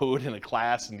law code in a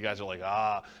class? And you guys are like,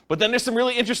 ah. But then there's some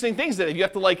really interesting things that you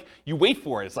have to like, you wait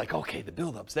for it. It's like, okay, the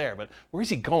build-up's there, but where's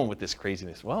he going with this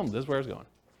craziness? Well, this is where I was going.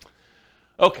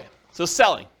 Okay, so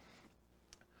selling.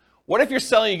 What if you're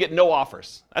selling, you get no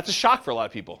offers? That's a shock for a lot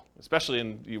of people, especially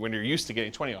when you're used to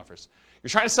getting 20 offers. You're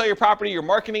trying to sell your property, you're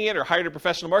marketing it or hired a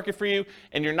professional market for you,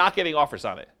 and you're not getting offers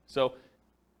on it. So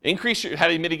how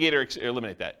do you mitigate or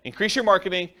eliminate that? Increase your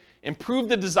marketing, improve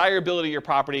the desirability of your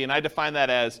property, and I define that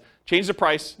as change the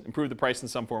price, improve the price in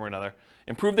some form or another,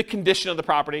 improve the condition of the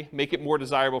property, make it more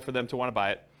desirable for them to want to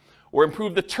buy it, or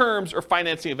improve the terms or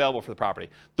financing available for the property.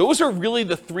 Those are really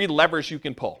the three levers you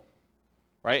can pull,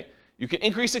 right? You can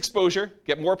increase exposure,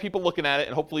 get more people looking at it,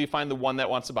 and hopefully you find the one that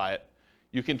wants to buy it.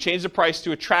 You can change the price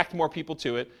to attract more people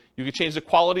to it. You can change the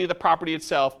quality of the property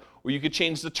itself, or you could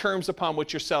change the terms upon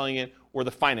which you're selling it, or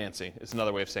the financing is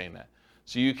another way of saying that.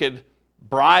 So you could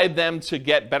bribe them to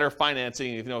get better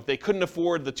financing. If they couldn't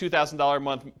afford the $2,000 a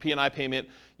month P&I payment,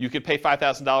 you could pay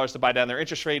 $5,000 to buy down their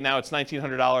interest rate. Now it's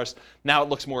 $1,900. Now it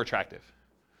looks more attractive.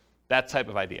 That type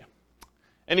of idea.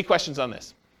 Any questions on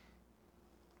this?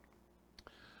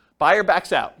 Buyer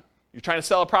backs out. You're trying to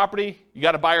sell a property. You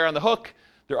got a buyer on the hook.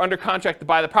 They're under contract to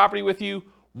buy the property with you.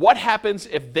 What happens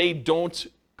if they don't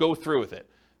go through with it?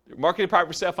 Marketed property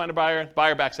for sale, find a buyer,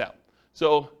 buyer backs out.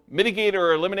 So mitigate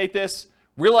or eliminate this.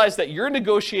 Realize that your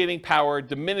negotiating power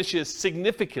diminishes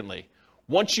significantly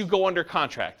once you go under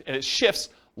contract, and it shifts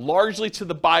largely to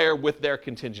the buyer with their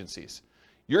contingencies.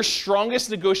 Your strongest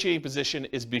negotiating position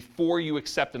is before you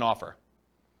accept an offer.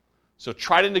 So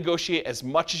try to negotiate as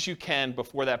much as you can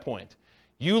before that point.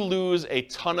 You lose a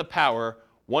ton of power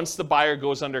once the buyer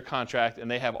goes under contract and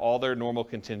they have all their normal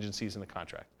contingencies in the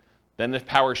contract. Then the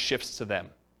power shifts to them.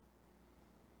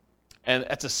 And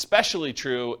that's especially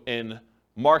true in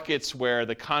markets where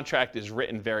the contract is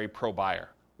written very pro-buyer,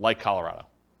 like Colorado,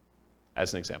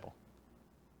 as an example.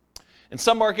 In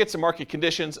some markets and market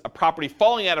conditions, a property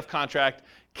falling out of contract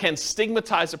can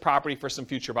stigmatize a property for some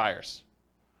future buyers.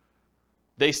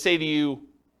 They say to you,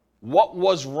 what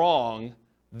was wrong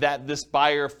that this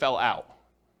buyer fell out?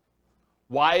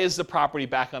 Why is the property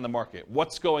back on the market?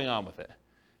 What's going on with it?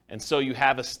 And so you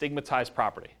have a stigmatized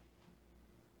property.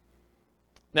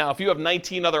 Now, if you have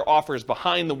 19 other offers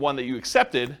behind the one that you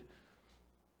accepted,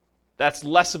 that's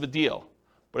less of a deal.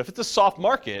 But if it's a soft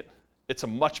market, it's a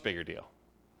much bigger deal.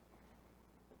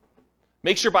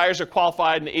 Make sure buyers are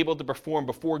qualified and able to perform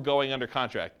before going under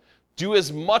contract. Do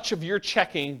as much of your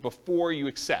checking before you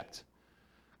accept.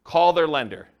 Call their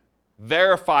lender.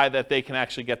 Verify that they can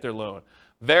actually get their loan.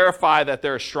 Verify that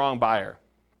they're a strong buyer.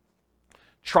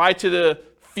 Try to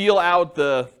feel out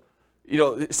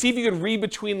see if you can read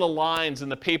between the lines in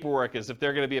the paperwork as if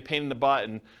they're going to be a pain in the butt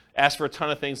and ask for a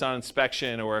ton of things on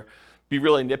inspection or be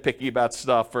really nitpicky about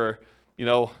stuff, or,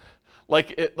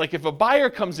 like if a buyer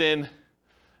comes in,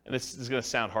 and this is going to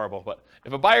sound horrible, but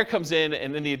if a buyer comes in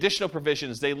and in the additional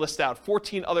provisions, they list out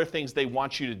 14 other things they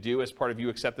want you to do as part of you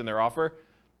accepting their offer,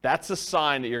 that's a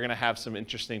sign that you're going to have some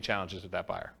interesting challenges with that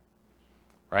buyer,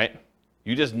 right?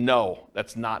 You just know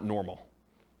that's not normal.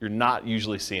 You're not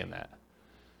usually seeing that.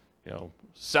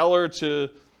 Seller to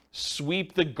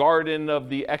sweep the garden of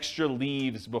the extra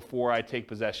leaves before I take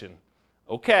possession.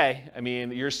 Okay,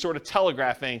 you're sort of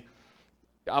telegraphing,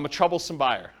 I'm a troublesome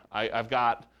buyer. I've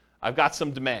got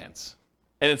some demands.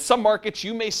 And in some markets,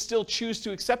 you may still choose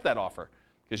to accept that offer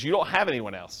because you don't have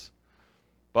anyone else.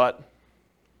 But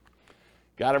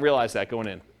got to realize that going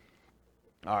in.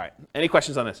 All right, any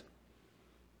questions on this?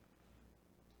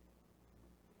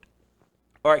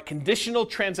 All right, conditional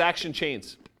transaction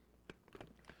chains.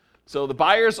 So the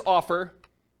buyer's offer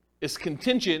is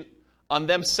contingent on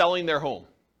them selling their home.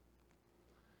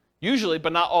 Usually,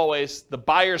 but not always, the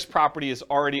buyer's property is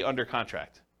already under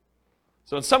contract.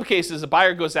 So in some cases, a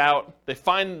buyer goes out, they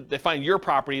find your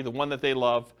property, the one that they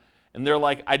love, and they're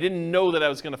like, I didn't know that I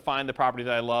was going to find the property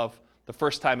that I love the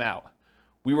first time out.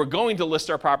 We were going to list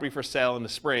our property for sale in the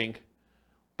spring,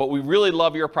 but we really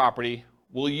love your property.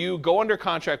 Will you go under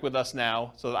contract with us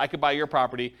now so that I could buy your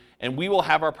property, and we will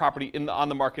have our property on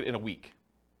the market in a week?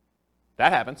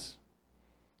 That happens.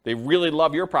 They really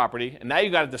love your property, and now you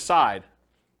got to decide,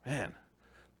 man,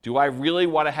 do I really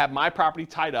want to have my property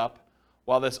tied up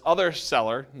while this other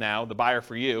seller, now the buyer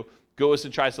for you, goes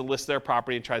and tries to list their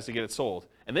property and tries to get it sold?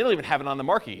 And they don't even have it on the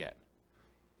market yet.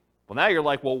 Well, now you're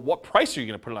like, well, what price are you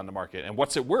going to put it on the market, and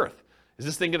what's it worth? Is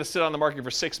this thing going to sit on the market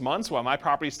for 6 months while my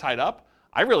property's tied up?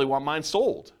 I really want mine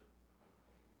sold.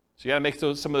 So you got to make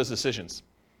some of those decisions.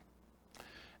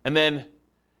 And then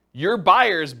your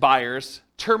buyers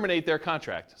terminate their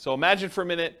contract. So imagine for a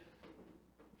minute,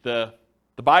 the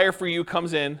buyer for you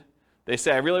comes in. They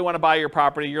say, I really want to buy your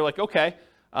property. You're like, okay,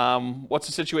 what's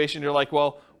the situation? You're like,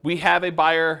 well, we have a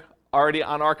buyer already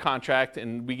on our contract,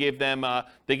 and we gave them,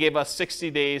 they gave us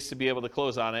 60 days to be able to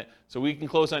close on it. So we can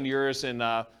close on yours in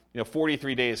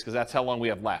 43 days because that's how long we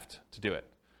have left to do it.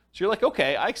 So you're like,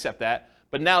 okay, I accept that.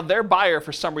 But now their buyer,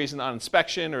 for some reason on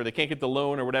inspection or they can't get the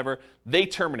loan or whatever, they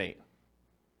terminate.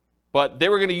 But they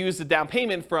were going to use the down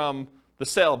payment from the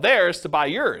sale of theirs to buy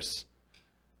yours.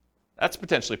 That's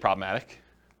potentially problematic,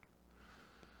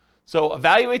 So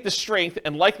evaluate the strength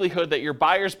and likelihood that your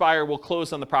buyer's buyer will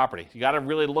close on the property. You got to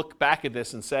really look back at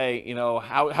this and say,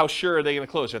 how sure are they going to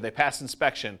close? Are they past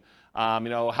inspection?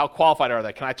 How qualified are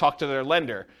they? Can I talk to their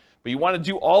lender? But you want to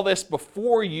do all this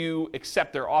before you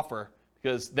accept their offer,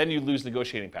 because then you lose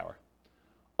negotiating power.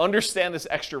 Understand this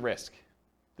extra risk.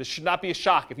 This should not be a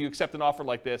shock. If you accept an offer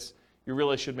like this, you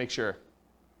really should make sure.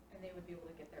 And they would be able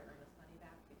to get their earnest money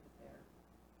back because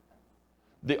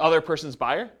they're... The other person's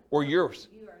buyer or yours?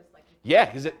 Yours, like... Yeah,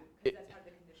 because that's part of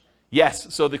the condition.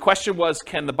 Yes, so the question was,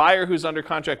 can the buyer who's under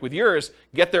contract with yours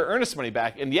get their earnest money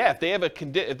back? And yeah, if they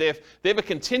have a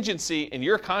contingency in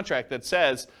your contract that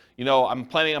says, I'm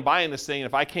planning on buying this thing, and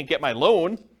if I can't get my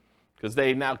loan, because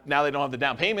they now they don't have the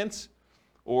down payments,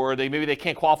 or maybe they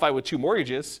can't qualify with 2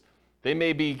 mortgages, they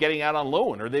may be getting out on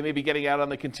loan, or they may be getting out on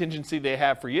the contingency they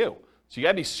have for you. So you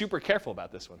got to be super careful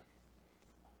about this one.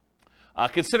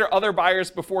 Consider other buyers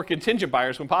before contingent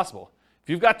buyers when possible. If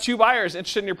you've got 2 buyers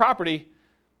interested in your property,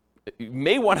 you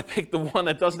may want to pick the one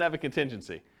that doesn't have a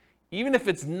contingency, even if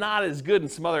it's not as good in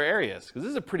some other areas, because this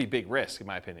is a pretty big risk, in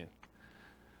my opinion.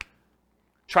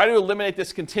 Try to eliminate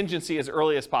this contingency as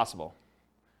early as possible.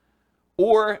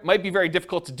 Or it might be very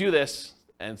difficult to do this,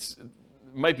 and it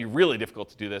might be really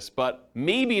difficult to do this, but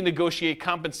maybe negotiate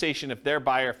compensation if their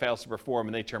buyer fails to perform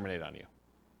and they terminate on you.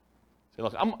 Say,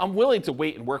 look, I'm willing to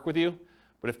wait and work with you,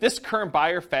 but if this current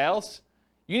buyer fails,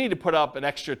 you need to put up an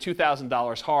extra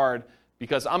 $2,000 hard,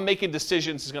 because I'm making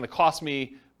decisions it's going to cost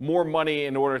me more money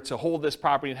in order to hold this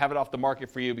property and have it off the market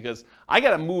for you, because I got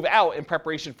to move out in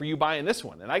preparation for you buying this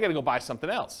one, and I got to go buy something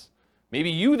else. Maybe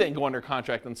you then go under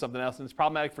contract on something else and it's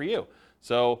problematic for you.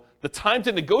 So the time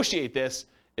to negotiate this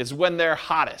is when they're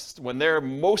hottest, when they're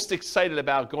most excited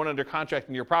about going under contract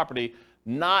in your property,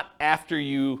 not after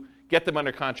you get them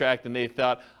under contract and they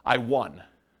thought, I won,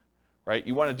 right?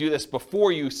 You want to do this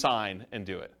before you sign and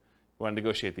do it. You want to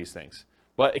negotiate these things.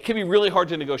 But it can be really hard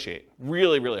to negotiate,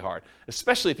 really, really hard,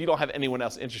 especially if you don't have anyone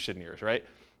else interested in yours, right?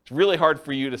 It's really hard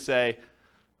for you to say,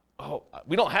 oh,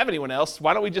 we don't have anyone else.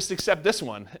 Why don't we just accept this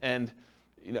one? And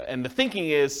the thinking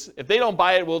is, if they don't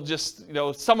buy it, we'll just,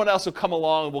 someone else will come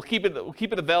along. We'll keep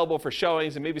it available for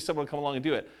showings, and maybe someone will come along and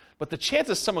do it. But the chance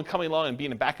of someone coming along and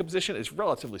being in backup position is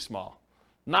relatively small.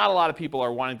 Not a lot of people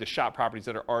are wanting to shop properties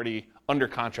that are already under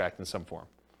contract in some form,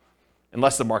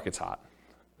 unless the market's hot,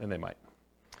 then they might.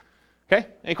 Okay,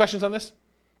 any questions on this?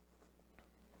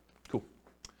 Cool.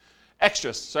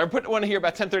 Extras. So I put one here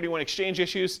about 1031 exchange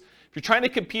issues. If you're trying to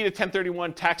compete a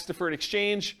 1031 tax-deferred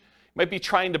exchange, you might be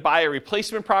trying to buy a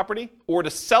replacement property or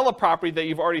to sell a property that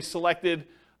you've already selected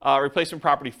a replacement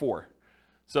property for.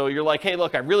 So you're like, hey,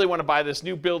 look, I really want to buy this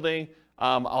new building.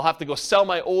 I'll have to go sell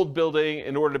my old building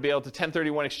in order to be able to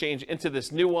 1031 exchange into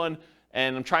this new one,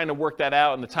 and I'm trying to work that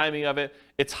out and the timing of it.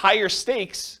 It's higher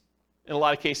stakes in a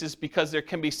lot of cases because there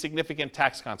can be significant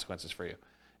tax consequences for you.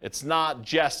 It's not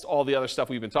just all the other stuff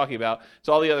we've been talking about. It's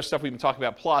all the other stuff we've been talking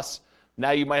about, plus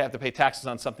now you might have to pay taxes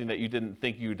on something that you didn't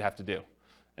think you'd have to do.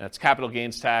 And it's capital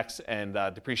gains tax and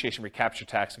depreciation recapture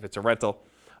tax if it's a rental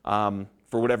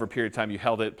for whatever period of time you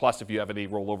held it, plus if you have any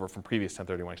rollover from previous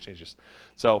 1031 exchanges.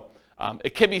 So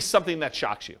it can be something that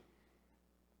shocks you.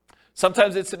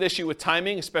 Sometimes it's an issue with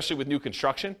timing, especially with new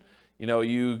construction.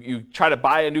 You try to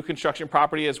buy a new construction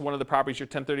property as one of the properties you're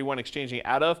 1031 exchanging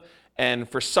out of, and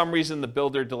for some reason the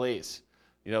builder delays.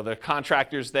 The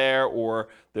contractor's there, or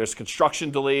there's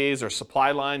construction delays or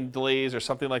supply line delays or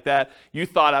something like that. You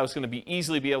thought I was going to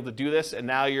easily be able to do this, and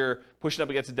now you're pushing up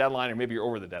against a deadline, or maybe you're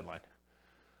over the deadline.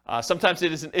 Sometimes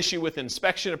it is an issue with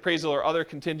inspection, appraisal, or other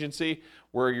contingency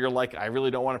where you're like, I really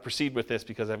don't want to proceed with this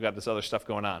because I've got this other stuff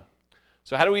going on.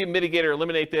 So how do we mitigate or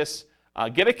eliminate this?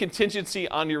 Get a contingency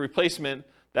on your replacement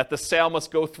that the sale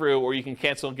must go through, or you can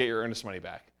cancel and get your earnest money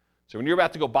back. So when you're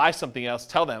about to go buy something else,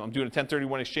 tell them, I'm doing a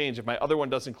 1031 exchange. If my other one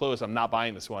doesn't close, I'm not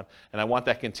buying this one. And I want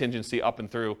that contingency up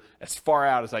and through as far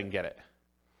out as I can get it,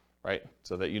 right?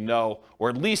 So that you know, or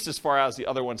at least as far out as the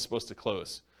other one's supposed to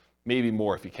close. Maybe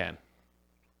more if you can.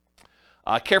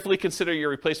 Carefully consider your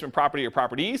replacement property or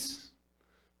properties.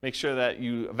 Make sure that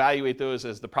you evaluate those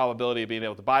as the probability of being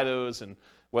able to buy those and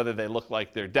whether they look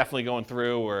like they're definitely going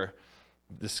through or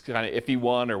this kind of iffy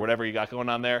one or whatever you got going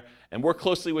on there. And work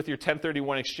closely with your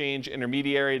 1031 exchange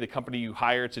intermediary, the company you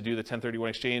hire to do the 1031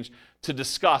 exchange, to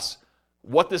discuss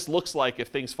what this looks like if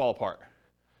things fall apart.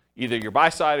 Either your buy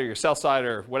side or your sell side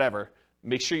or whatever.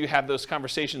 Make sure you have those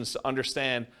conversations to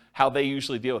understand how they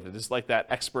usually deal with it. This is like that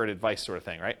expert advice sort of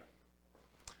thing, right?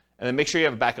 And then make sure you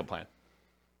have a backup plan.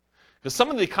 Because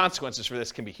some of the consequences for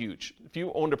this can be huge. If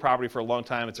you owned a property for a long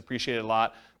time, it's appreciated a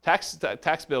lot.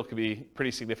 Tax bill could be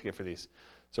pretty significant for these.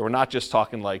 So we're not just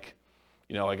talking like,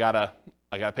 I gotta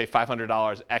pay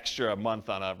 $500 extra a month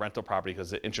on a rental property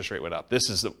because the interest rate went up.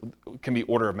 This can be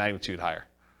orders of magnitude higher,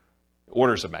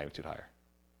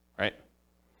 right?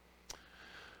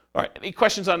 All right, any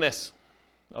questions on this?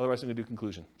 Otherwise, I'm going to do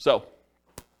conclusion. So,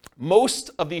 most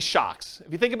of these shocks,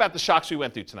 if you think about the shocks we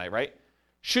went through tonight, right?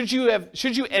 Should you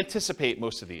anticipate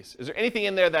most of these? Is there anything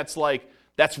in there that's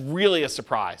really a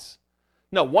surprise?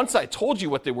 No, once I told you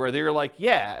what they were like,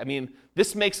 yeah, I mean,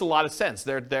 this makes a lot of sense.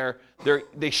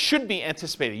 They should be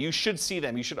anticipated. You should see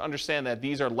them. You should understand that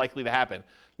these are likely to happen.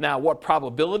 Now, what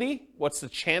probability? What's the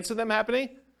chance of them happening?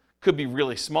 Could be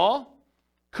really small,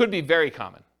 could be very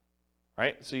common,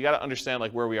 right? So you got to understand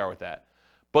where we are with that.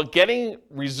 But getting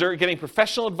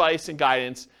professional advice and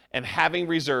guidance and having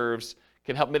reserves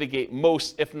can help mitigate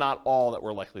most, if not all, that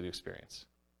we're likely to experience.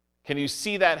 Can you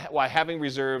see that why having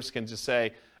reserves can just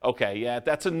say, okay, yeah,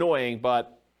 that's annoying,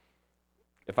 but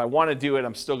if I want to do it,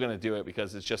 I'm still going to do it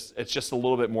because it's just a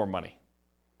little bit more money.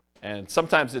 And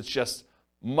sometimes it's just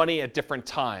money at different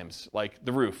times, like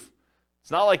the roof.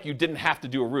 It's not like you didn't have to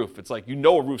do a roof. It's like a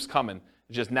roof's coming.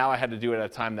 It's just now I had to do it at a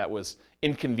time that was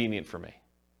inconvenient for me.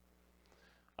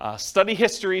 Study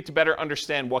history to better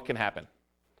understand what can happen.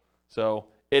 So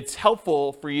it's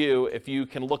helpful for you if you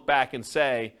can look back and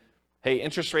say, hey,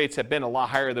 interest rates have been a lot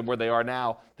higher than where they are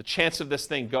now. The chance of this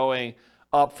thing going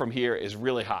up from here is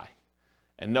really high.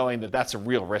 And knowing that that's a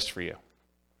real risk for you.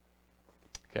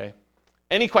 Okay.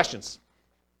 Any questions?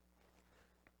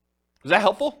 Was that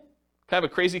helpful? Kind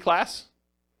of a crazy class?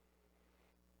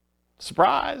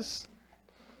 Surprise.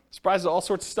 Surprise all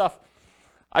sorts of stuff.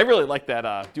 I really like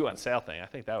that due on sale thing. I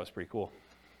think that was pretty cool.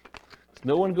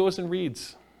 No one goes and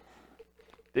reads.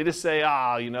 They just say,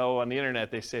 on the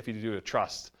internet, they say if you do a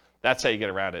trust, that's how you get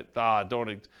around it.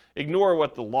 Don't ignore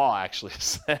what the law actually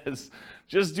says.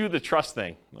 Just do the trust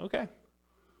thing. Okay.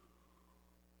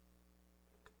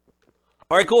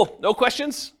 All right, cool. No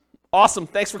questions? Awesome.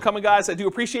 Thanks for coming, guys. I do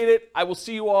appreciate it. I will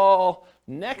see you all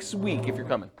next week if you're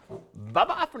coming.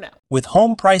 Bye-bye for now. With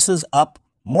home prices up,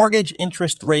 mortgage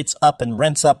interest rates up, and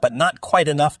rents up, but not quite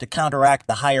enough to counteract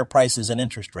the higher prices and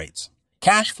interest rates,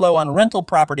 cash flow on rental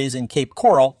properties in Cape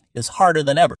Coral is harder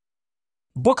than ever.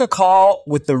 Book a call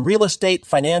with the Real Estate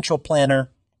Financial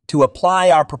Planner to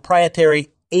apply our proprietary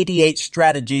 88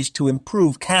 strategies to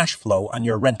improve cash flow on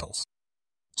your rentals.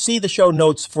 See the show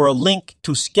notes for a link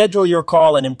to schedule your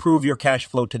call and improve your cash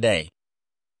flow today.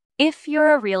 If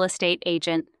you're a real estate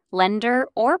agent, lender,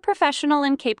 or professional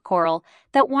in Cape Coral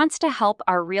that wants to help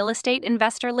our real estate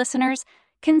investor listeners,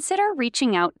 consider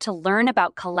reaching out to learn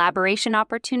about collaboration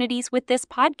opportunities with this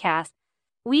podcast.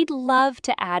 We'd love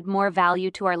to add more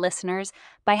value to our listeners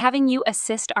by having you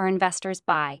assist our investors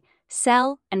buy,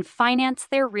 sell, and finance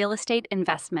their real estate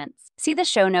investments. See the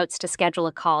show notes to schedule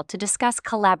a call to discuss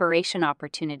collaboration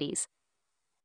opportunities.